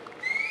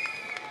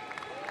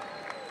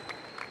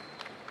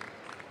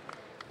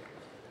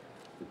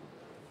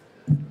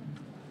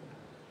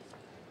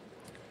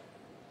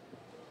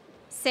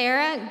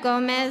 Sarah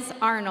Gomez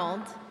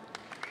Arnold.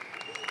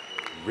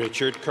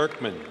 Richard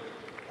Kirkman.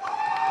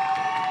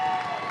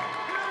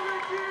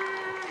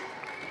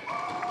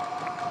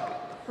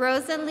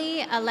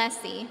 Rosalie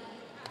Alessi.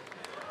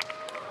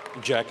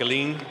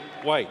 Jacqueline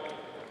White.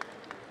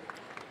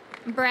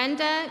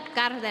 Brenda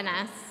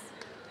Cardenas.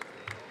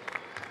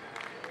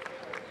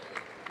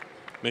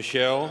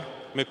 Michelle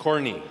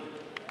McCorney.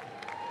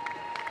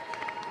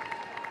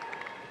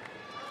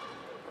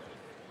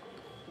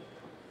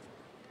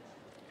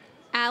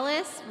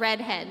 Alice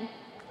Redhead.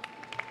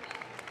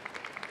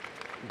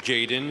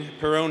 Jaden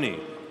Peroni.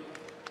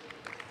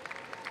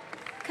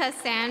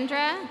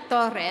 Cassandra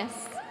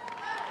Torres.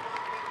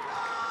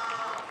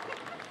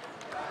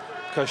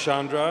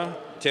 Cassandra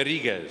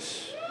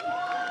Terriguez.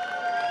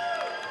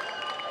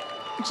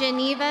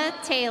 Geneva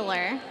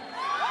Taylor.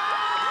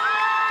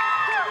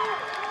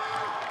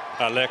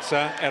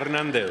 Alexa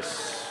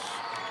Hernandez.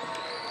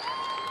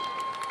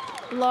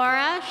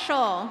 Laura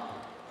Scholl.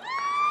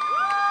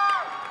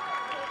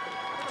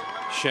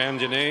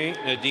 Chandine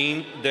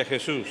Nadine De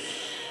Jesus.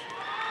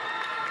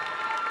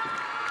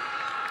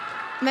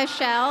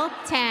 Michelle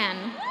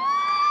Tan.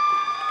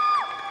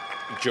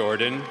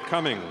 Jordan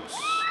Cummings.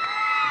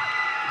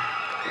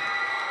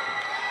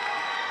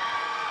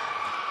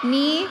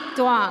 Ni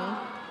Duong.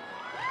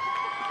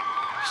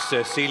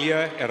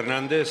 Cecilia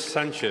Hernandez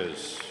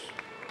Sanchez.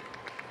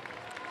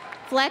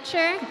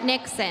 Fletcher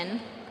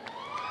Nixon.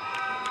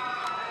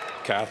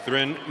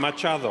 Catherine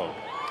Machado.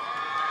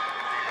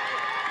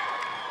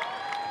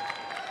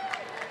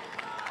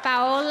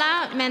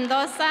 Paola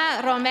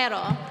Mendoza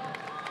Romero.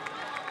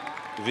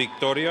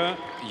 Victoria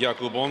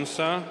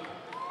Jacobonza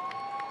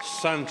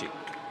Sanjic.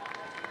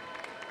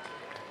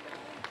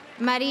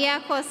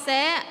 María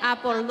José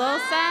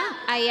Apollosa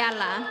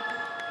Ayala.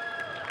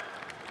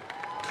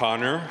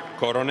 Connor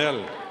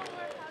Coronel.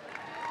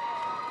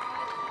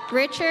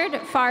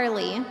 Richard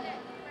Farley.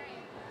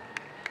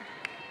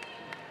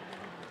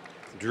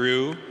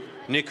 Drew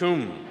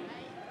Nikum.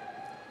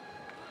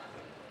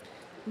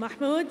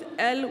 Mahmoud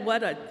El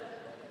Warad.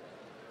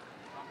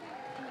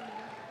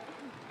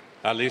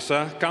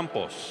 Alisa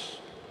Campos.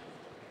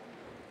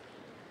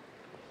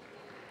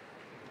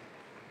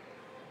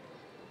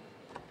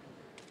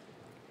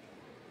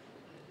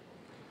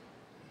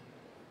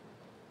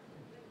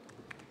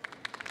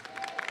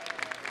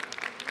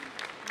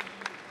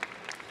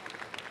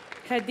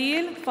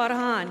 Hadil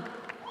Farhan.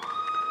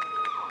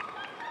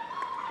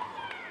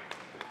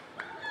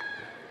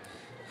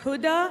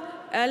 Huda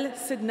El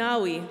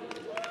Sidnawi.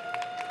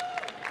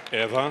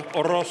 Eva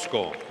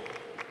Orozco.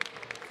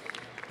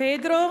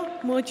 Pedro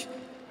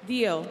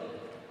Muchdio.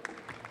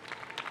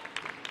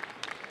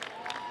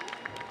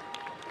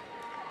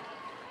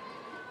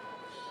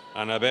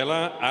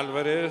 Anabela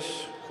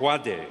Alvarez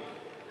Juade.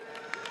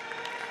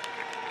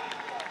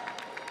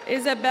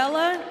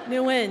 Isabella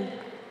Nguyen.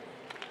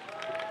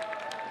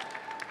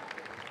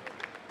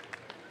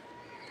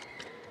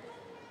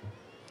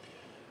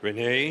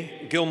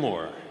 Renee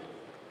Gilmore.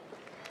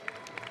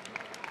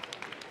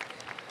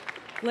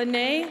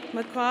 Lene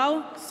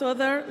McCall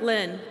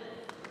Sutherland.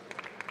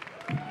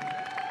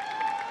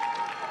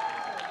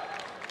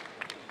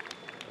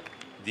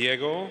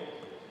 Diego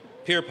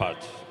Pierpont.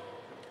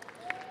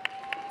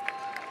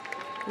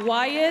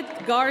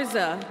 Wyatt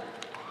Garza.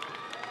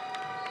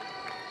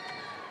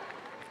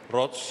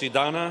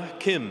 Rotsidana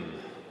Kim.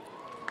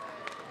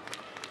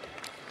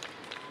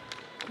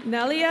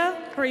 Nelia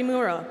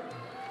Primura.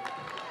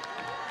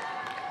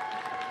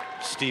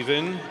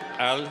 Stephen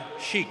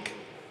Al-Sheikh.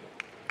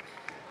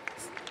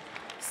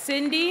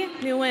 Cindy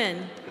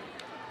Nguyen.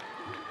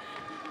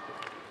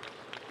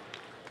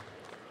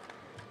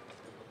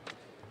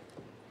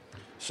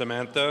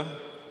 Samantha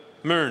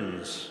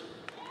Mearns.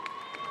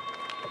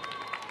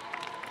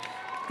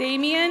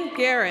 Damian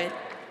Garrett.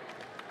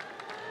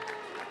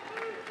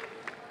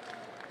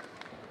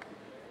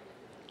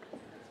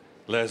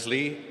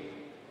 Leslie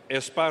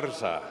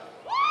Esparza.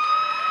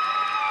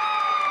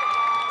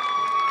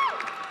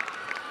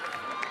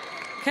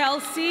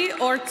 Kelsey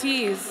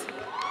Ortiz.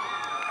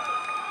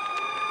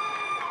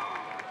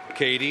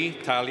 Katie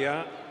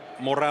Talia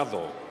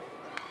Morado.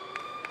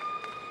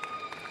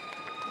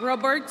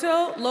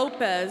 Roberto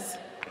Lopez.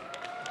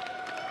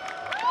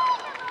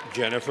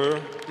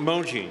 Jennifer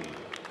Mojin.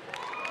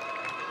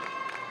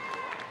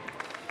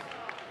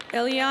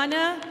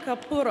 Eliana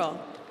Capuro.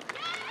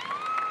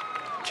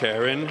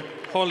 Taryn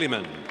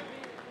Holyman.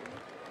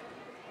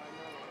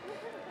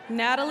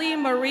 Natalie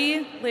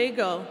Marie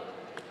Lego.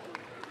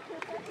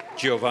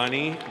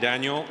 Giovanni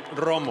Daniel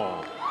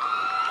Romo.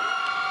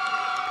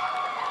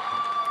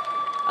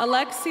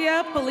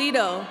 Alexia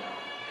Polito.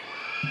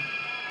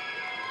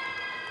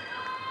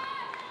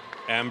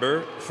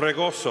 Amber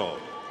Fregoso.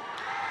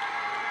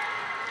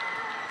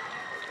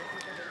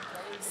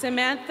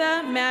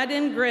 Samantha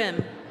Madden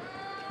Grimm.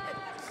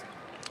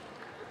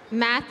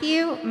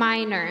 Matthew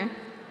Miner.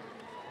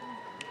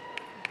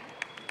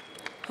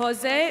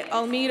 Jose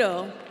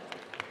Almedo.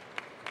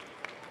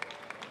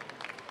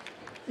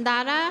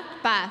 Dara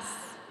Paz.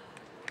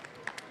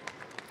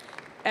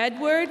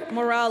 Edward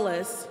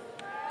Morales.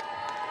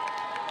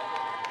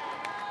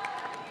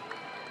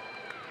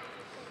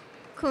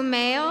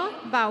 Kumeo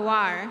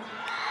Bawar.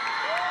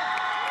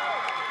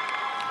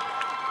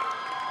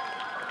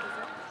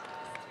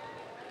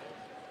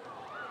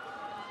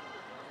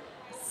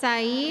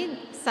 Saeed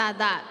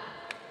Sadat.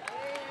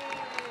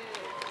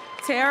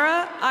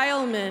 Tara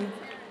Eilman.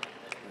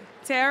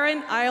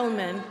 Taryn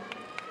Eilman.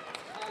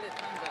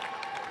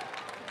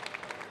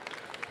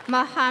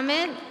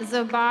 Mohammed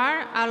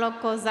Zubar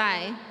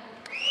Alokozai.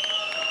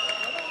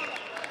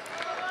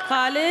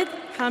 Khalid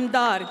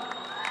Hamdar.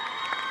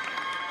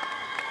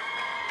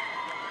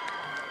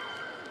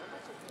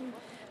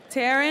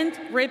 Tarrant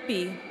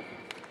Rippey.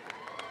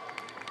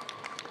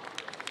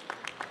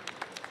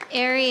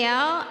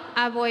 Ariel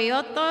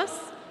Aboyotos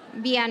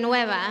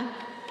Villanueva.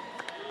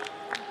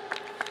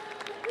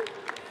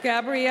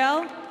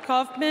 Gabrielle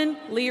Kaufman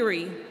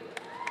Leary.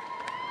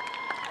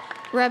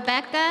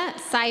 Rebecca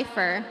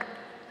Cipher.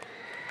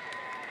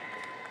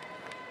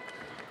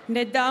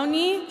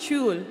 Nedawni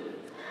Chul.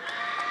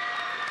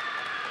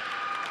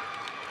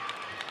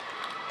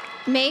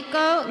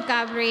 Mako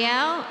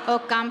Gabriel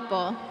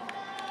Ocampo.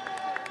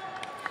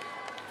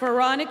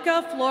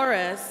 Veronica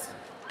Flores.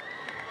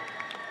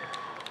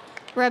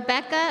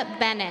 Rebecca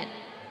Bennett.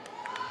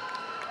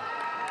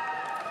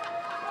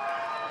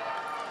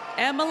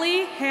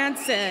 Emily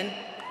Hansen.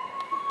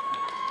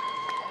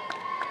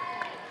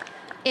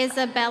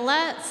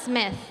 Isabella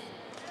Smith.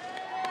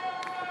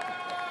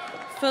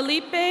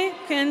 Felipe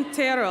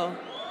Quintero.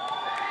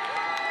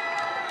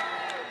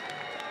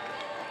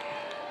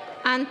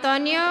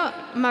 Antonio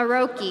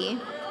Maroki.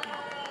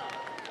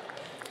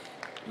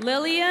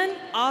 Lillian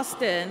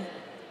Austin.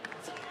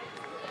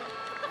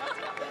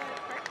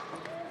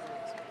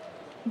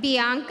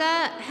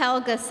 Bianca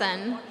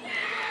Helgeson.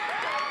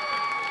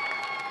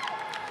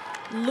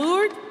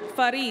 Lourdes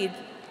Farid.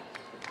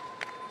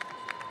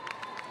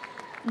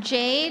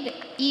 Jade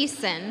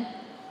Eason.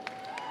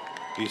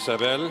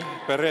 Isabel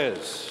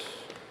Perez.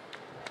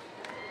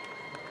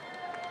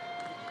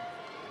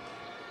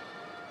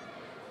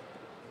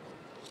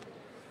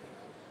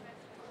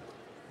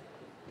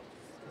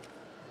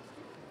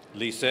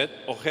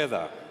 Lisette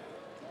Ojeda.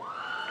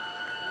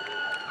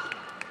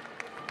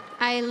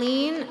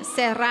 Eileen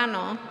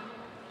Serrano.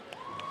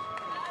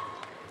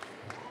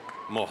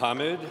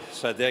 Mohamed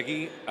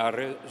Sadeghi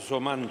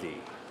Arezomandi.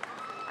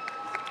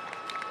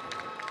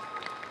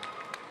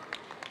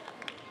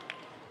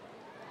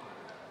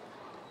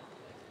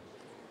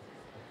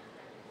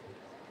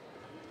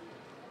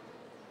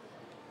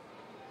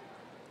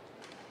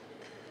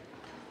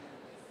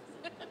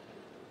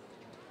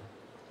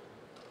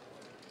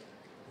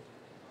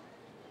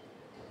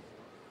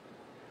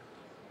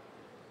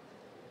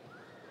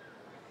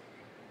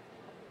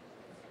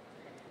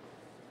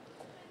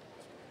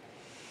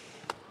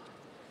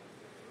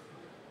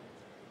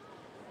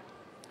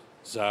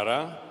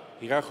 Zara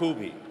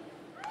Yahubi.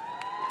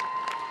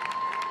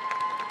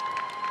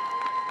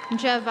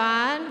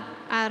 Javad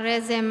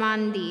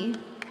Arezemandi.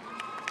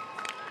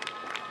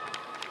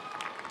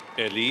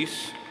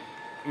 Elise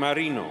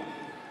Marino.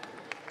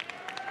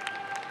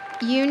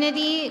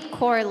 Unity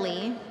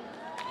Corley.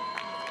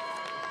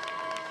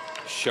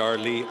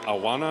 Charlie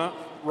Awana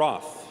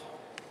Roth.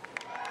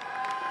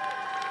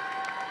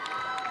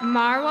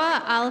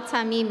 Marwa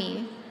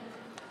Al-Tamimi.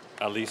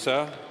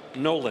 Alisa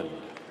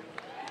Noland.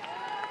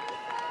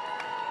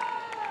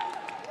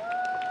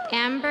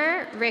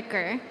 Amber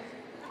Ricker.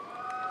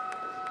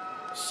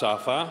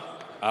 Safa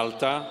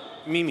Alta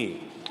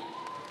Mimi.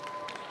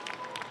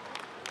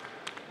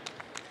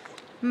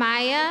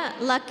 Maya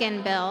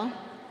Luckenbill.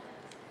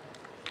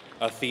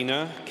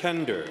 Athena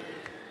Kender.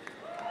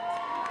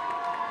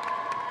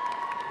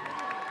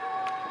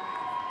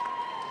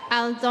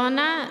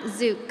 Aldona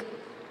Zook.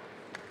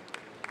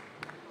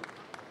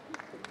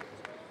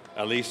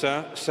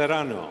 Alisa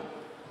Serrano.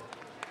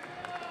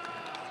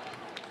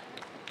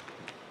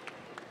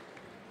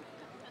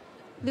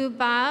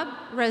 Lubab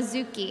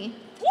Razuki.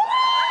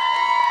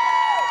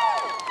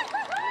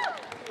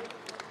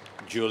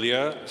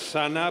 Julia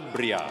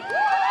Sanabria.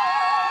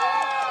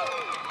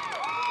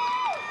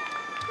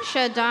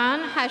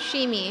 Shadan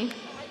Hashimi.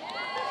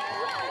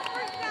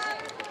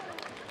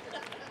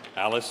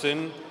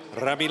 Allison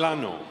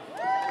Rabilano.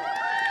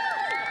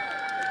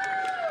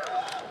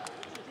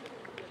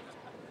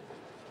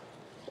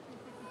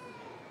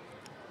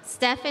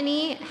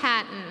 Stephanie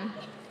Hatton.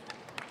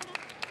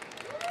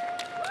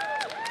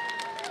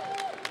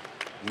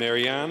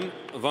 Marianne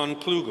von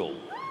Klugel.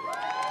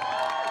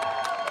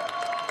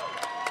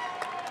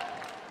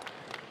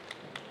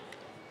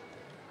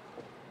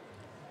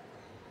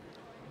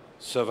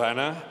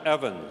 Savannah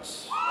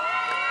Evans.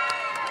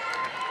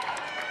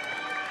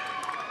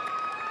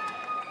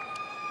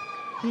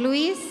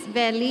 Luis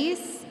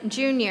Belis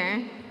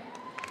Jr.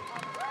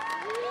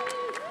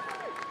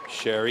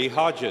 Sherry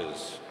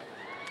Hodges.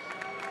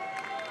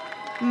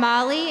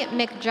 Molly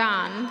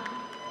McJohn.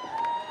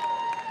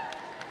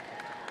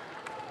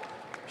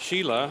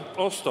 Sheila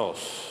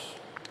Ostos.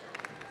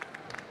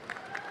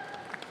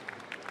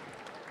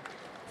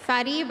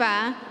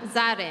 Fariba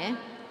Zare.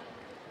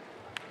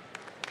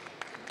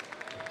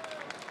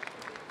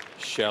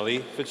 Shelley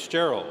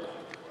Fitzgerald.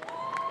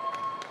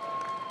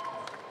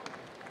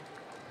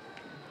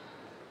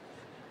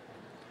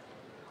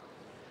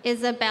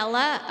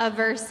 Isabella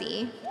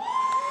Aversi.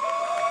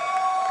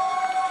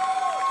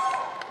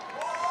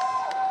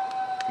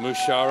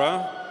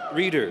 Mushara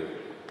Reeder.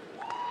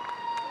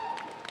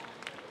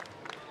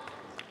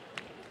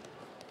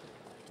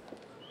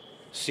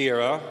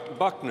 Sierra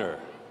Buckner.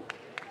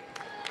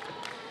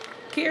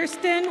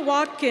 Kirsten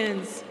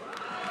Watkins.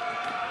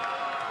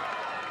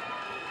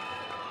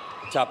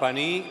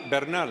 Tapani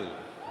Bernal.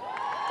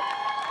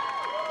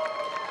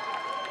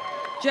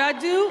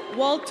 Jadu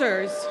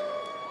Walters.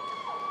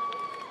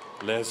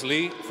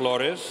 Leslie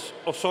Flores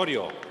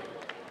Osorio.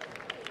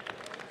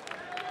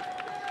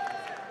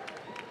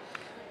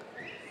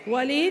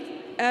 Walid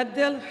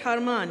Abdel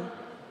Harman.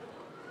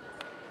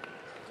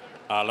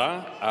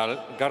 Ala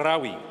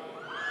Al-Garawi.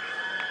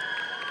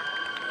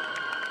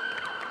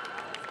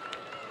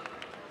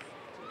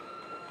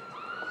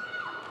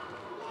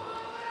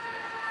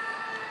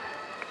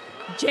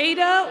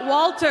 Jada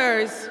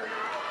Walters.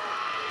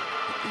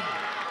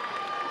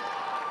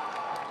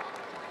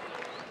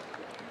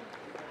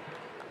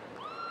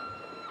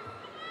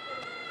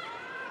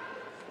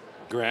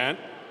 Grant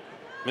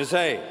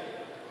Mizay.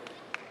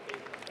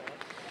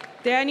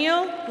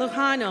 Daniel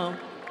Lujano,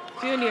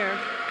 Jr.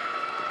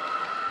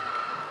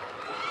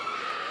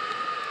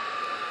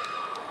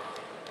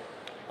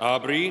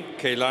 Aubrey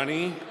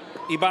Keilani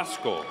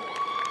Ibasco.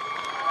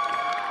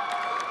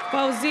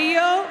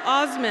 Fauzio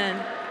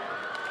Osman.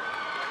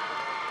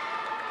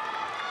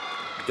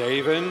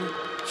 Davin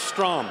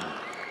Strom.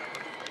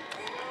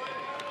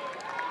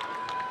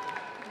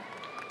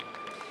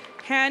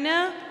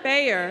 Hannah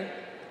Bayer.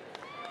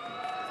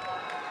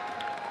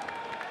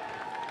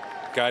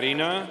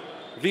 Karina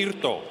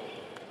Virto.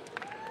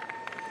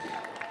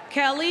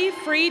 Kelly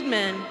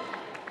Friedman.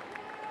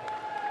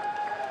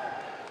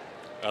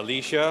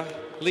 Alicia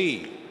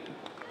Lee.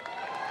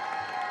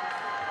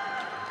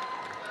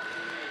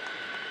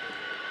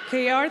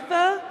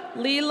 Kayartha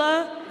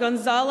Lila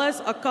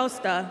Gonzalez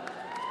Acosta.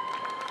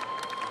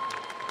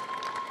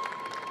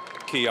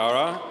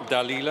 Kiara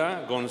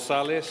Dalila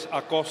Gonzalez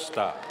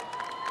Acosta.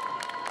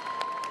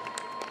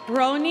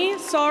 Roni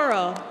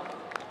Soro.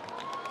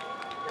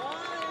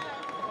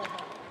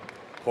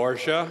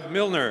 Portia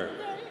Milner.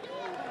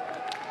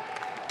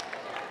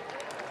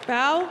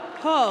 Bao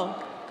Ho.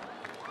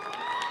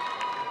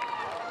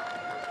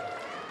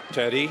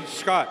 Teddy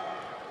Scott.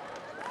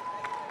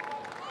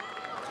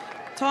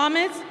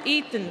 Thomas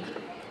Eaton.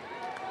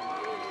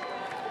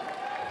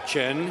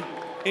 Chen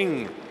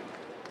Ing.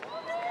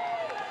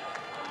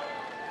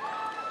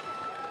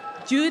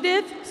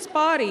 Judith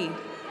Spotty.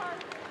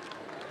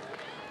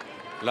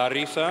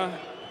 Larissa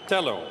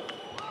Tello.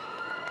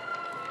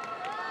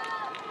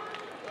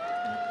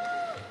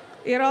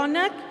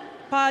 Ironek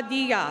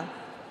Padilla.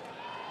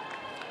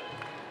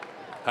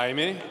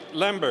 Jaime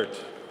Lambert.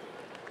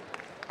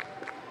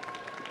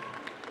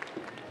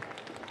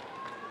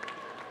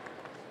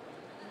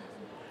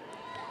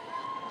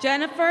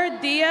 Jennifer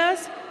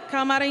Diaz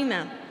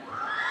Camarena.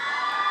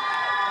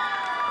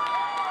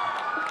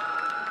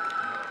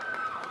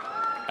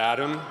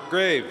 Adam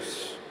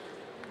Graves.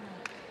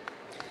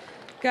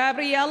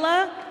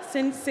 Gabriela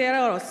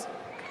Sinceros.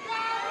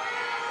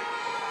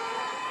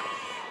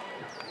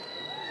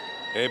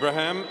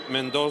 Abraham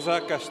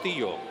Mendoza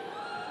Castillo.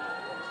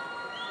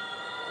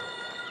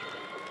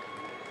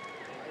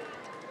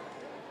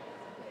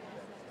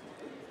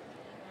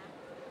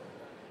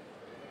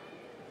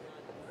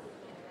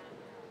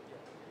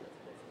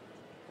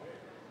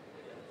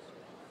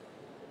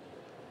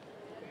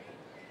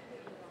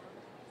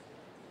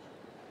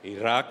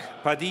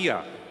 Iraq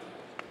Padilla.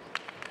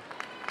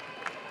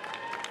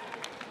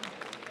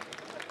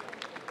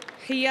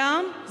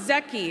 Hiam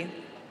Zeki.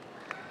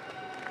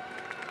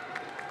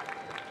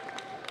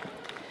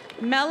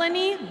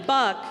 Melanie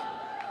Buck.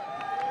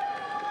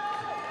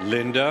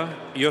 Linda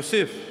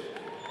Yosef.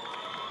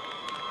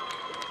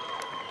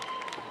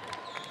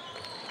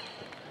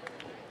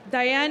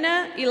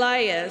 Diana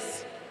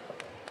Elias.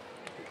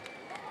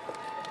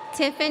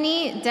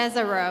 Tiffany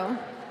Desiro.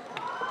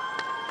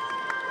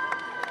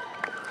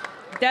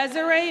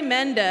 Desiree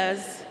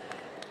Mendez.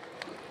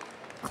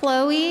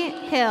 Chloe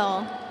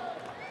Hill.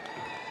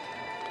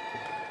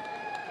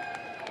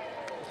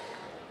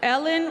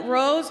 Ellen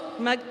Rose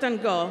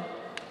McDongo.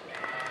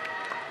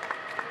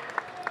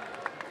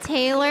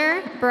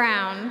 Taylor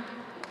Brown.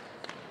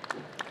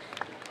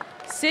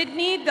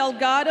 Sydney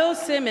Delgado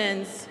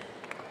Simmons.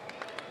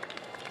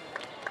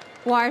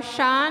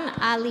 Warshawn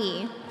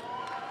Ali.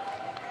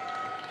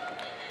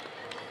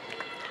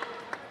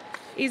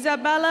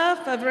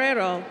 Isabella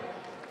Febrero.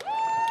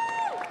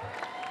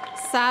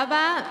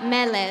 Saba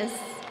Meles.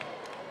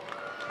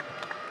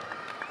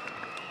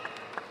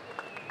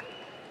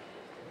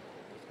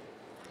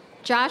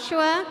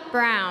 Joshua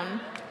Brown.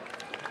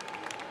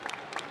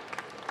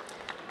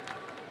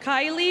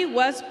 Kylie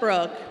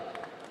Westbrook.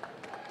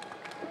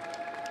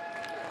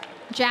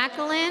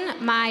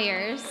 Jacqueline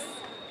Myers.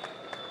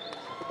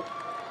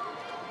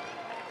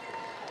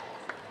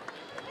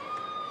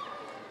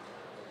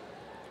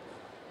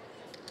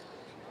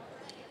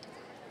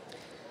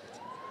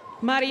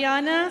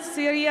 Mariana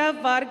Siria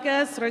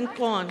Vargas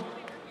Rincon.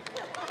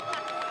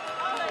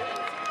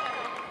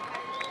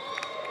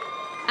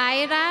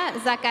 Aira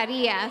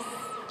Zacarias.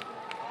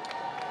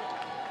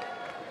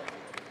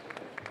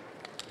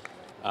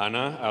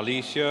 Ana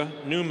Alicia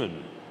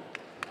Newman.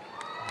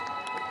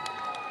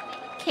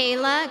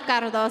 Kayla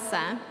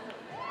Cardosa.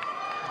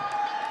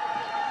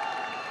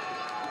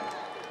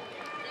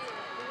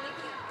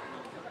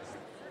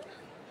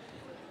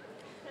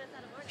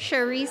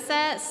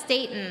 Sharisa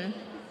Staten.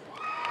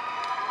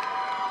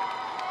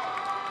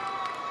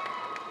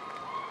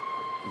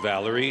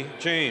 Valerie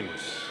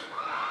James.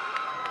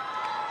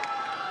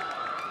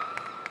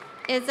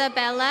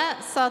 Isabella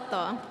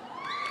Soto.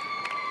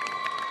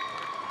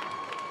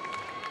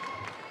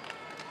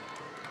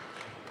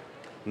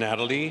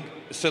 Natalie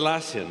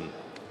Selasian.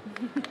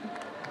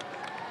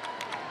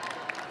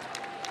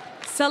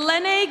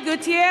 Selene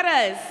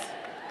Gutierrez.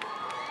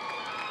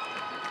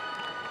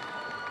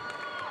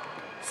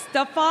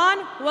 Stefan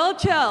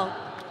Wilchel.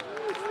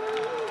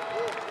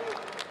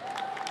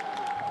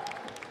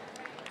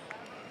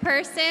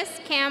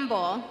 Persis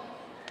Campbell.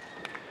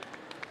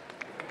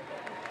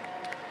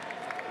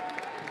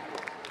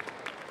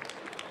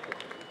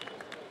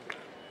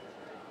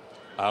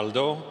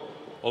 Aldo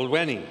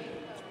Olweni.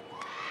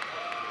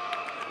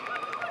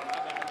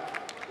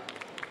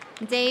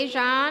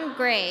 Dejan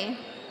Gray.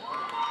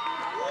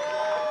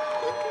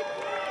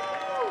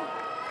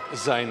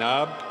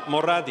 Zainab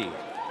Moradi.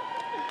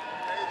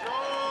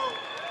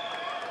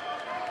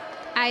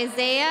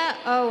 Isaiah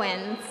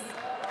Owens.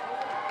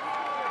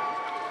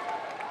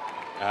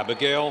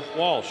 Abigail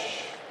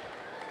Walsh.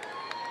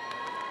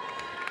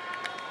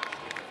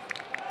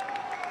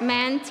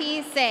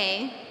 Manti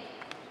Say.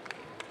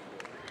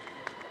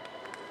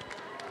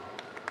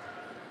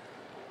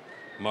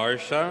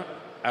 Marsha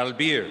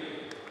Albir.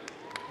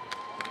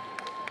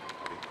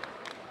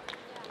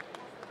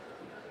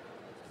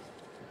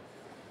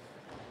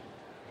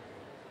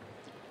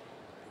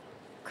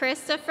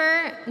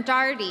 Christopher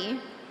Darty.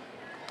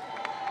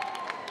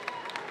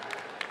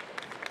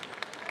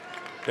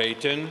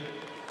 Peyton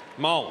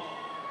Mull.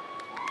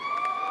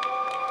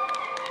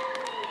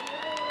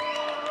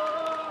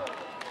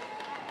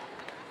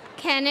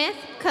 Kenneth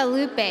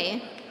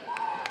Kalupe.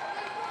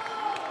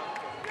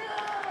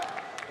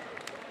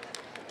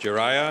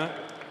 Jeriah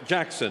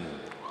Jackson.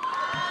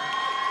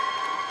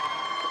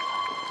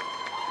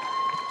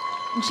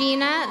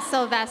 Gina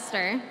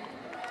Sylvester.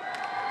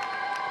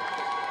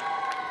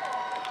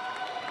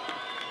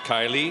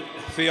 Kylie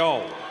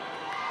Fiol.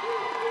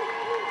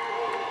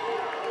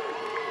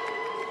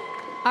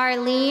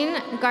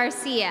 Arlene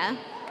Garcia.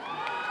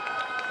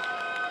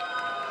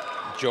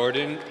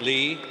 Jordan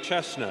Lee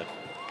Chestnut.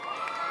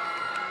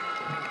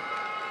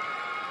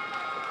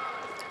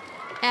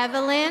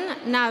 Evelyn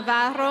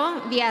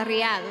Navarro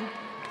Villarreal.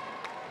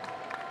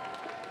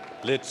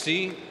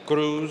 Litzy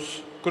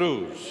Cruz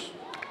Cruz.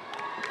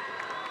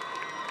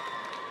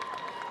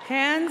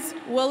 Hans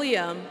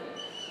William.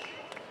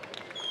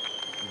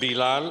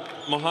 Bilal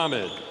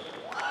Mohammed.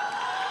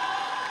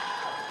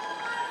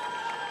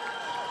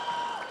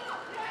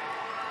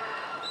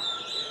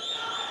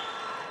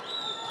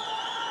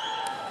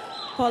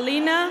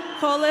 Paulina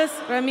Colas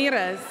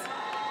Ramirez.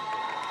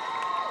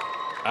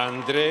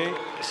 Andre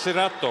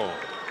Cerato.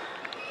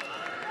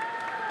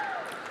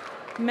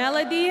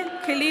 Melody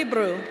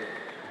Calibru.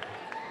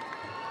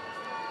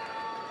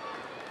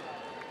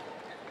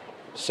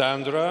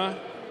 Sandra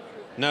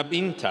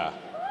Nabinta.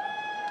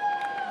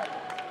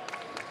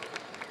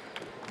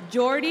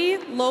 Jordi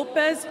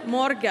Lopez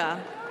Morga.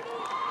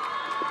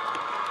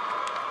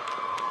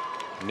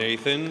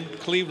 Nathan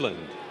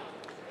Cleveland.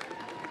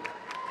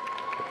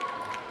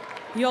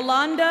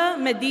 Yolanda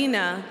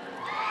Medina.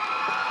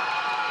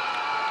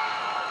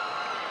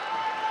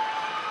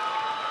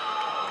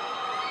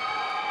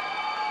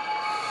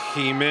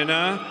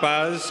 Jimena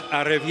Paz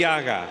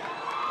Arreviaga.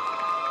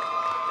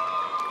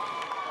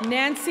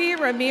 Nancy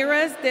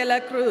Ramirez de la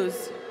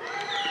Cruz.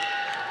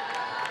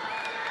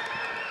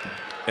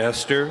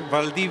 Esther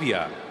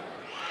Valdivia.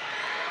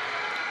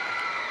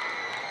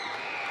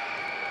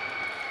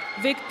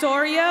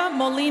 Victoria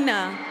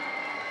Molina.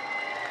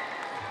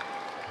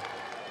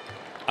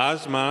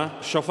 Asma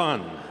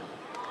Shofan.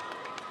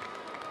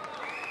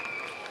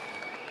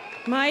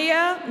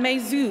 Maya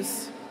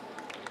Mezuz.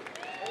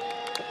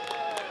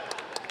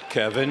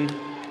 Kevin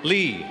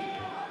Lee.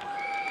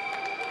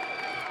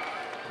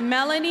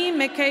 Melanie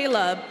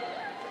McCaleb.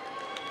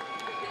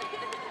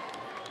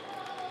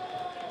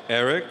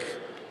 Eric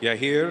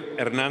Yahir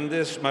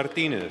Hernandez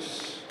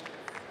Martinez.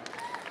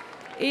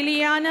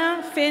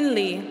 Ileana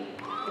Finley.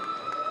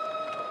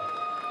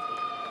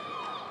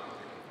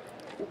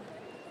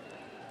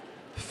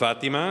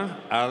 Fatima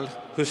Al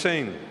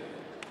Hussein.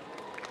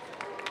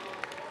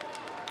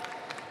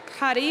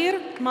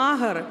 Harir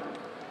Maher.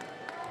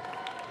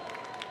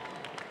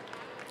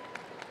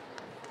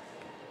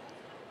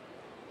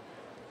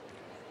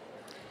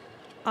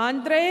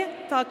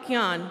 Andre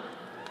Takyan.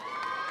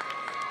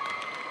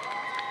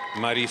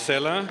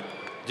 Marisela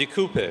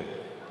Dicupe.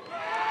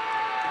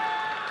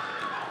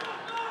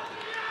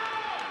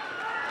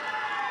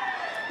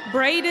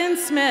 Braden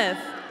Smith.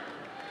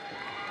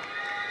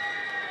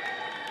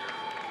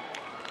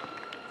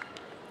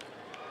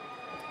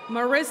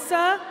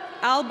 Marissa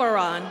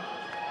Albaran.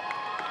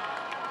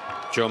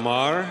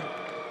 Jomar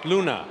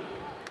Luna.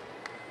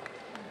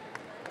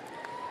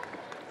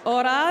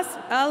 Oras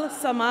Al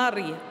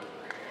Samari.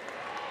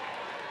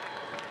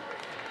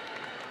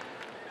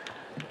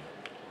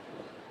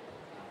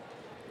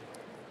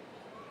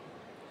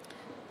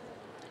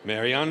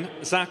 Marian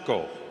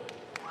Zacco.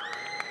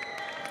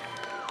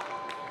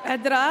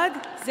 Adrag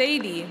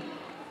Zaidi.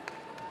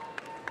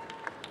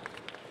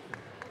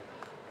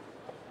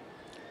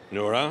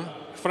 Nora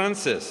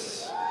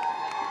Francis.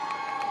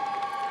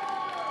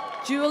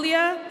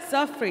 Julia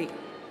Zafri.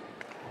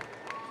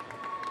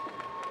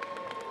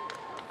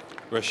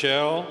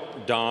 Rochelle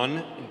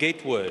Dawn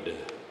Gatewood.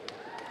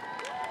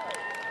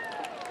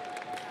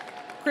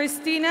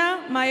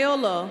 Christina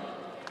Maiolo.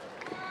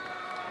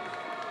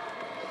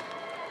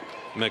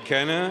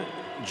 McKenna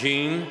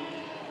Jean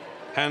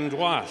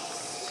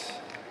Handwas.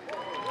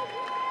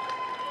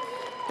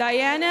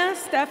 Diana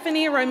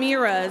Stephanie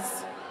Ramirez.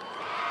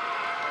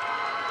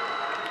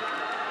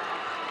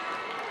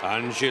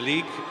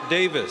 Angelique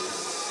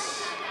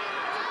Davis.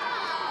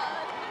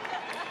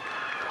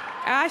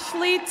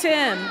 Ashley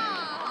Tim.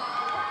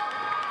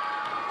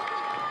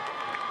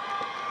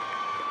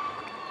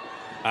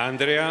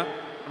 Andrea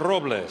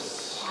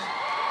Robles.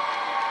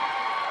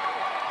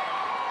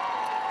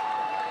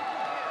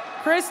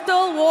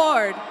 Crystal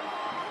Ward.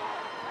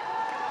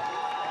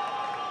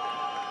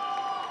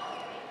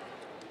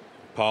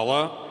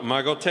 Paula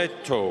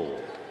Magotetto.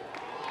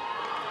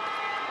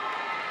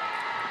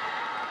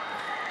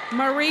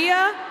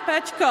 Maria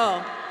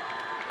Pechko.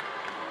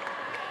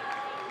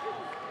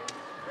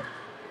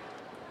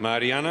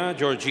 Mariana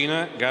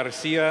Georgina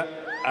Garcia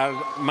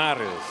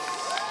Almares.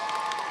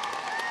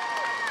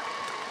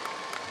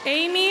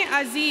 Amy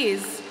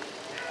Aziz.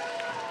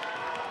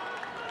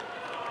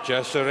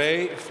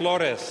 Jessere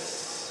Flores.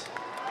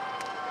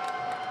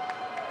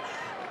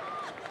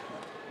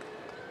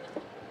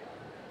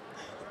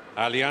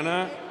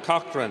 Aliana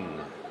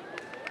Cochran.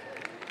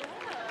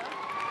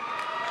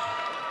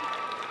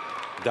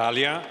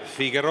 Dalia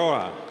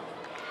Figueroa.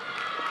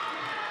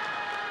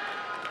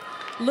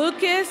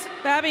 Lucas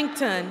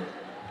Babington.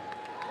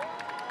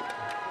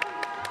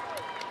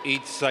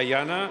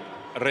 Itzayana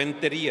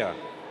Renteria.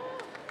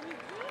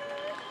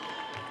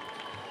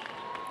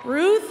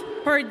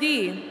 Ruth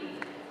Pardee.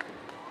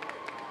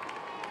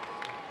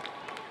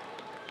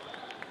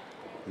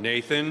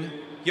 Nathan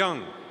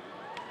Young.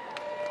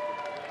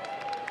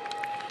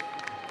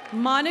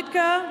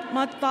 Monica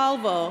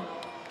Montalvo.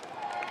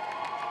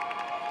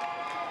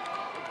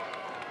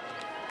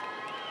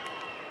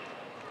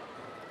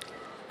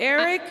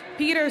 Eric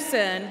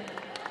Peterson.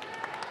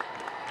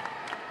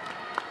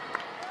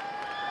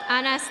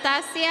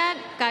 Anastasia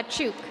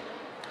Kachuk.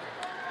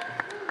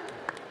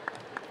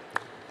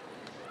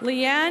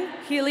 Leanne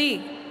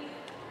Healy.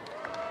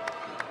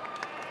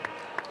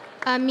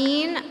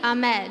 Amin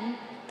Ahmed.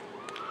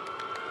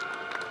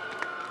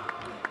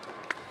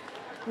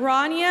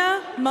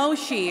 Rania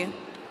Moshi.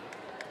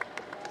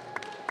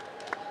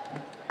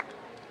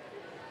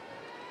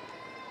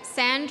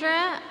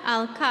 Sandra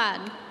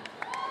Alcad.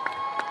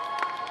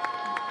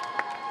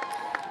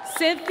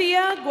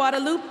 Cynthia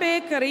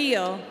Guadalupe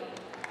Carrillo.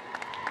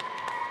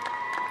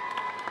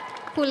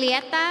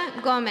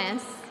 Julieta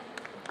Gomez.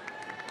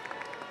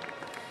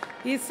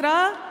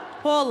 Isra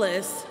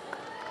Polis.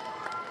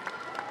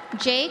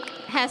 Jake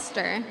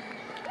Hester.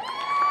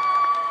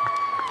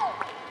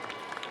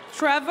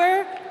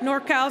 Trevor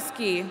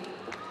Norkowski.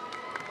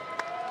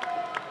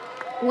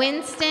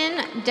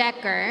 Winston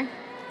Decker.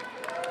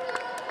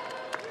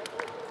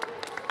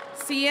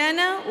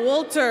 Sienna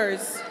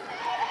Walters.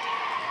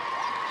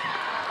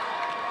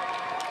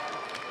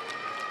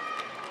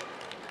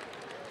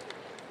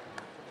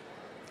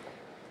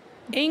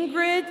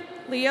 Ingrid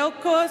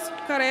Leocos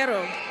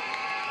Carrero.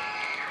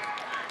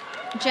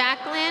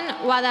 Jacqueline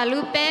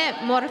Guadalupe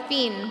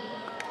Morfin.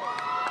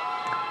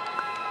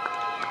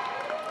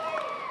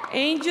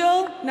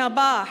 Angel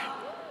Nabah.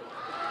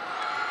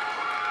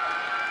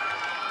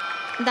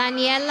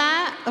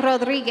 Daniela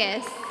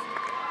Rodriguez.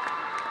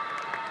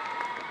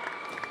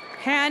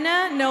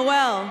 Hannah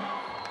Noel.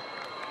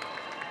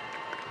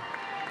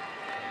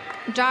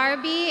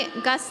 Darby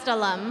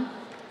Gustalum.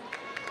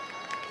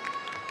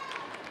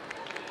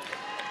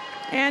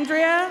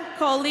 Andrea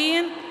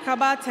Colleen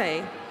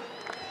Cabate.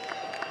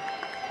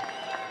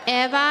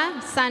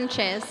 Eva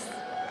Sanchez.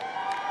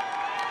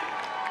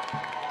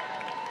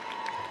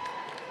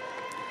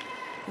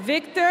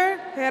 Victor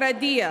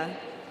Heredia.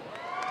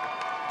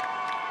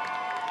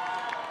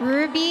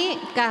 Ruby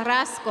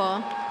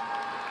Carrasco.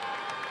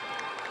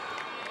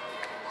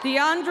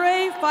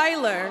 DeAndre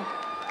Filer.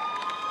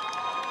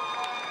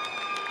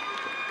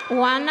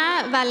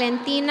 Juana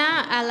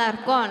Valentina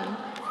Alarcón.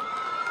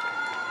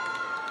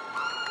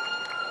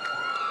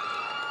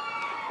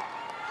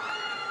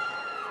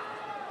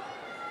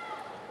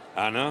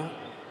 Ana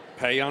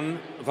Payan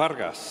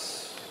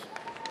Vargas.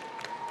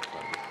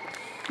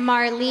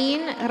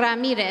 Marlene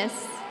Ramirez.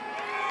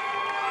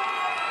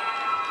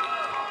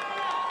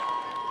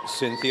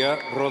 Cynthia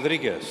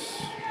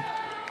Rodriguez.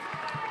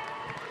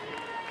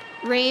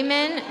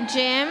 Raymond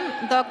Jim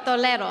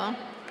Doctolero.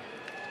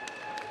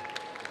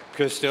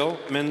 Cristel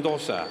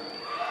Mendoza.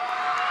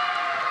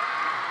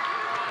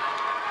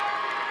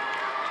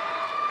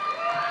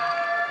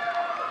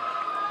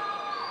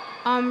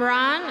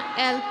 Omran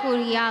El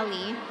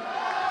Curiali.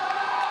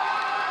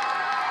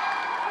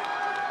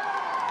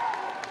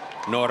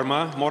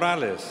 Norma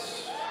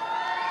Morales.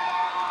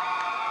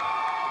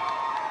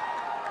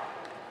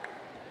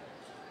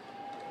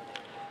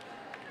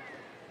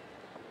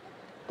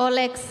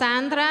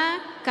 Alexandra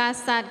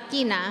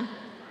Casarquina.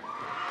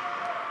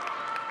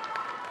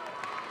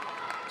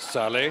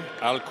 Saleh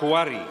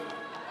Al-Kuwari.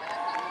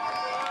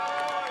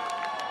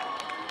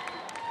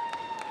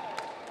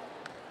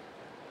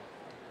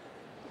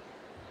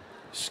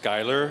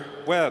 Skylar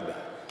Webb.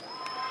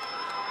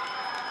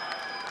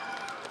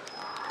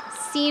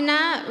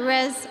 Sina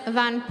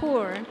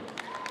Rezvanpur.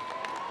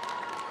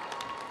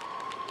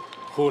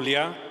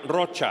 Julia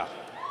Rocha.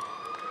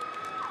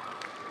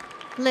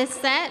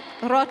 Lisette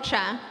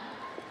Rocha.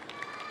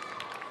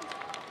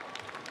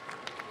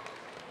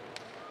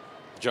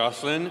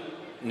 Jocelyn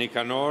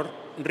Nicanor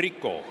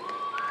Rico.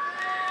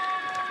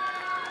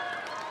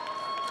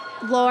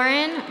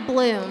 Lauren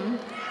Bloom.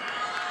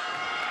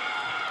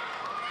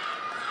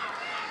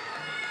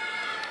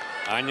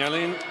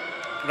 Anyalin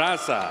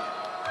Raza.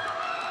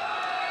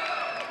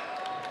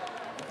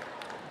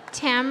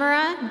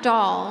 Tamara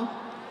Dahl.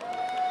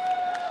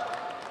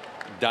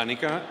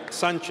 Danica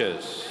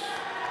Sanchez.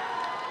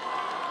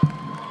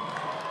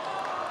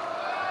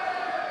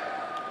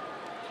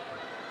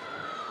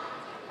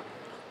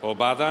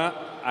 Obada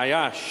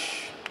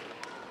Ayash.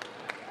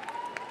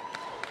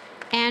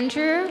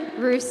 Andrew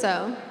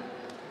Russo.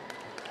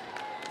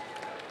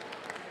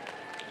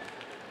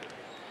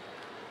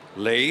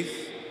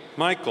 Laith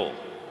Michael.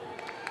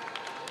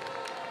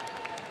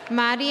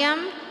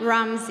 Mariam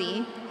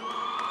Ramzi.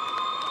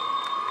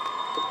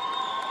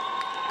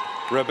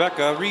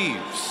 Rebecca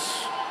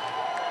Reeves.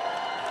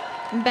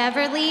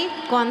 Beverly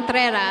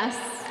Contreras.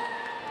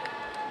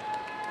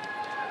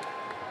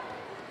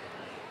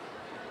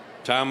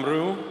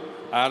 Tamru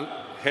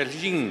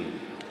Al-Helgin.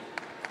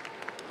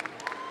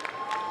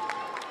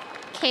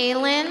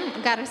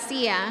 Kaylin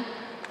Garcia.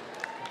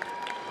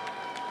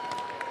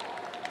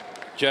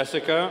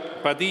 Jessica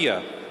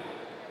Padilla.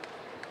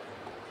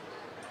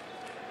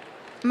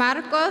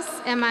 Marcos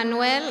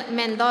Emanuel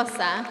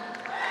Mendoza.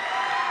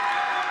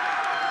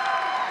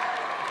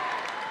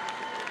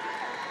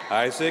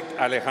 Isaac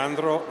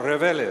Alejandro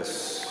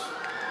Reveles.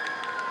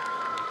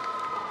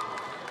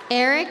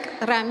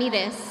 Eric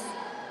Ramirez.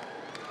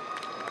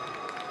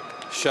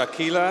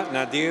 Shakila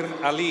Nadir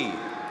Ali.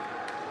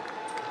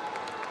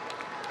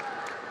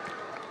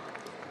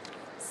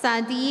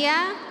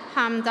 Sadia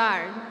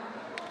Hamdar.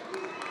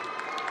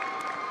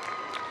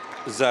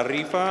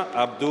 Zarifa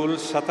Abdul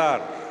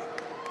Sattar.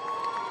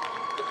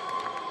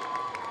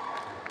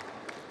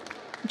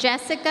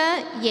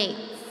 Jessica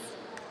Yates.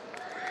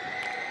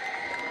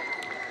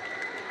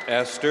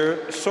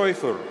 Esther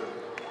Soifur.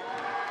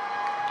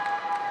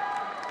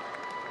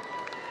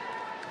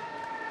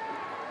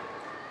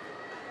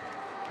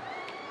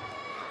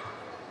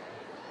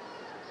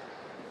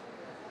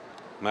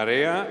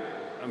 Maria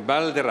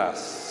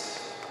Valderas.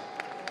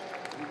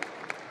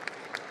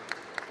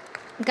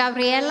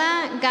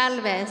 Gabriela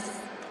Galvez.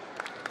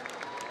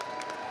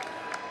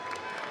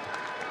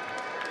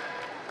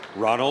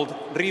 Ronald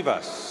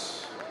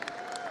Rivas.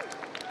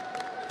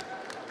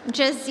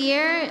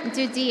 Jazir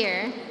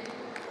Dudir.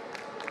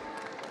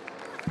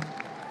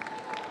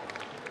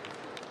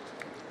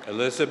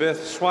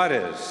 Elizabeth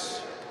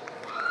Suarez.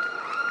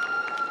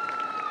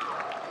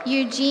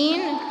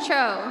 Eugene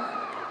Cho.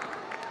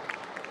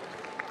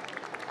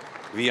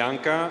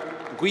 Bianca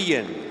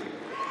Guillen.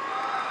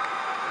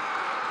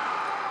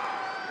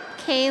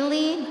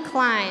 Kaylee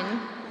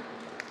Klein.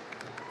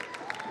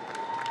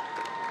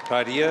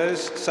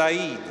 Farias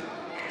Said.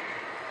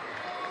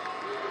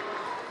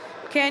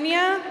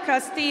 Kenya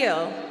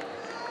Castillo.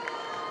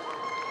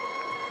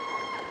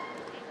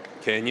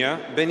 Kenya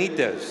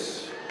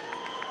Benitez.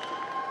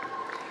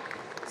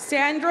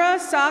 Sandra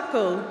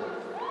Sacco.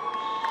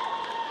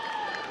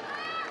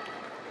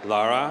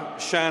 Lara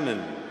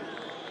Shannon.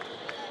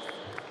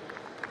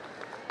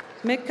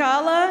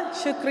 Mikala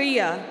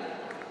Shukriya.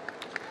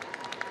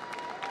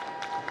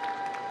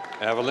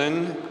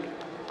 Evelyn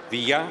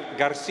Villa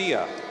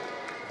Garcia.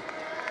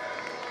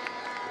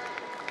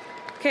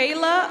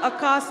 Kayla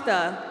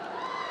Acosta.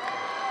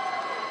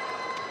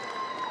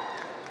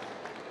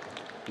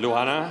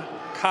 Luana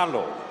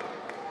Carlo.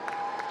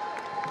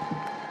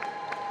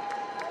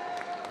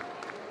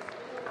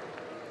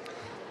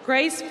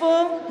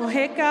 Graceful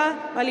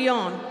Mojica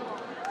Balion.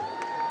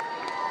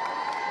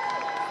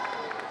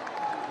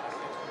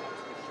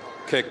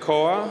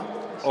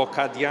 Kekoa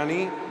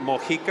Okadiani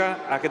Mojica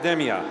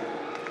Academia.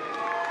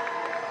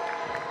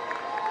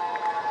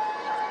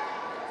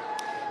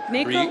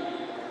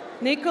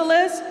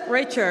 Nicholas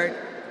Richard.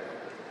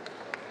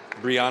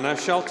 Brianna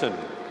Shelton.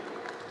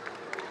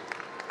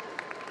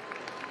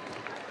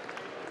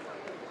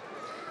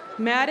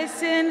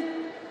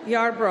 Madison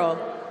Yarbrough.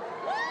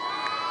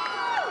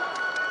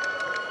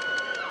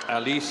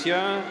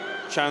 Alicia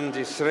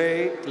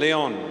Chandisre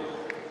Leon.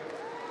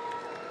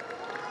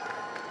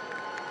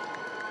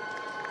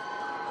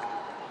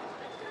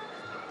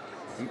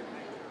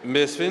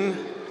 Misvin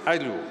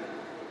Ailu.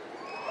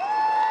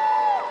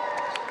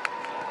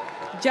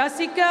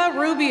 Jessica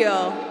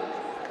Rubio.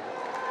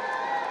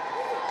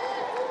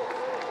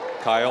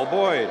 Kyle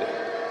Boyd.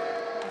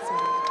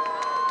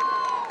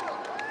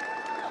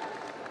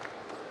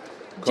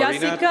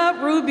 Jessica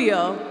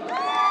Rubio.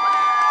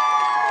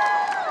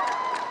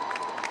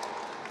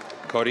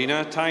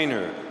 Corina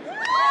Tyner.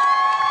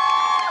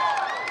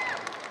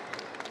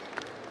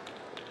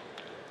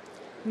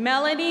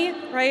 Melanie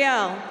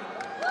Rael.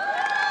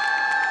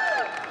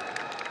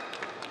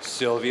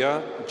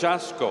 Sylvia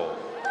Jasko.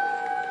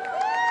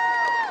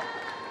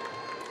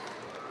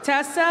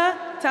 Tessa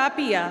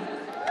Tapia.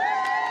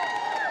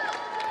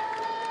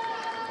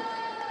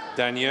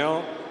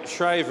 Danielle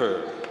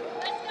Shriver.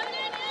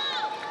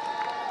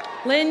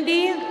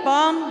 Lindy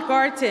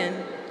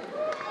Baumgarten.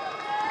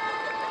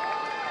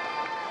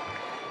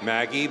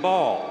 Maggie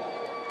Ball.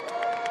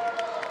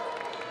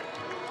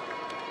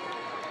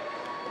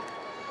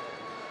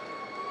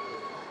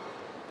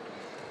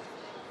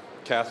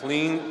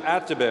 Kathleen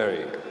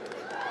Atterbury.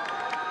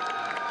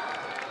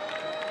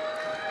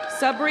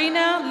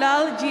 Sabrina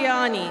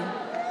Lalgiani.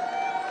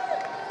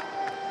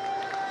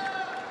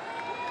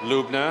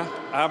 Lubna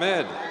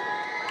Ahmed.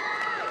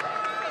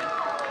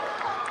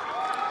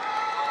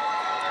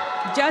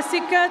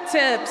 Jessica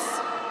Tibbs.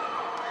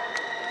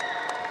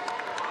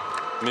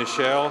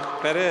 Michelle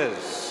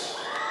Perez.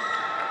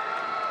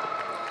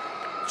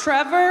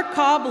 Trevor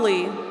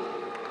Cobley.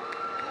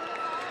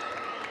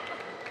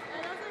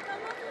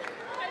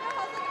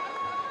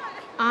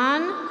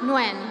 An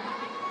Nguyen.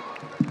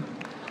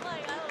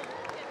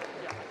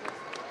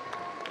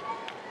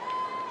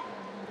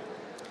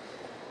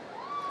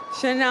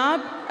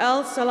 Shanab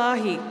El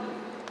Salahi.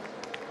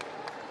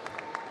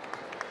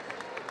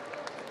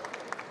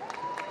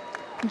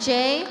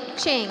 Jay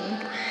Ching.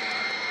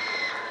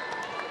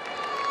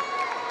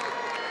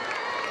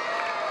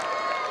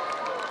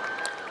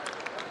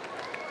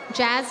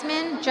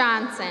 Jasmine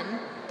Johnson.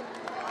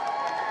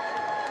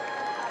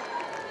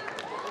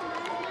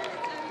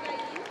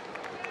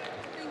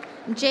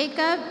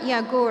 Jacob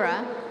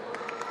Yagura.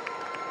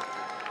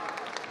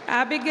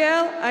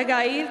 Abigail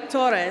Agaid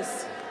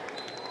Torres.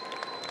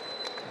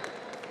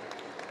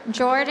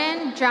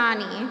 Jordan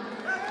Johnny.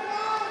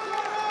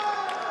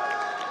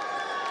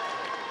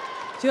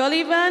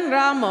 Jolivan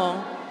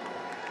Ramo.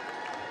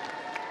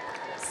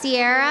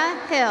 Sierra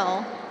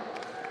Hill.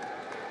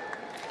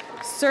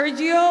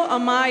 Sergio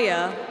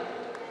Amaya.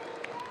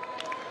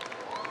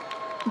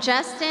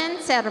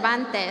 Justin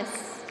Cervantes.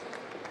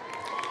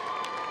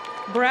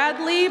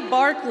 Bradley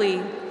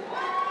Barkley.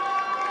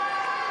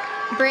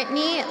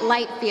 Brittany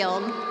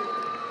Lightfield.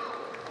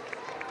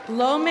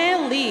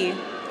 Lome Lee.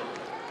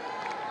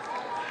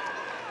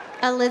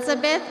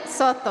 Elizabeth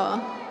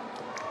Soto.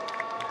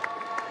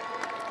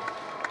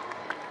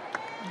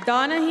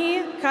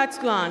 Donahi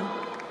Katslan.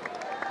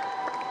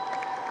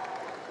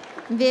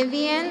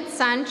 Vivian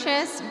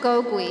Sanchez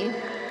Gogui.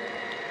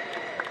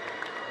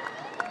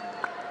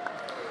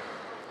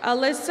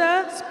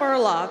 Alyssa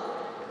Spurlock.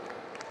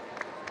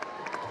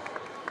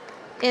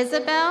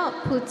 Isabel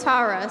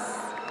Putaras.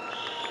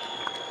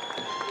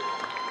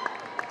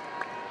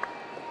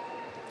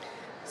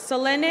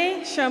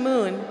 Selene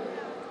Shamoon.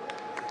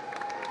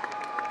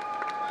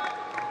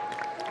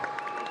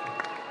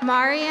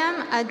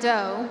 Mariam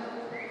Ado.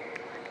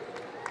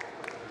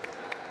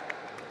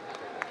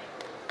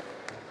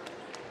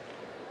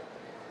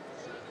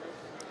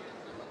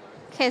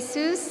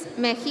 Jesus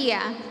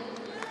Mejia.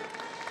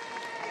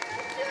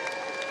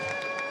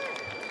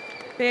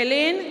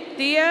 Belén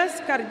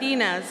Diaz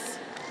Cardenas.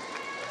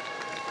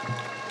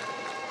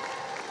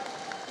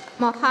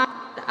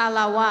 Mohammed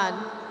Alawad.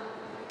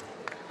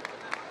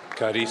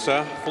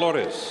 Carissa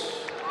Flores.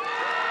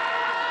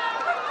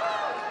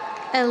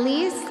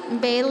 Elise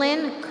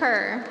Balin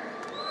Kerr.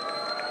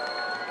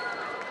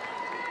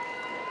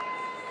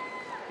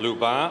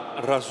 Luba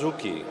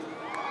Razuki.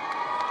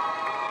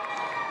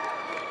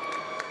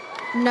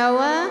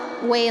 Noah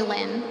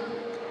Whalen.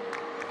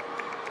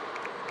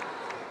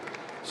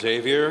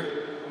 Xavier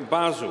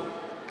Bazu.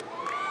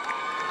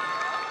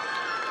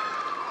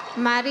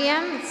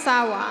 Mariam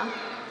Sawa.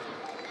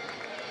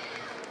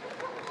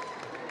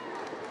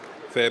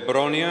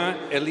 Febronia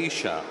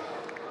Elisha.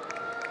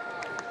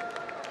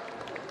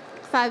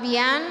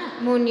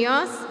 Fabián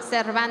Muñoz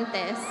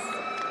Cervantes.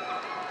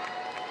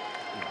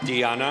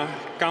 Diana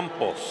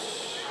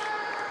Campos.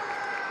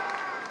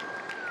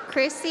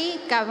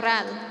 Chrissy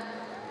Cabral.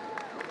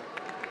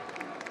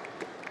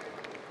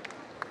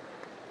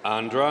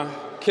 Andra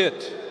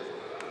Kitt.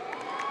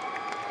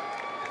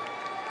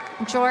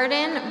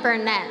 Jordan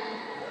Burnett.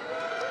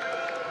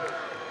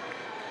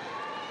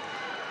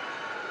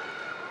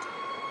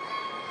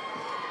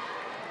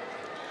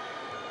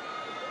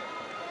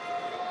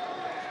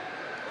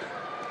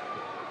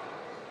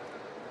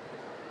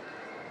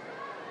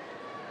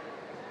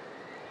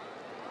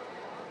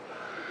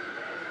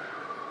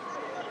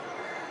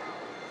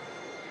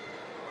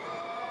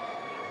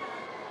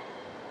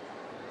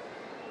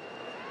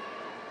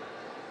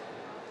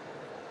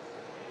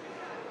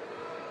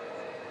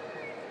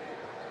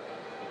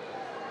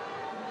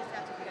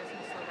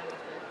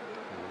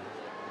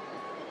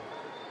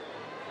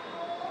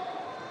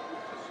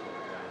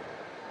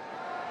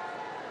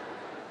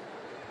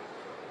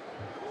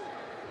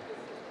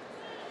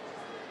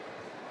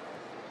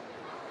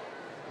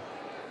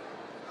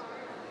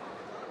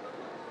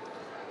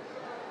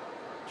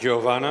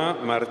 Giovanna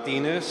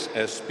Martinez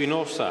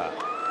Espinosa.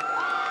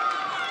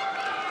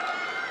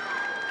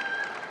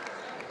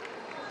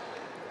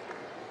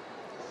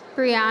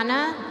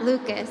 Brianna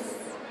Lucas.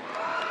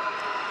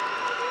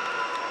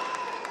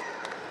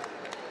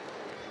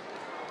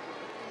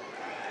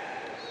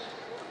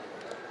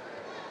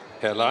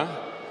 Hela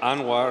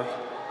Anwar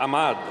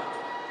Ahmad.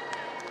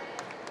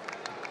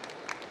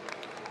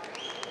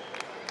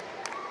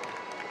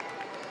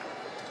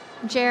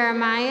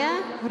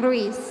 Jeremiah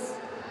Ruiz.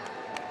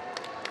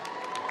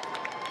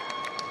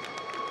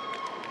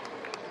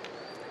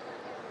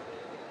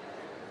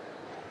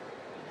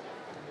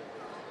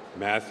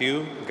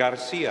 Matthew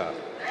Garcia.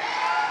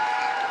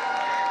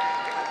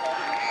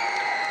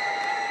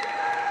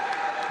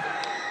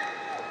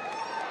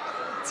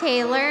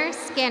 Taylor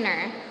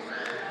Skinner.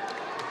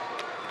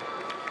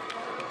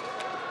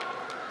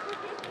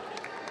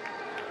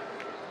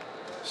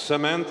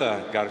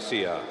 Samantha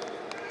Garcia.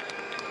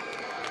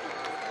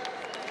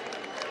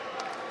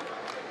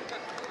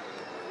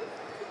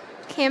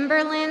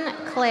 Kimberlyn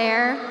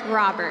Claire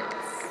Roberts.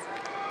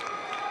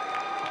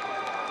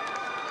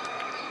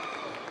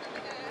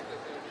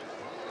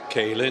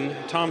 Kaylin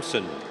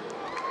Thompson.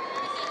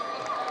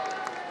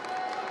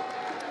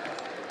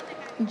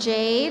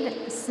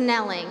 Jade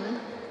Snelling.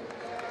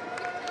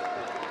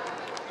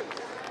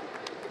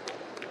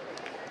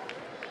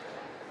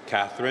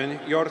 Catherine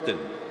Yorton.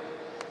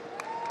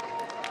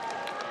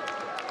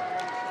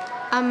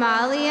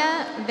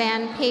 Amalia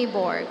Van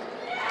Payborg.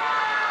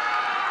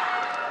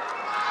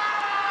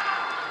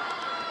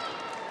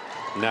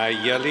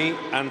 Nayeli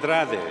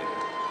Andrade.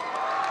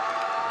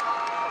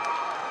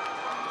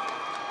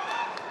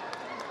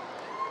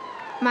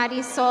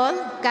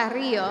 Marisol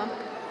Carrillo.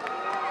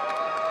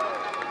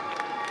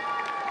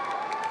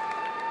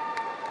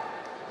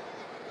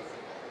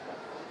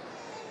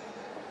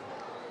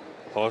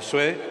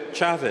 Josue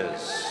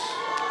Chavez.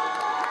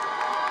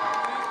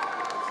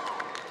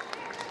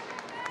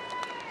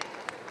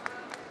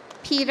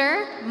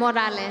 Peter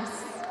Morales.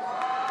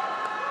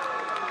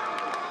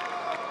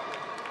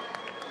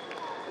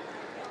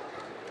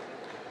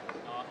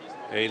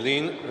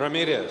 Aileen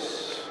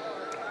Ramirez.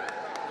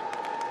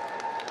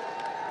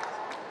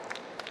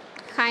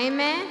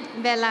 Jaime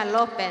Vela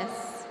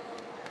Lopez.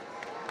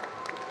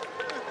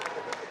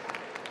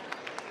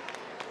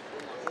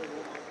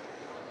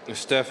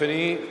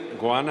 Stephanie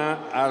Guana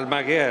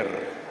Almaguer.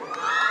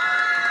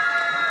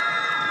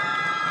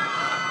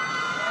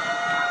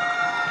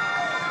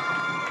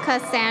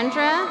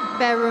 Cassandra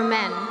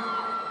Berumen.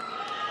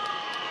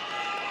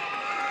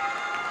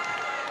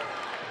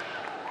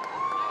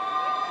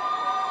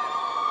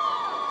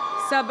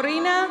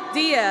 Sabrina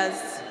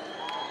Diaz.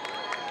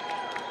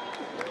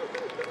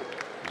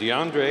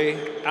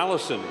 DeAndre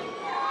Allison.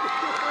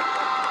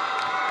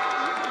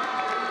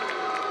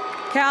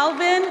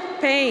 Calvin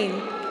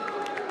Payne.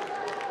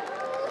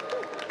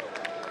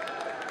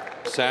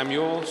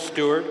 Samuel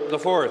Stewart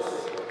IV.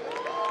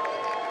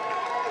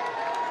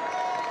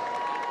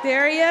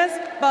 Darius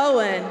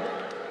Bowen.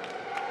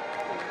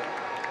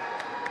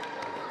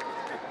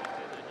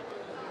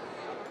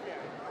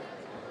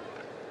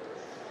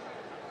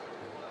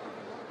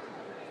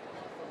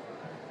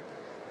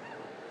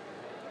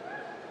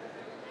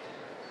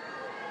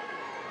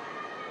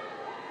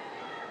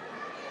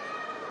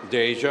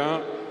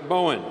 Deja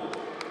Bowen.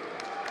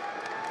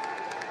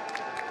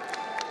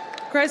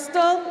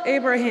 Crystal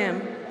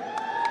Abraham.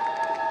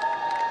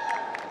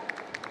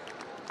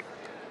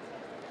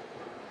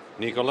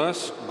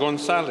 Nicolas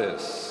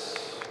Gonzalez.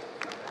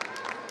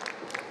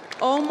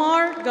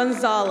 Omar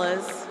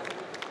Gonzalez.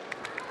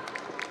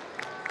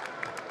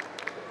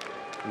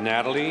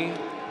 Natalie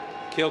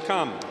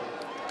Kilcom.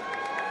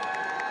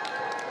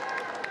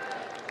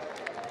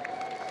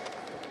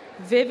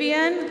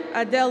 Vivian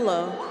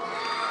Adello.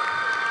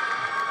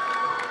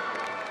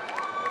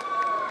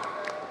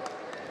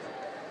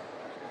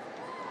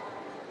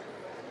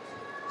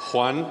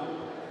 Juan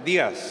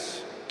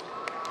Diaz.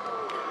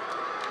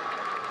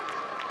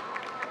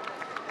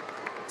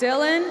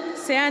 Dylan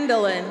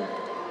Sandelin.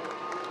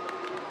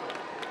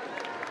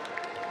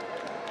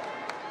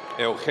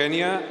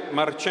 Eugenia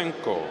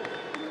Marchenko.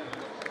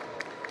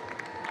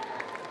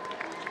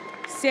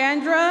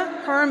 Sandra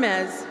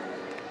Hermes.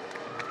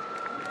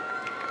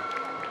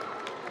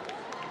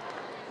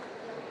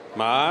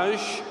 Maj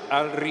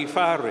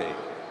Alrifare.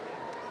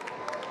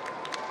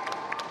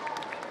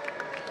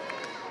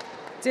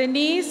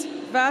 Denise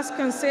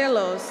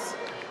Vasconcelos.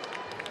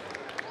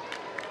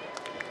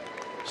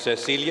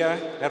 Cecilia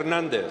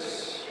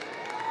Hernandez.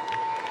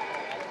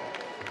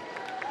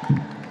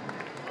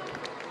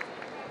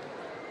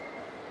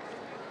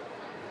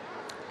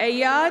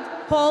 Ayad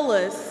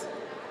Polis.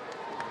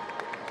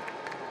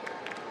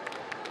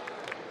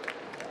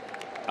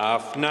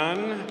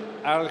 Afnan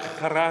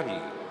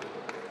Al-Kharabi.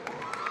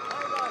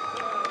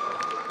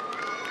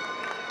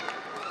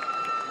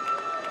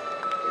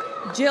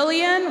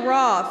 Jillian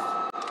Roth.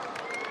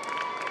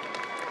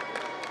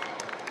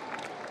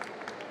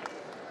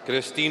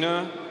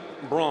 Christina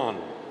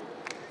Braun.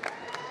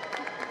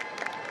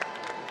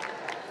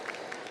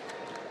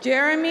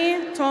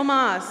 Jeremy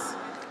Tomas.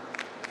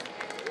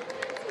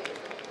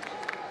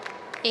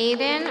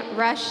 Aiden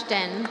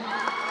Rushton.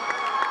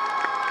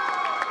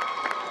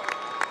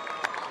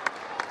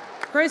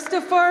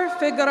 Christopher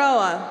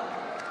Figueroa.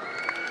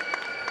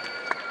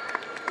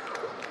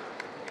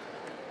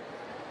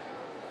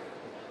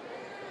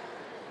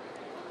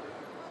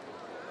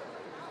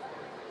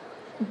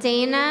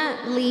 Dana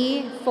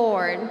Lee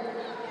Ford.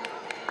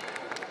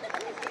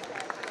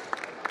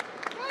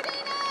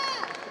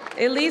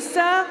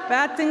 Elisa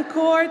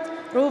Battencourt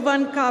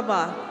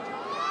Ruvancaba.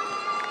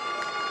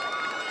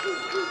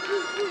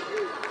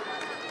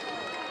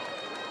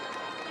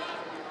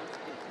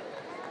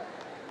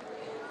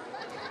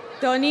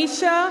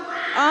 Donisha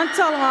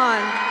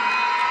Antalan.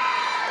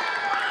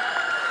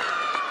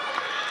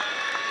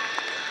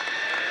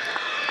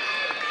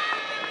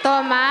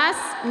 Tomás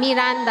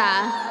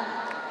Miranda.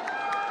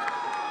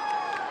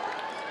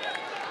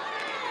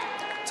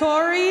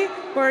 Tori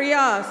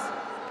Burias.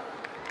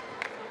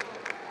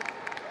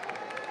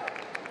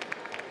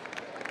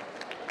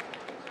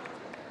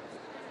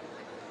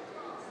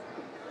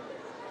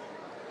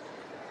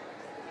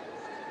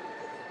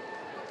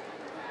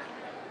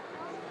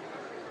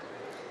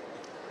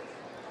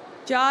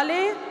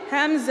 Jale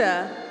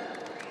Hamza.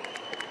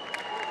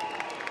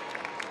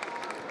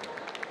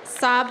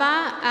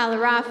 Saba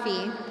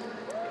Al-Rafi.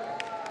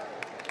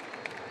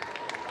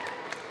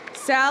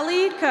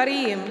 Sally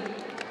Karim.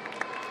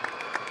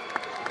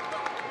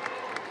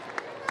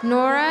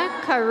 Nora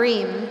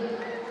Karim.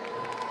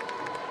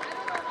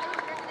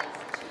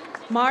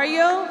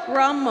 Mario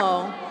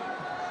Ramo.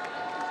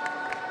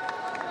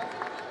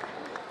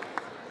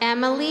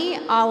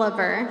 Emily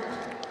Oliver.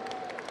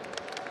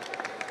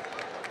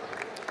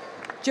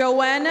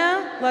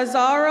 Joanna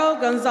Lazaro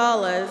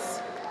Gonzalez.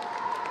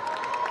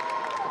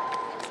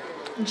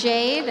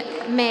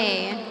 Jade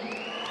May.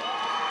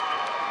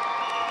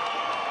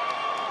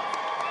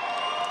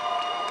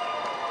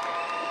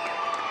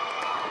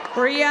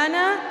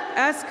 Brianna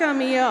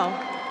Escamillo.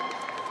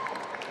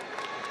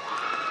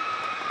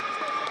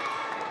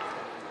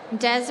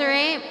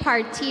 Desiree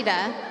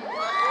Partida.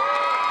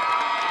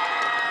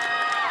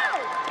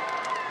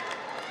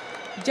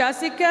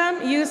 Jessica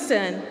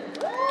Houston.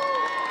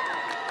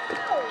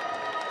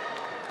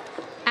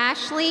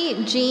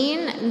 Ashley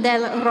Jean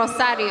del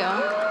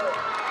Rosario.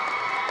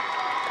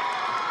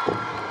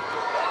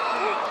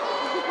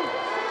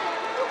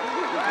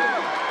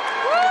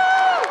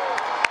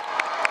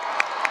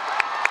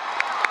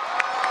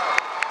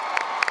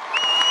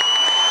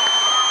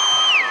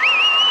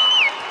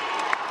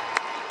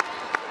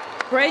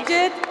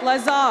 Bridget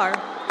Lazar.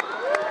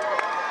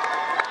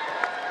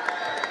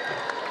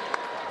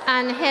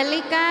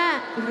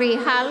 Angélica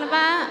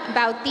Rijalva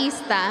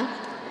Bautista.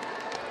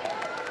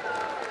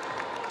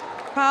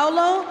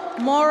 Paulo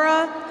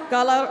Mora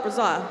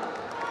Galarza.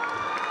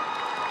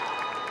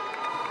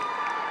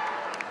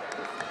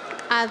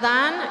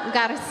 Adán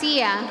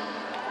García.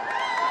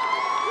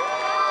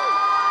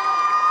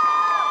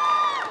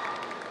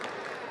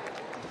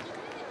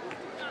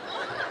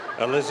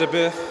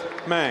 Elizabeth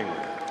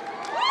Mang.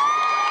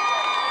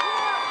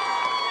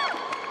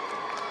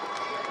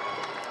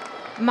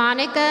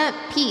 Monica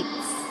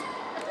Peets.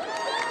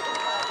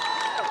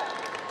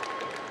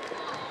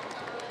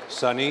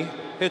 Sunny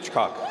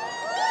Hitchcock.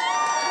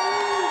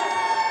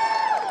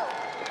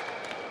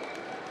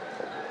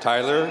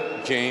 Tyler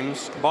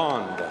James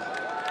Bond.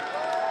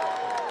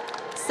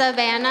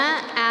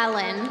 Savannah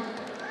Allen.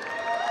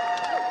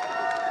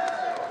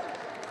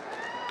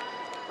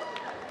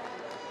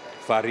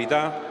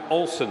 Farida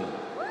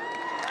Olson.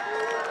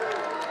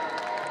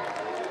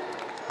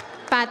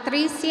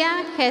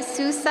 Patricia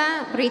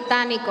Jesusa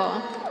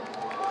Británico.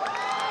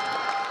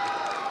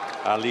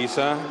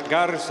 Alisa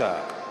Garza.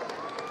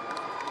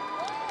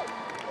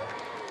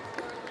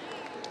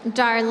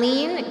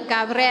 Darlene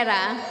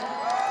Cabrera.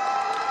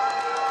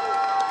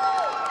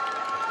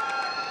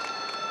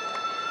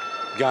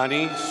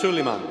 Gani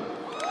Suleiman.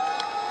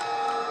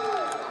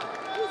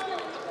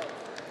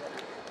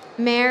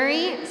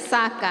 Mary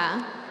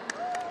Saka.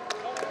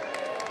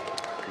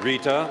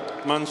 Rita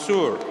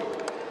Mansour.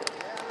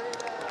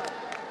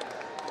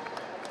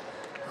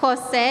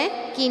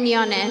 Jose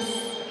Quiñones.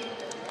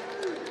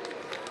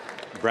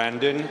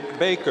 Brandon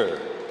Baker.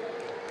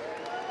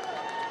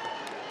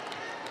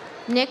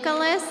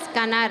 Nicholas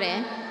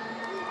Canare.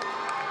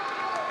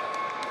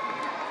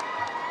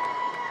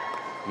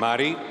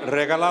 Mari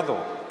Regalado.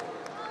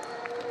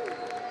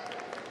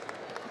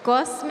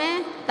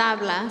 Cosme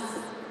Tablas.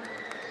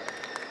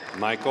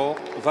 Michael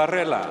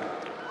Varela.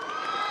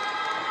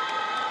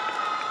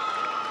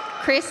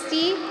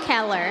 Christy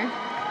Keller.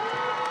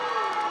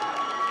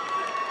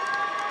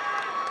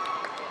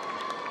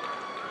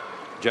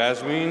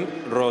 Jasmine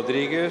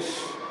Rodriguez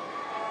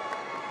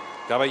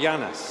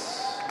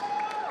Caballanas.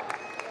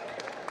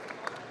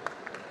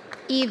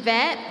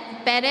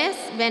 Yvette Perez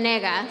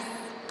Venegas.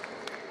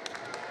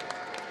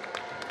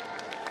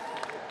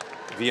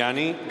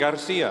 Vianney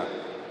Garcia.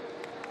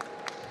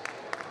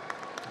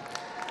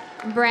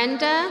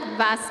 Brenda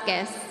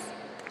Vasquez.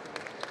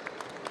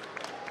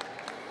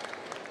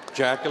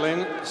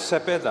 Jacqueline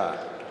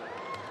Cepeda.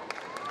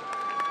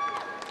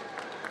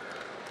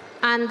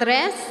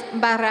 Andres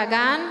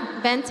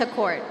Barragan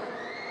Bentecourt.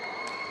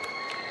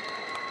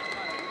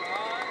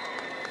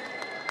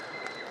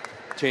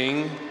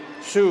 Ting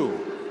Su.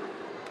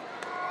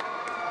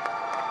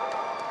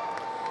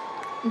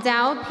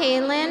 Dao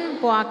Palin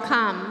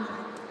Boakam.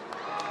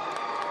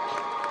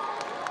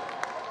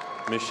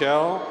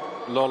 Michelle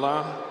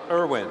Lola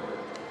Irwin.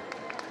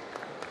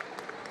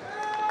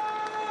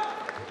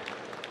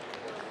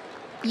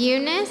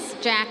 Eunice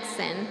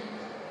Jackson.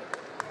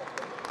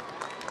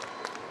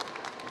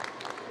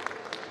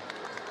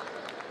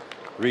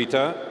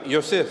 Rita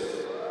Yosef.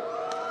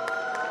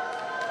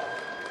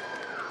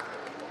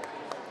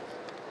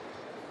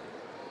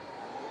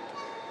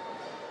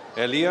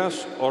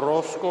 Elias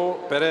Orozco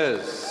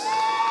Perez.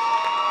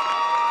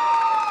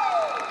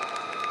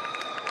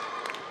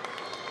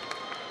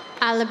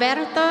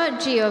 Alberto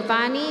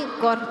Giovanni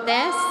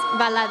Cortés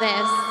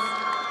Valadez.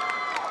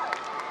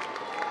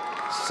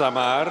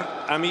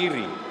 Samar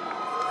Amiri.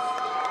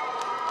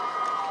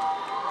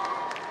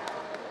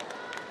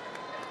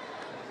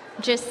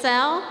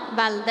 Giselle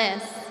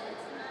Valdez.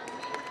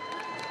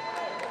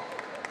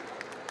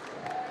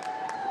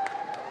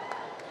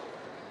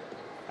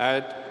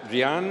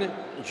 Adrian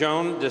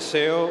Joan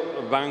Deseo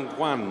Van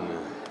Juan.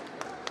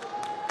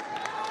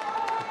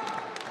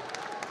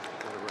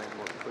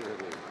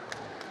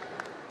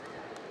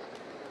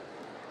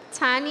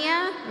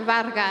 Tanya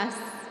Vargas.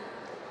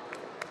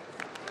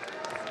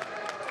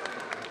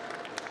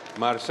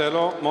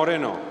 Marcelo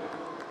Moreno.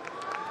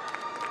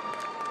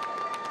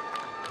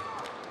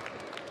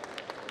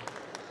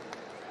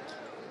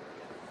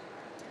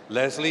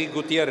 Leslie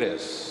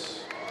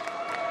Gutierrez.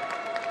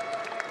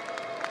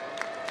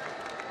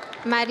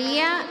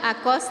 Maria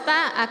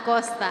Acosta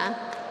Acosta.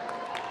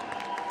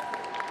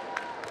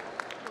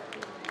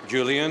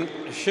 Julian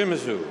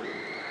Shimizu.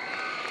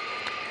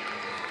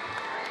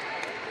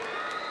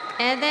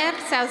 Eder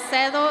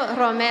Salcedo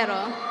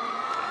Romero.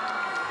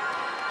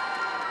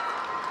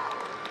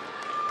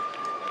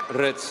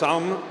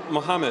 Retsam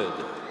Mohammed.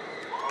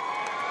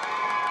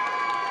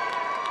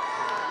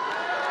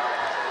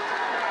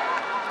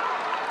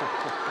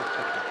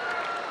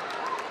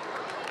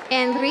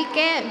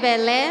 Enrique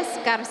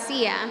Velez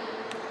Garcia.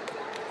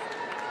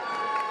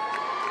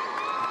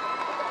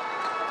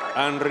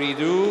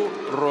 Anridu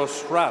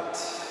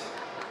Rosrat.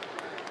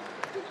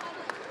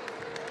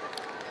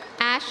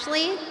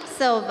 Ashley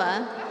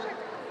Silva.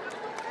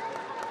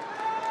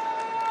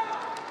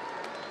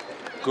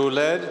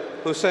 Guled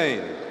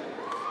Hussein.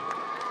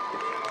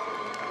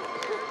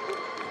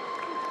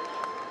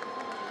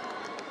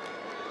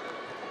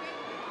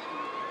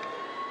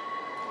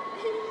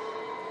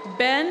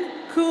 Ben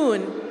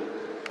Kuhn.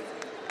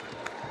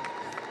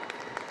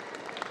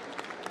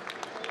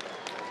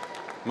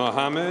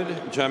 Mohammed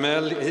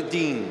Jamel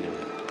Eddin.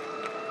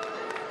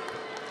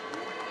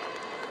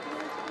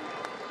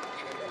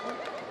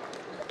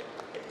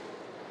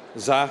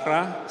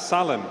 Zahra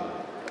Salem.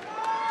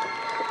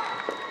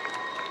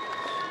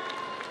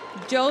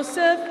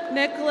 Joseph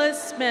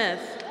Nicholas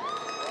Smith.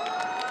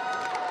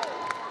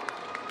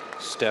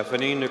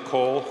 Stephanie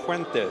Nicole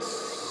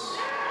Fuentes.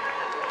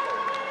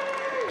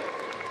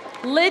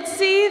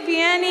 Litzy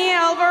Vianney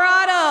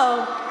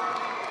Alvarado.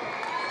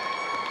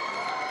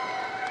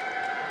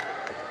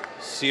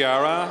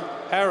 Ciara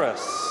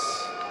Harris.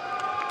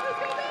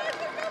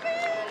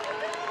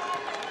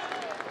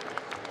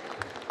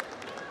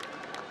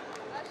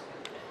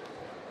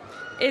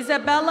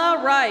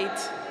 Isabella Wright.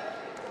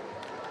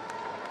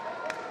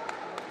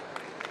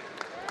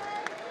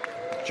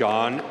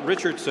 John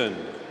Richardson.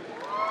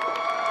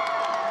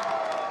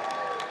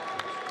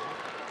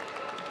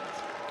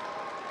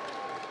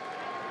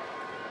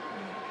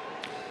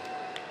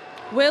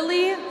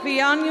 Willie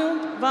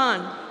Vianu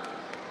Van.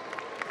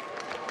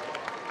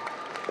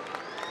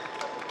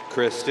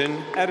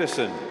 Kristen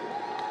Edison.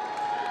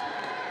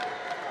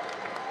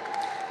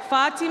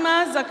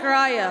 Fatima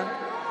Zakaria.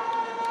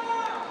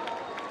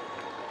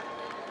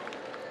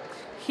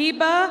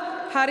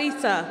 Hiba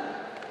Harisa.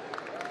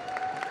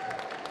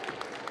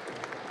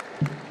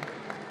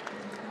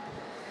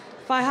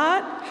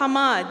 Fahad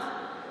Hamad.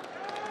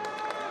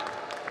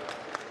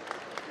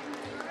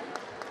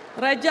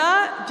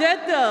 Raja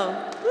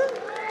Jeddo.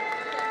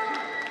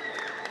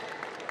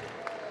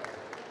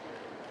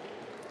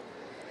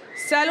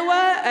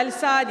 Salwa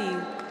Al-Sadi.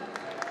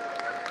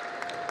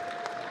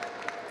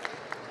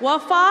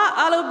 Wafa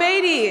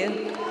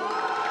Al-Ubaidi.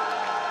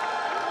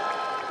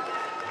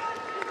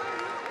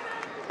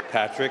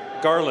 Patrick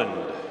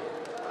Garland.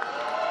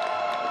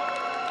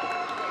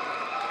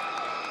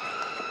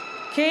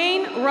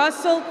 Kane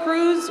Russell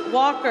Cruz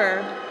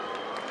Walker.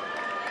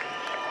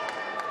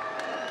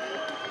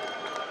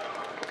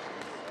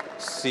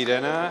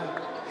 Sirena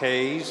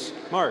Hayes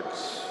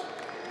Marks.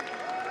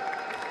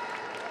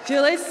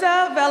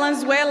 Julissa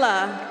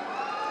Valenzuela.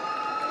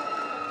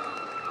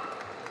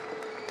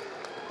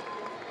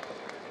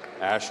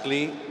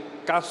 Ashley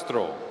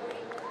Castro.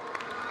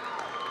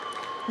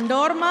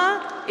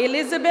 Norma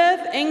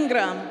Elizabeth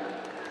Ingram.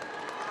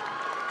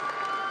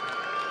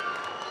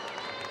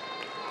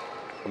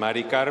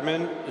 Mari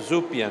Carmen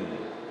Zupian.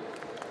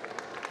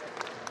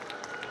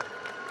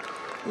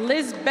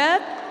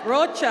 Lisbeth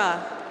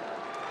Rocha.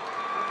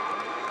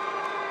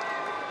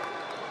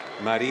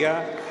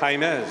 Maria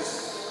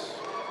Jaimez.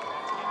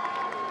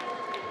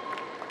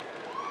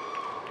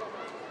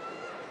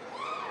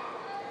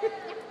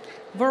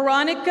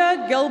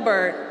 Veronica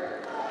Gilbert.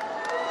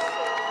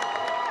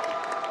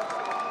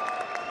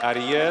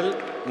 Ariel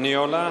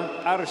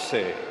Neola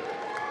Arce.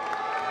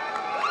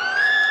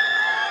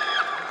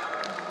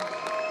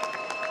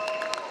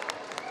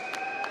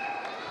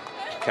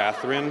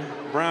 Catherine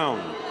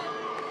Brown.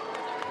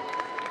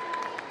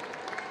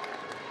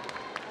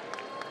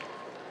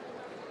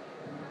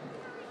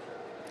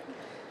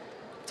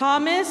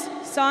 Thomas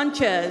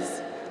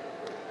Sanchez.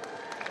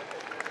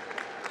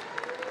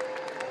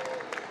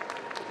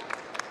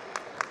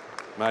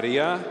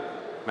 Maria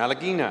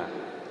Malagina.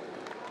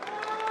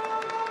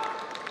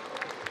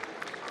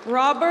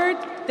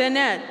 Robert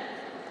Dennett.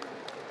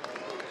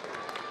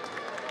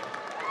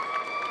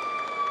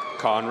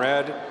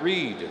 Conrad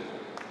Reed.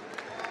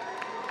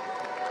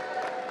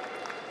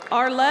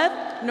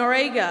 Arlette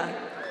Norega.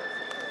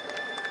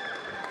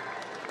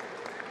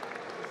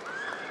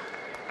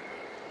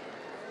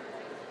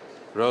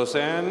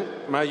 Roseanne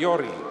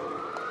Mayori.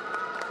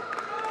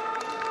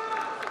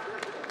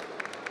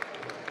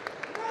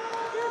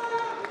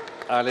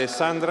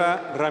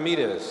 Alessandra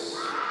Ramirez.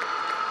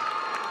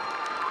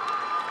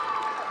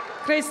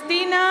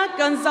 Cristina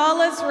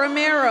Gonzalez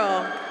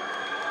Romero.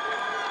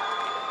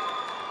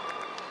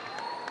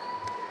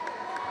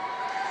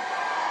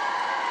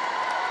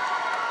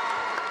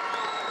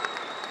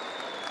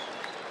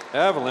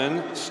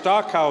 Evelyn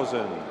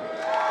Stockhausen.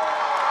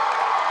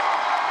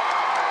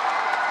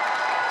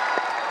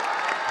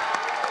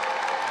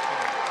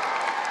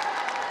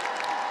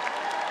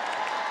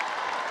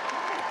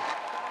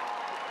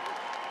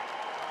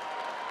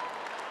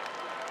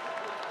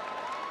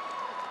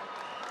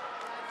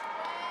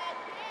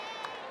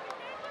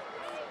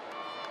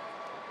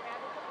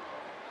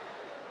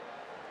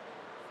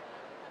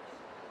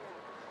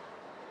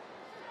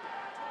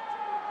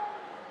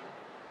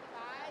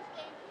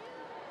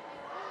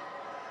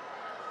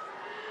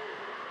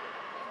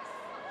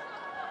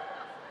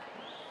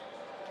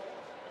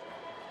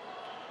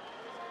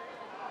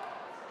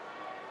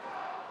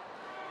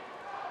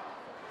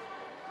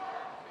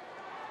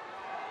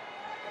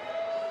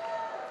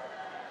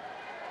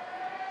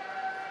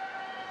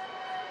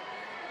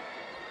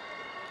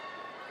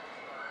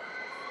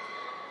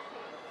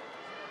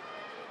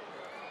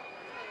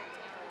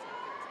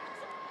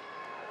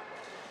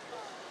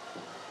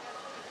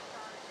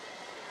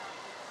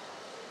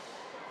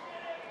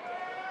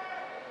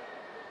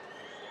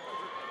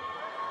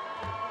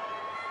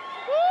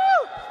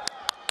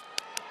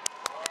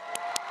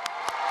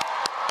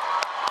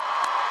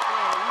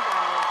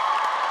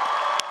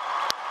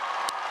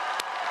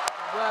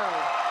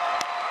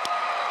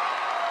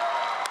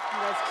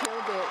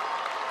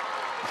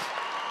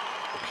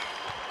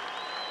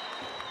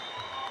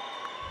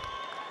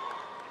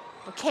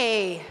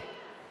 Okay,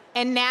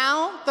 and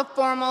now the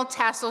formal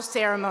tassel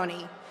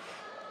ceremony.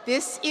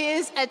 This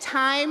is a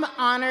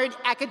time-honored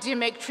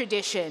academic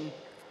tradition,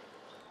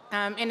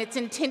 and it's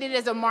intended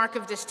as a mark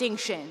of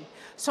distinction.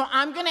 So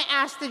I'm gonna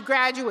ask the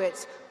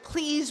graduates,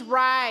 please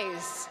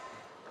rise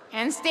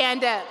and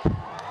stand up.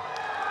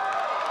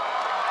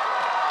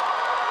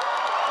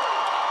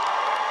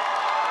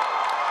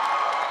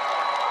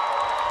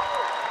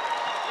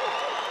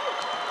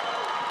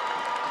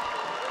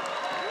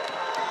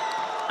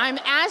 I'm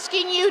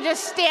asking you to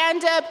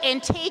stand up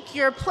and take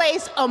your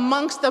place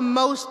amongst the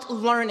most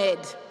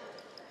learned.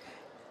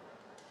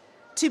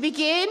 To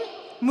begin,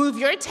 move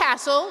your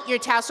tassel. Your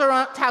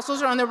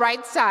tassels are on the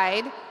right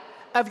side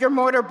of your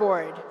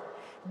mortarboard.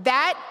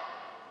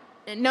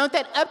 Note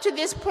that up to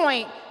this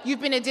point,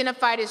 you've been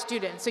identified as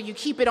students, so you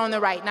keep it on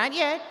the right. Not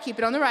yet, keep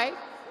it on the right.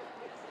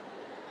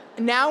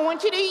 Now I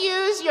want you to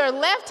use your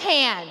left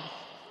hand.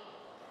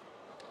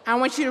 I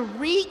want you to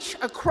reach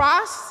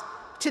across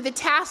to the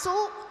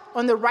tassel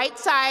on the right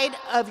side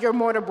of your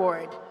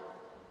mortarboard.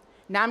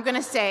 Now I'm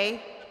gonna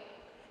say,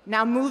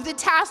 now move the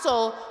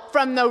tassel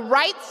from the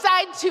right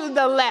side to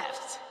the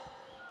left.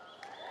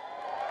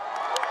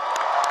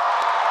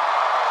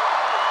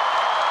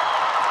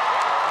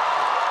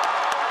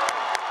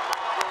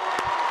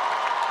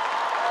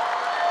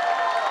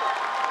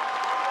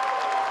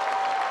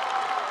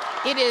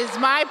 It is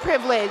my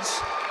privilege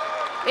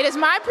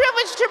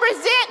to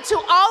present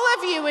to all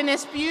of you in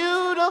this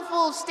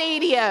beautiful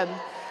stadium,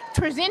 to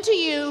present to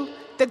you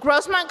the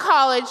Grossmont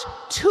College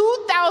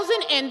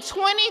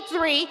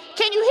 2023,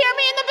 can you hear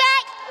me in the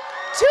back?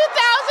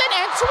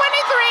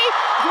 2023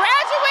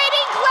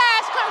 graduating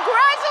class,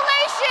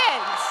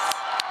 congratulations.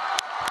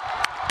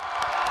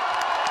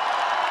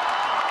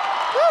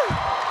 Whew.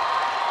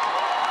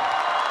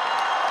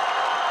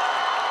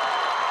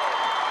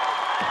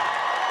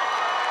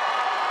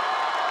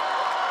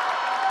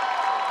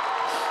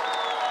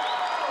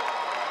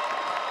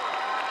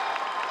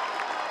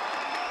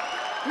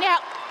 Now,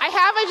 I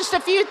have just a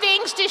few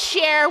things to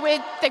share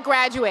with the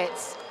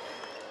graduates.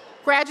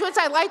 Graduates,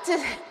 I'd like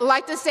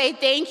to say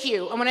thank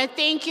you. I want to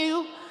thank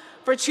you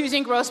for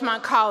choosing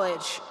Grossmont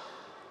College.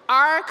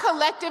 Our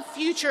collective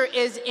future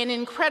is in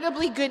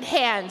incredibly good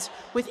hands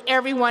with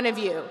every one of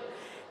you.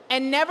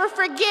 And never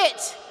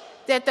forget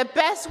that the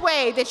best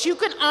way that you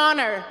can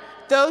honor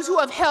those who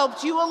have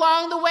helped you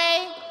along the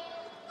way,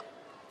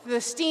 the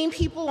esteemed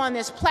people on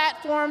this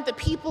platform, the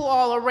people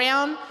all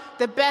around,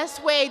 the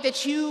best way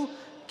that you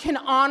can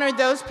honor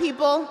those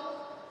people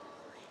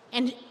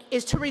and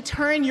is to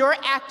return your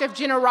act of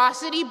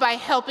generosity by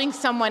helping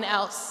someone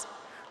else.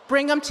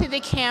 Bring them to the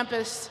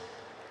campus.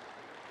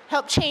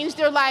 Help change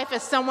their life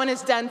as someone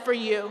has done for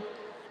you.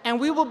 And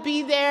we will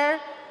be there,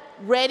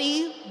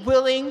 ready,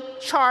 willing,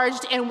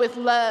 charged, and with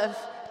love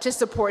to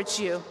support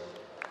you.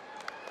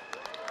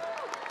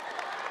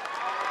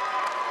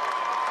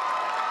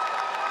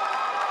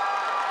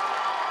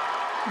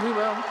 We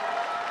will.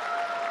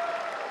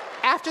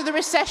 After the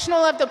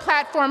recessional of the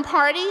platform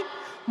party,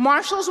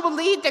 marshals will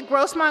lead the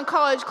Grossmont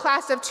College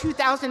class of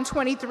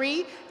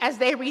 2023 as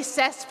they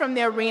recess from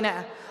the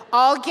arena.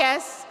 All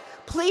guests,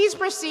 please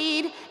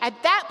proceed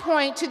at that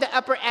point to the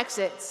upper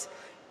exits.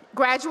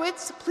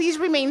 Graduates, please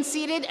remain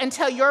seated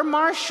until your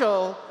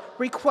marshal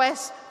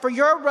requests for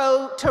your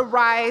row to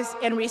rise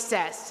and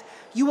recess.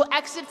 You will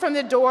exit from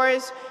the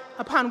doors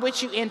upon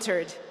which you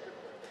entered.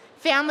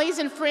 Families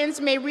and friends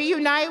may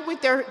reunite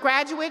with their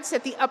graduates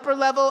at the upper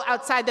level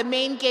outside the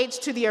main gates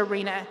to the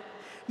arena.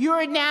 You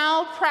are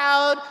now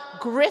proud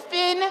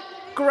Griffin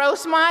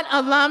Grossmont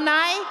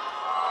alumni,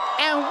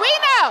 and we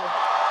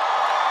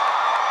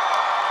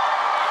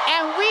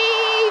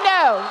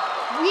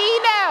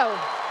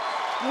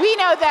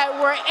know that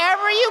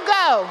wherever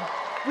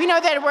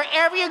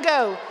you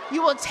go,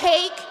 you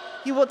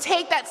will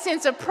take that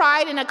sense of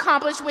pride and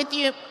accomplishment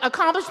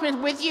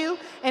with you,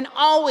 and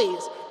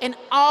always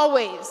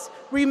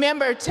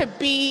remember to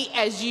be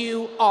as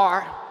you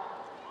are.